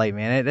spotlight,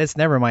 man. That's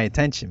never my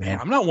intention, man.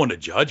 I'm not one to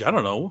judge. I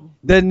don't know.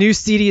 The new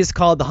CD is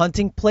called The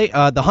Hunting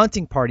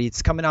Party.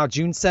 It's coming out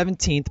June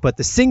 17th, but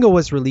the single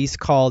was released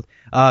called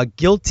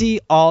Guilty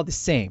All the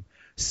Same.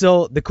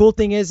 So the cool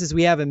thing is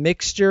we have a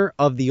mixture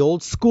of the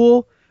old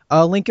school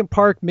Linkin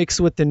Park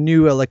mixed with the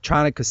new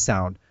electronica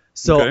sound.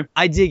 So Okay.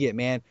 I dig it,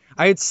 man.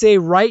 I'd say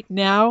right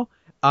now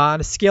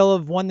On a scale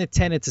of 1 to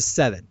 10, it's a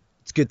 7.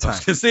 It's a good I time.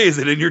 was gonna say, is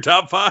it in your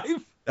top 5?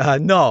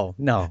 No.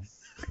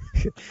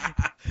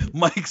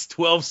 Mike's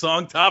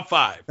 12-song top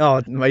 5.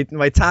 Oh,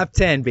 my top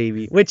 10,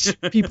 baby. Which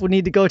people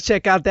need to go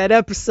check out that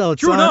episode.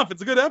 True son. enough,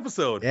 it's a good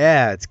episode.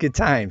 Yeah, it's good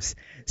times.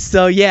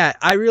 So yeah,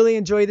 I really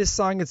enjoy this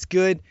song. It's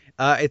good.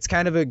 It's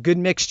kind of a good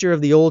mixture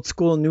of the old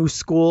school, new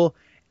school,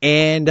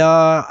 and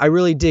I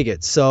really dig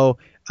it. So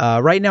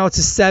right now it's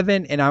a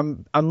 7, and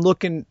I'm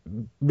looking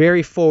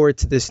very forward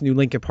to this new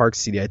Linkin Park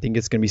CD. I think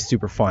it's gonna be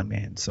super fun,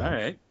 man. So. All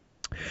right.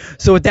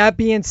 So with that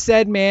being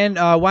said, man,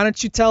 why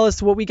don't you tell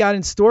us what we got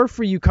in store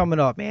for you coming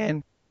up,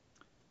 man?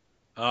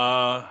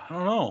 I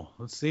don't know.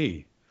 Let's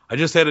see. I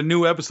just had a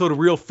new episode of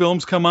Real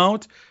Films come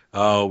out.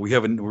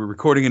 We're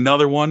recording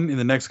another one in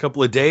the next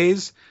couple of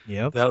days.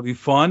 Yep. That'll be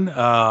fun.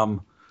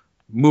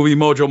 Movie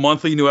Mojo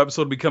Monthly, new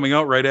episode will be coming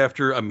out right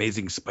after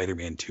Amazing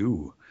Spider-Man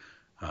 2.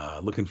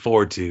 Looking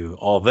forward to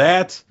all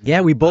that.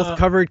 Yeah, we both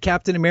covered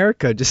Captain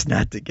America, just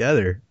not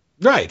together.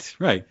 Right.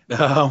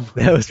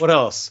 What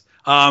else?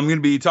 I'm going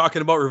to be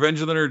talking about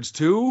Revenge of the Nerds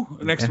 2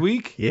 next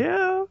week.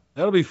 Yeah.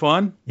 That'll be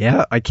fun.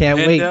 Yeah, I can't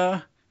wait.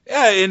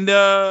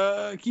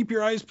 Keep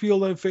your eyes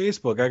peeled on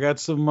Facebook. I got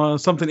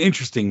something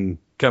interesting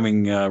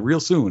coming real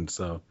soon.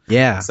 So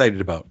yeah,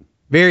 excited about.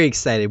 Very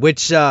excited.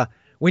 Which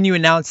when you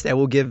announce that,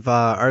 we'll give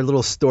our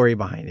little story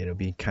behind it. It'll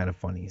be kind of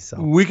funny.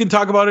 So we can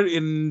talk about it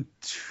in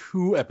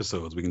 2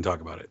 episodes. We can talk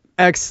about it.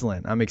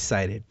 Excellent. I'm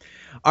excited.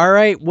 All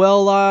right.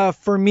 Well,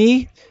 for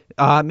me,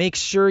 make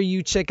sure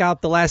you check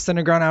out the last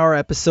Underground Hour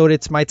episode.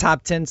 It's my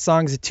top 10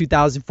 songs of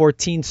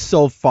 2014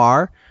 so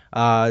far.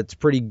 It's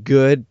pretty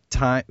good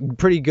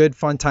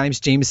fun times.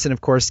 Jameson,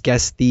 of course,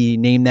 guessed the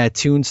Name That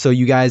Tune, so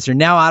you guys are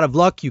now out of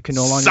luck. You can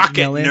no longer suck it,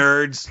 email in.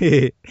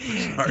 nerds.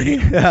 Sorry.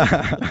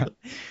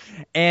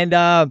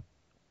 And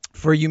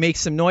for you Make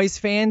Some Noise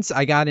fans,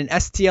 I got an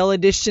STL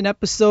edition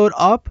episode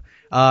up.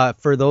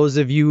 For those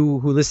of you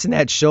who listen to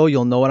that show,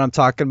 you'll know what I'm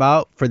talking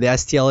about. For the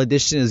STL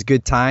edition is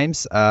Good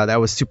Times. That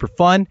was super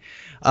fun.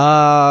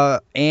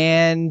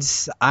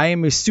 And I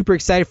am super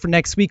excited for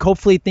next week.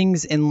 Hopefully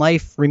things in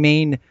life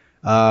remain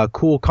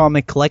cool, calm,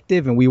 and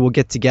collective, and we will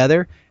get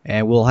together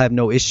and we'll have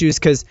no issues,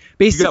 because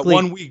basically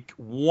you got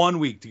 1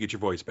 week to get your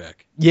voice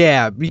back.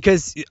 Yeah,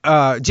 because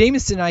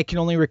Jameson and I can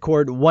only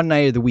record one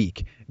night of the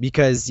week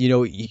because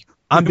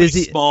I'm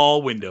busy.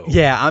 Small window.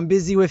 Yeah, I'm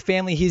busy with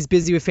family. He's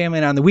busy with family,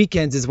 and on the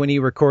weekends is when he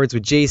records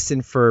with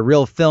Jason for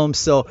Real Film.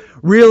 So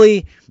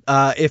really,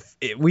 if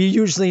we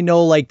usually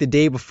know like the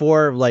day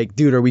before, like,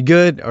 dude, are we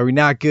good? Are we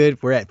not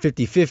good? We're at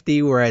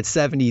 50-50. We're at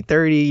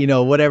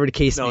 70-30. Whatever the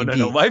case may be.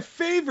 No. My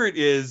favorite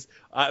is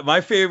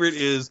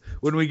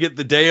when we get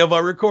the day of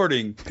our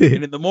recording,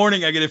 and in the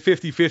morning I get a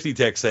 50-50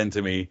 text sent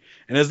to me,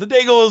 and as the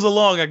day goes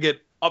along, I get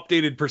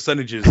updated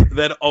percentages.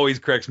 That always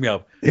cracks me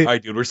up. All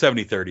right, dude, we're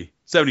 70-30.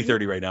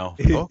 70-30 right now.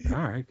 Oh, all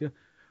right, good.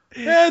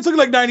 Yeah, it's looking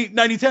like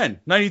 90-10.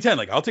 90-10.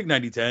 Like, I'll take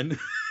 90-10.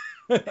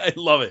 I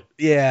love it.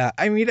 Yeah,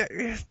 I mean,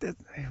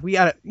 we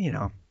gotta,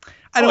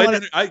 I don't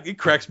want to. It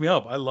cracks me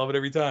up. I love it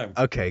every time.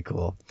 Okay,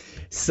 cool.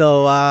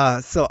 So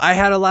I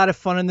had a lot of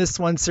fun in this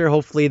one, sir.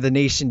 Hopefully the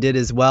nation did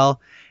as well.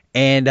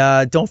 And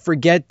don't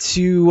forget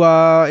to,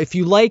 if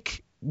you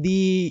like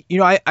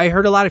I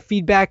heard a lot of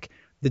feedback.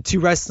 The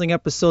 2 wrestling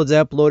episodes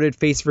I uploaded,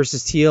 Face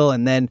versus Heel,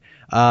 and then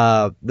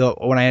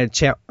when I had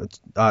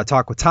a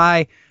talk with Ty,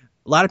 a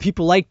lot of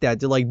people like that.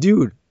 They're like,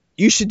 dude,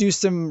 you should do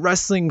some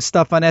wrestling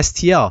stuff on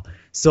STL.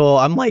 So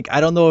I'm like,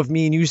 I don't know if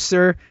me and you,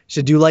 sir,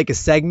 should do like a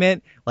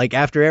segment like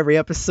after every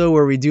episode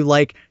where we do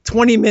like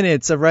 20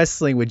 minutes of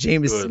wrestling with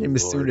Jameson and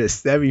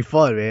Masudas. That'd be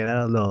fun, man.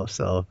 I don't know.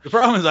 So the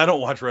problem is I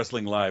don't watch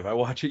wrestling live. I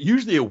watch it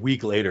usually a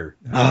week later.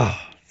 Oh,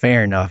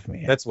 fair enough,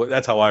 man.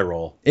 That's how I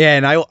roll. Yeah,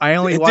 and I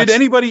only watched... Did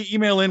anybody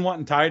email in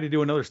wanting Ty to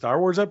do another Star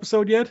Wars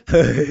episode yet?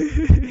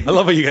 I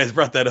love how you guys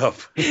brought that up.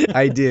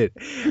 I did.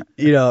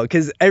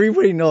 Because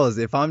everybody knows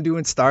if I'm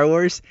doing Star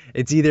Wars,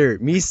 it's either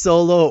me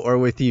solo or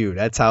with you.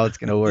 That's how it's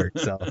going to work.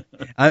 So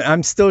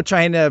I'm still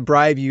trying to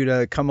bribe you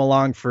to come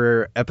along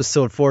for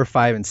episode 4,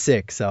 5, and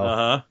 6.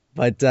 So,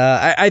 But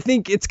I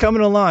think it's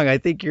coming along. I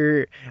think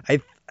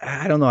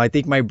I don't know. I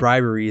think my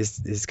bribery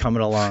is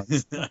coming along.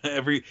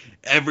 Every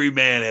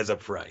man has a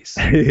price.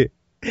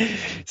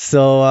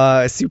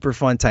 So super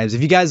fun times.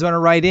 If you guys want to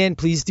write in,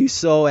 please do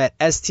so at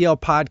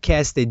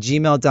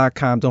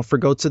stlpodcast@gmail.com.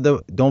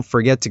 Don't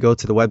forget to go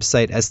to the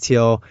website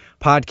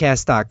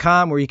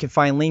stlpodcast.com, where you can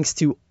find links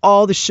to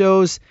all the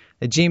shows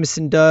that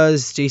Jameson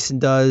does, Jason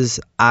does,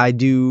 I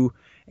do.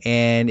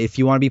 And if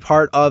you want to be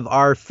part of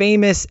our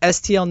famous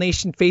STL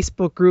Nation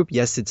Facebook group,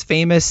 yes, it's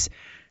famous.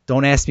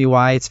 Don't ask me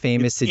why it's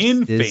famous. It's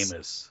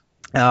infamous.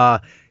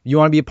 You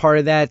want to be a part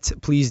of that,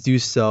 please do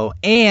so.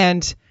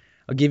 And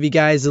I'll give you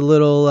guys a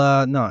little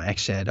no,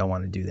 actually I don't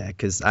want to do that,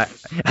 because I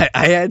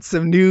had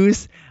some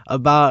news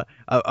about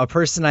a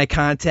person I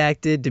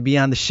contacted to be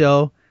on the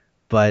show,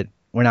 but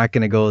we're not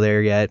going to go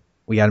there yet.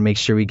 We got to make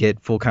sure we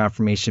get full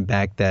confirmation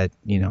back that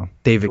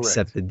they've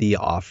accepted the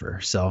offer.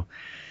 So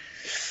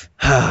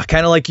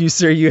kind of like you,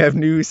 sir, you have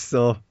news,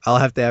 so I'll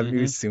have to have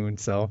news soon.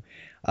 So,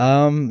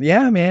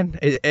 yeah, man.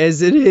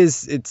 As it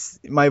is, it's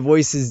my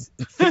voice is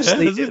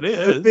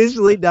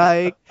officially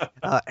dying.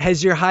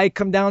 Has your high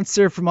come down,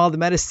 sir, from all the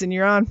medicine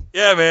you're on?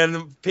 Yeah, man. The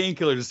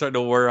painkillers are starting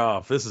to wear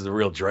off. This is a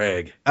real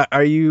drag.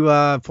 Are you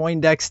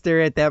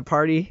Poindexter at that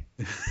party?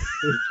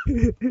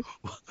 We'll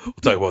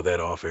talk about that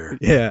off air.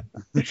 Yeah.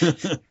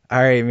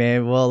 All right,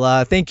 man.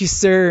 Well, thank you,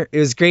 sir. It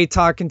was great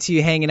talking to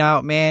you, hanging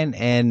out, man.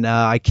 And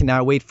I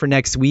cannot wait for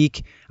next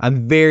week.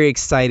 I'm very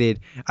excited.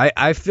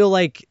 I feel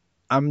like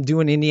I'm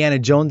doing Indiana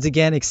Jones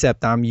again,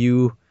 except I'm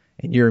you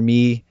and you're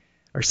me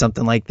or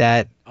something like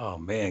that. Oh,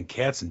 man.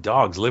 Cats and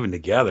dogs living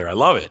together. I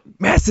love it.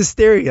 Mass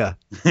hysteria.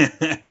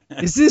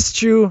 Is this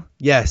true?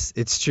 Yes,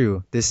 it's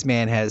true. This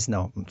man has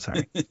no. I'm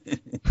sorry.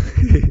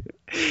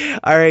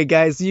 All right,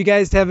 guys. You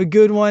guys have a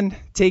good one.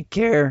 Take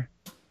care.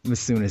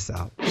 Masunas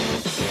out.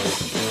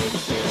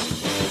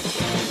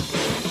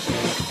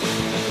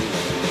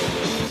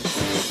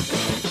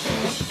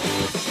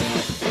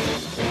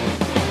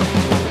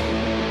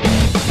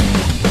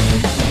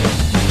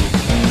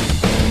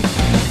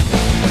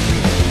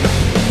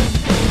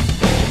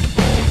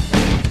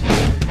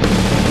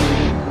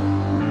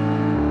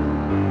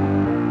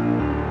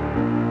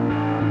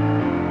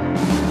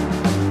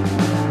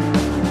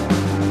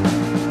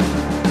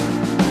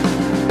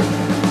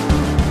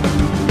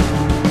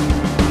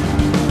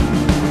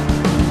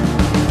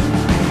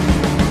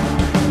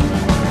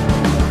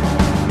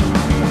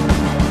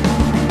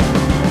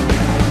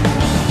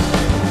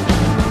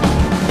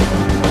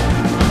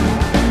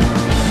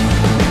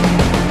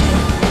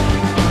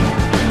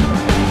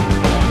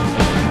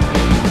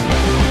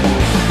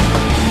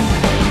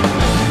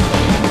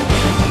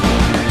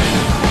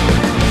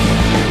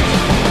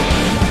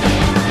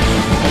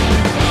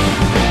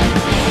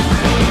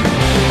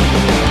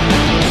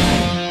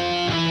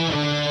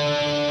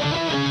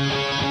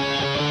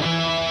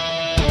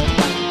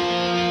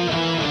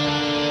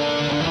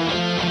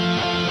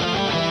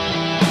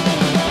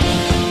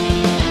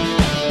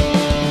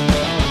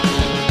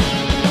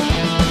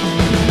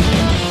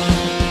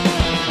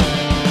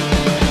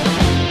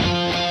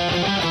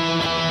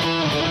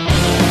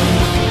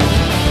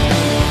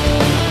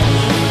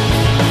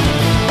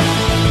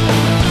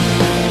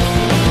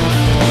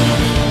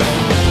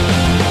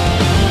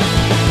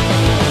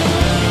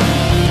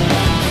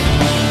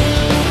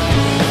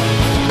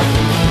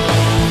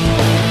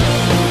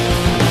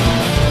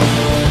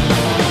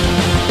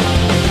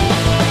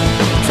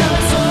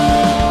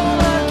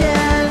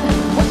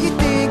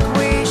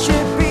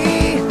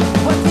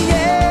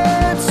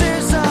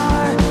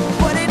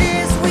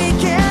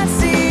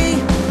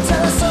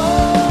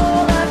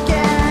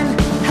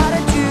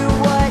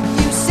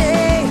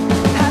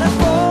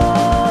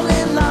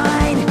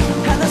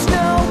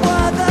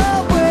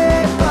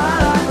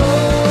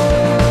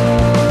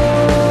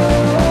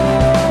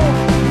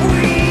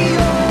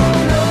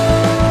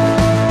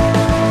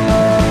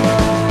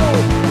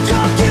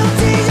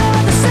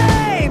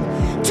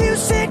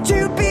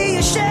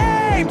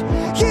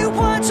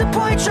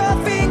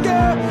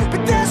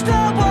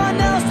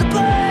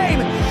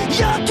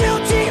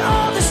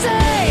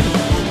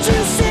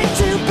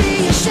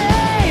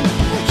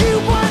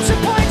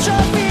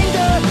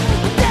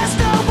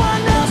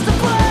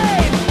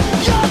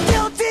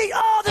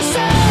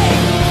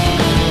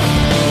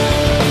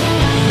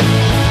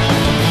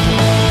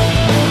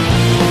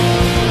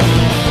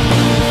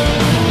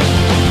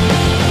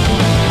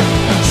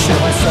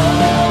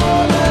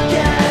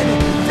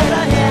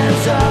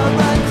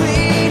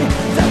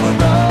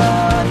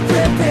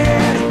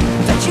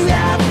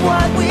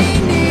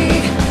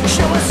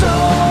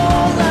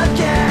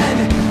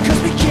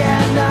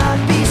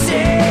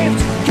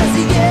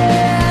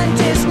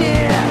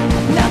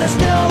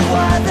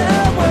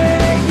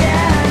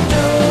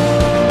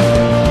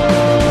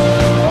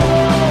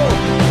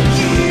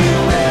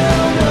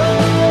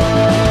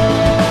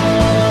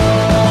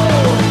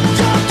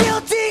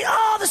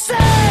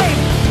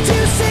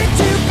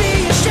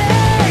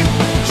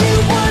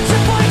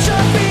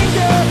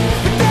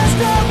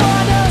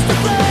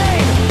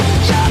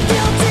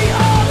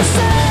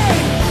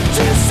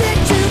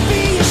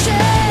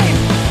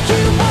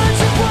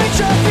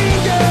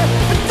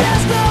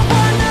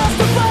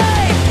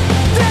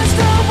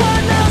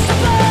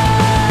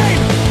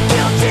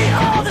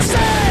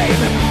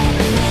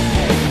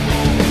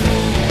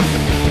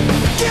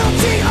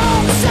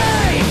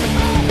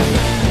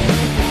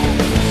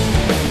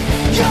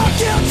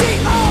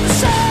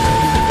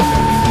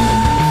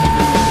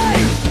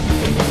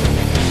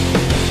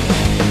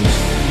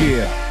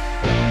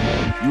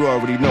 You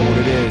already know what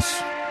it is.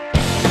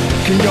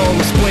 Can y'all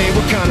explain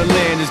what kind of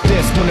land is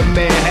this when a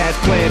man has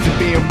plans of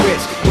being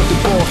rich? What the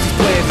boss's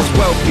plans is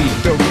wealthy.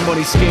 Very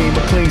money scheme,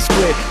 a clean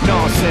split,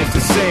 nonsense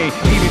the same.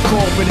 Even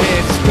corporate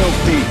hands is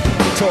filthy.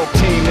 Talk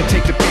team and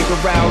take the paper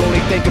out.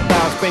 Only think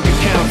about bank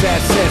accounts,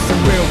 assets,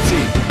 and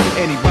realty.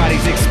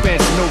 Anybody's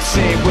expense, no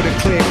shame with a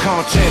clear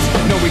conscience.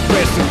 No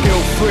regrets and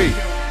guilt free.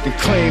 They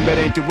claim that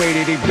ain't the way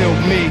that they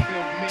built me.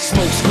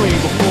 Smoke screen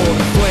before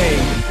the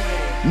flame.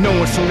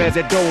 Knowing soon as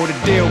that door of the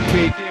deal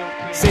peak,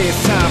 Say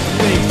it's time for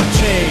things to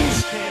change.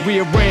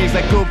 Rearrange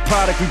like good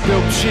product we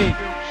built cheap.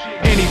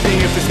 Anything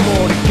if it's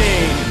more to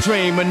gain.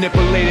 Dream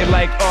manipulated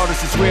like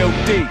artists is real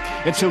deep.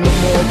 Until no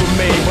more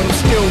remain. But I'm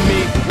still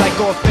me, like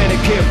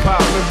authentic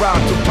hip-hop and rock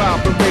to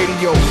pop and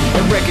radio.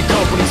 And record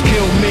companies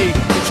kill me.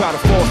 They try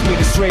to force me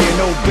to stray and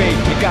obey.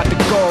 They got the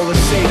gall to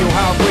say, yo,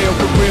 how real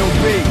could real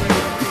be?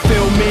 You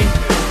feel me?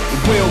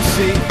 We'll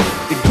see.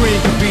 The green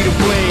could be the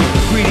blame.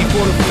 Greedy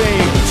for the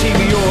fame. TV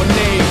or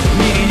name.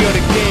 Media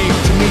the game.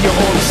 To me you're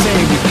all the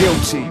same. You're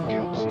guilty.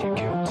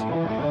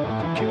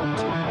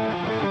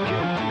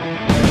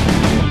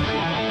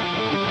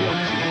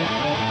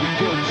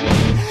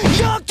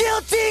 You're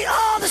guilty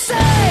all the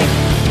same.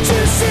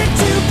 Too sick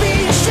to be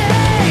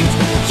ashamed.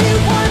 You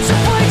want to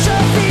point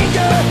your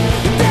finger,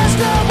 but there's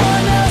no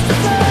one else to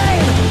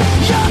blame.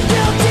 You're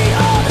guilty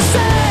all the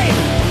same.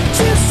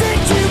 Too sick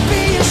to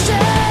be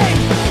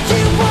ashamed.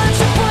 You want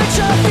to point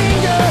your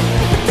finger,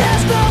 but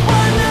there's no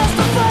one else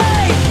to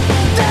blame.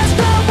 There's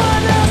no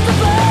one else to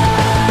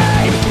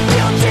blame.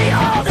 Guilty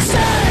all the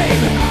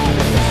same.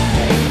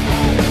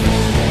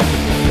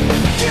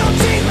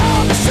 Guilty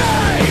all the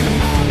same.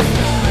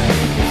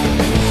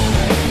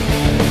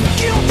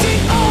 Guilty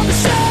all the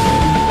same.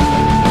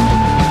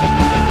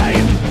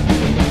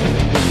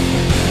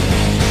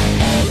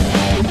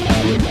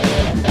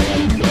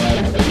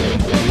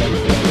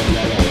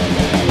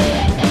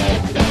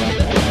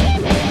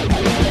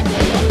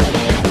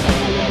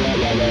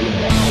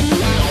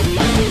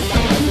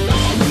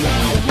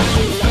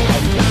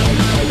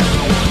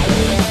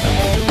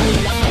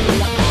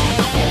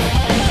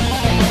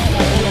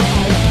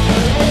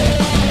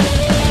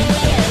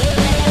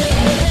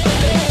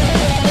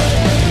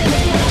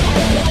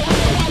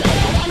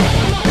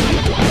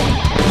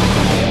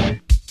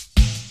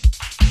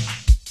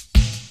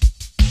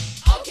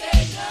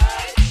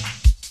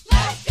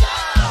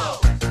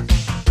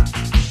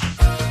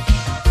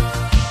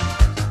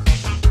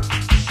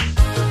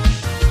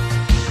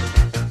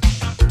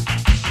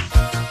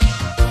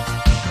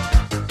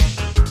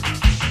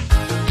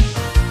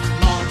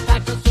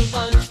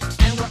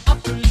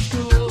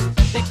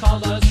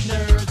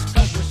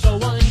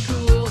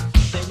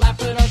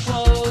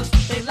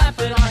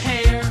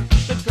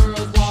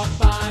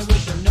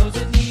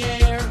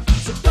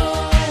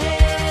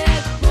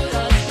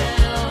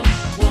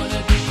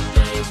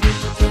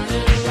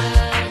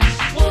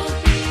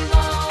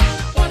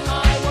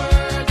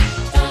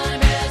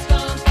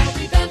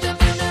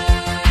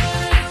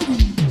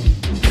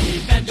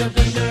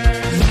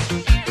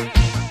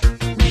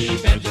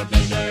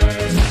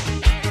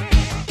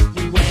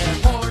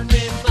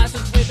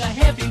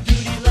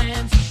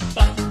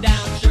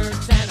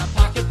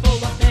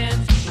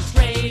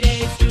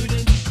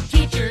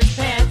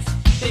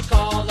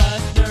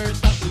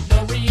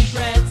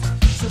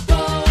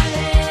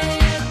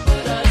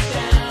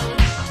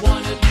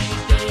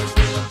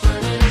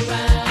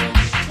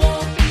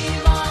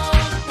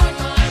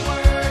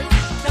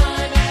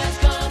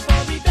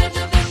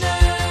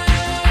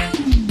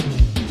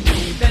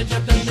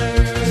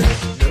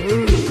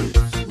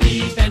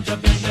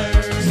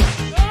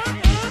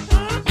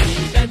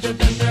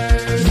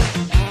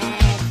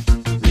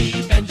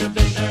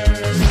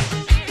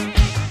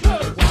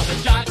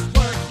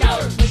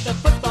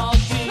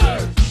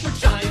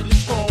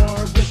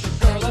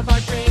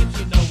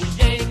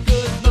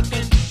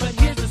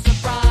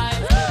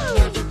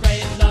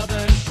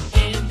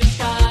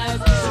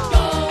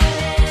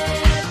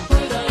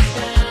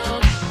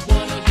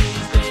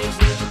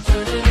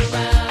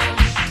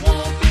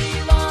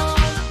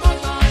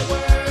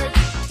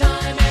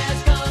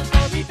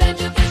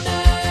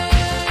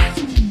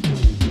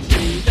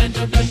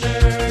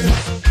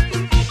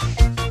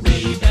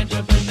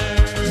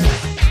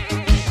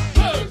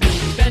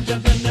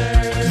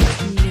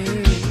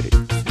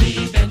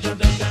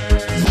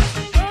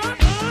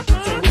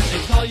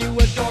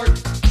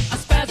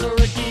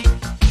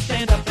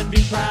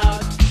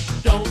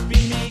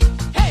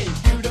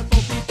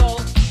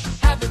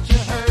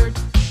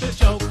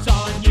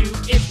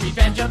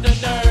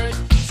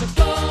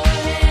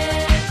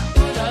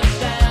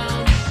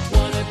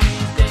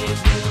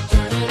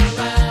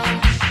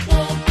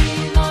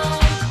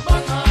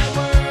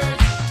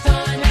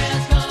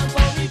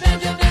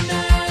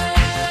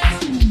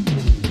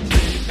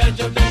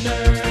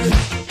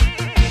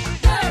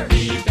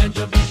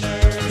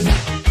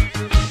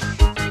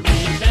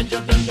 Revenge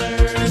of the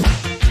nerds.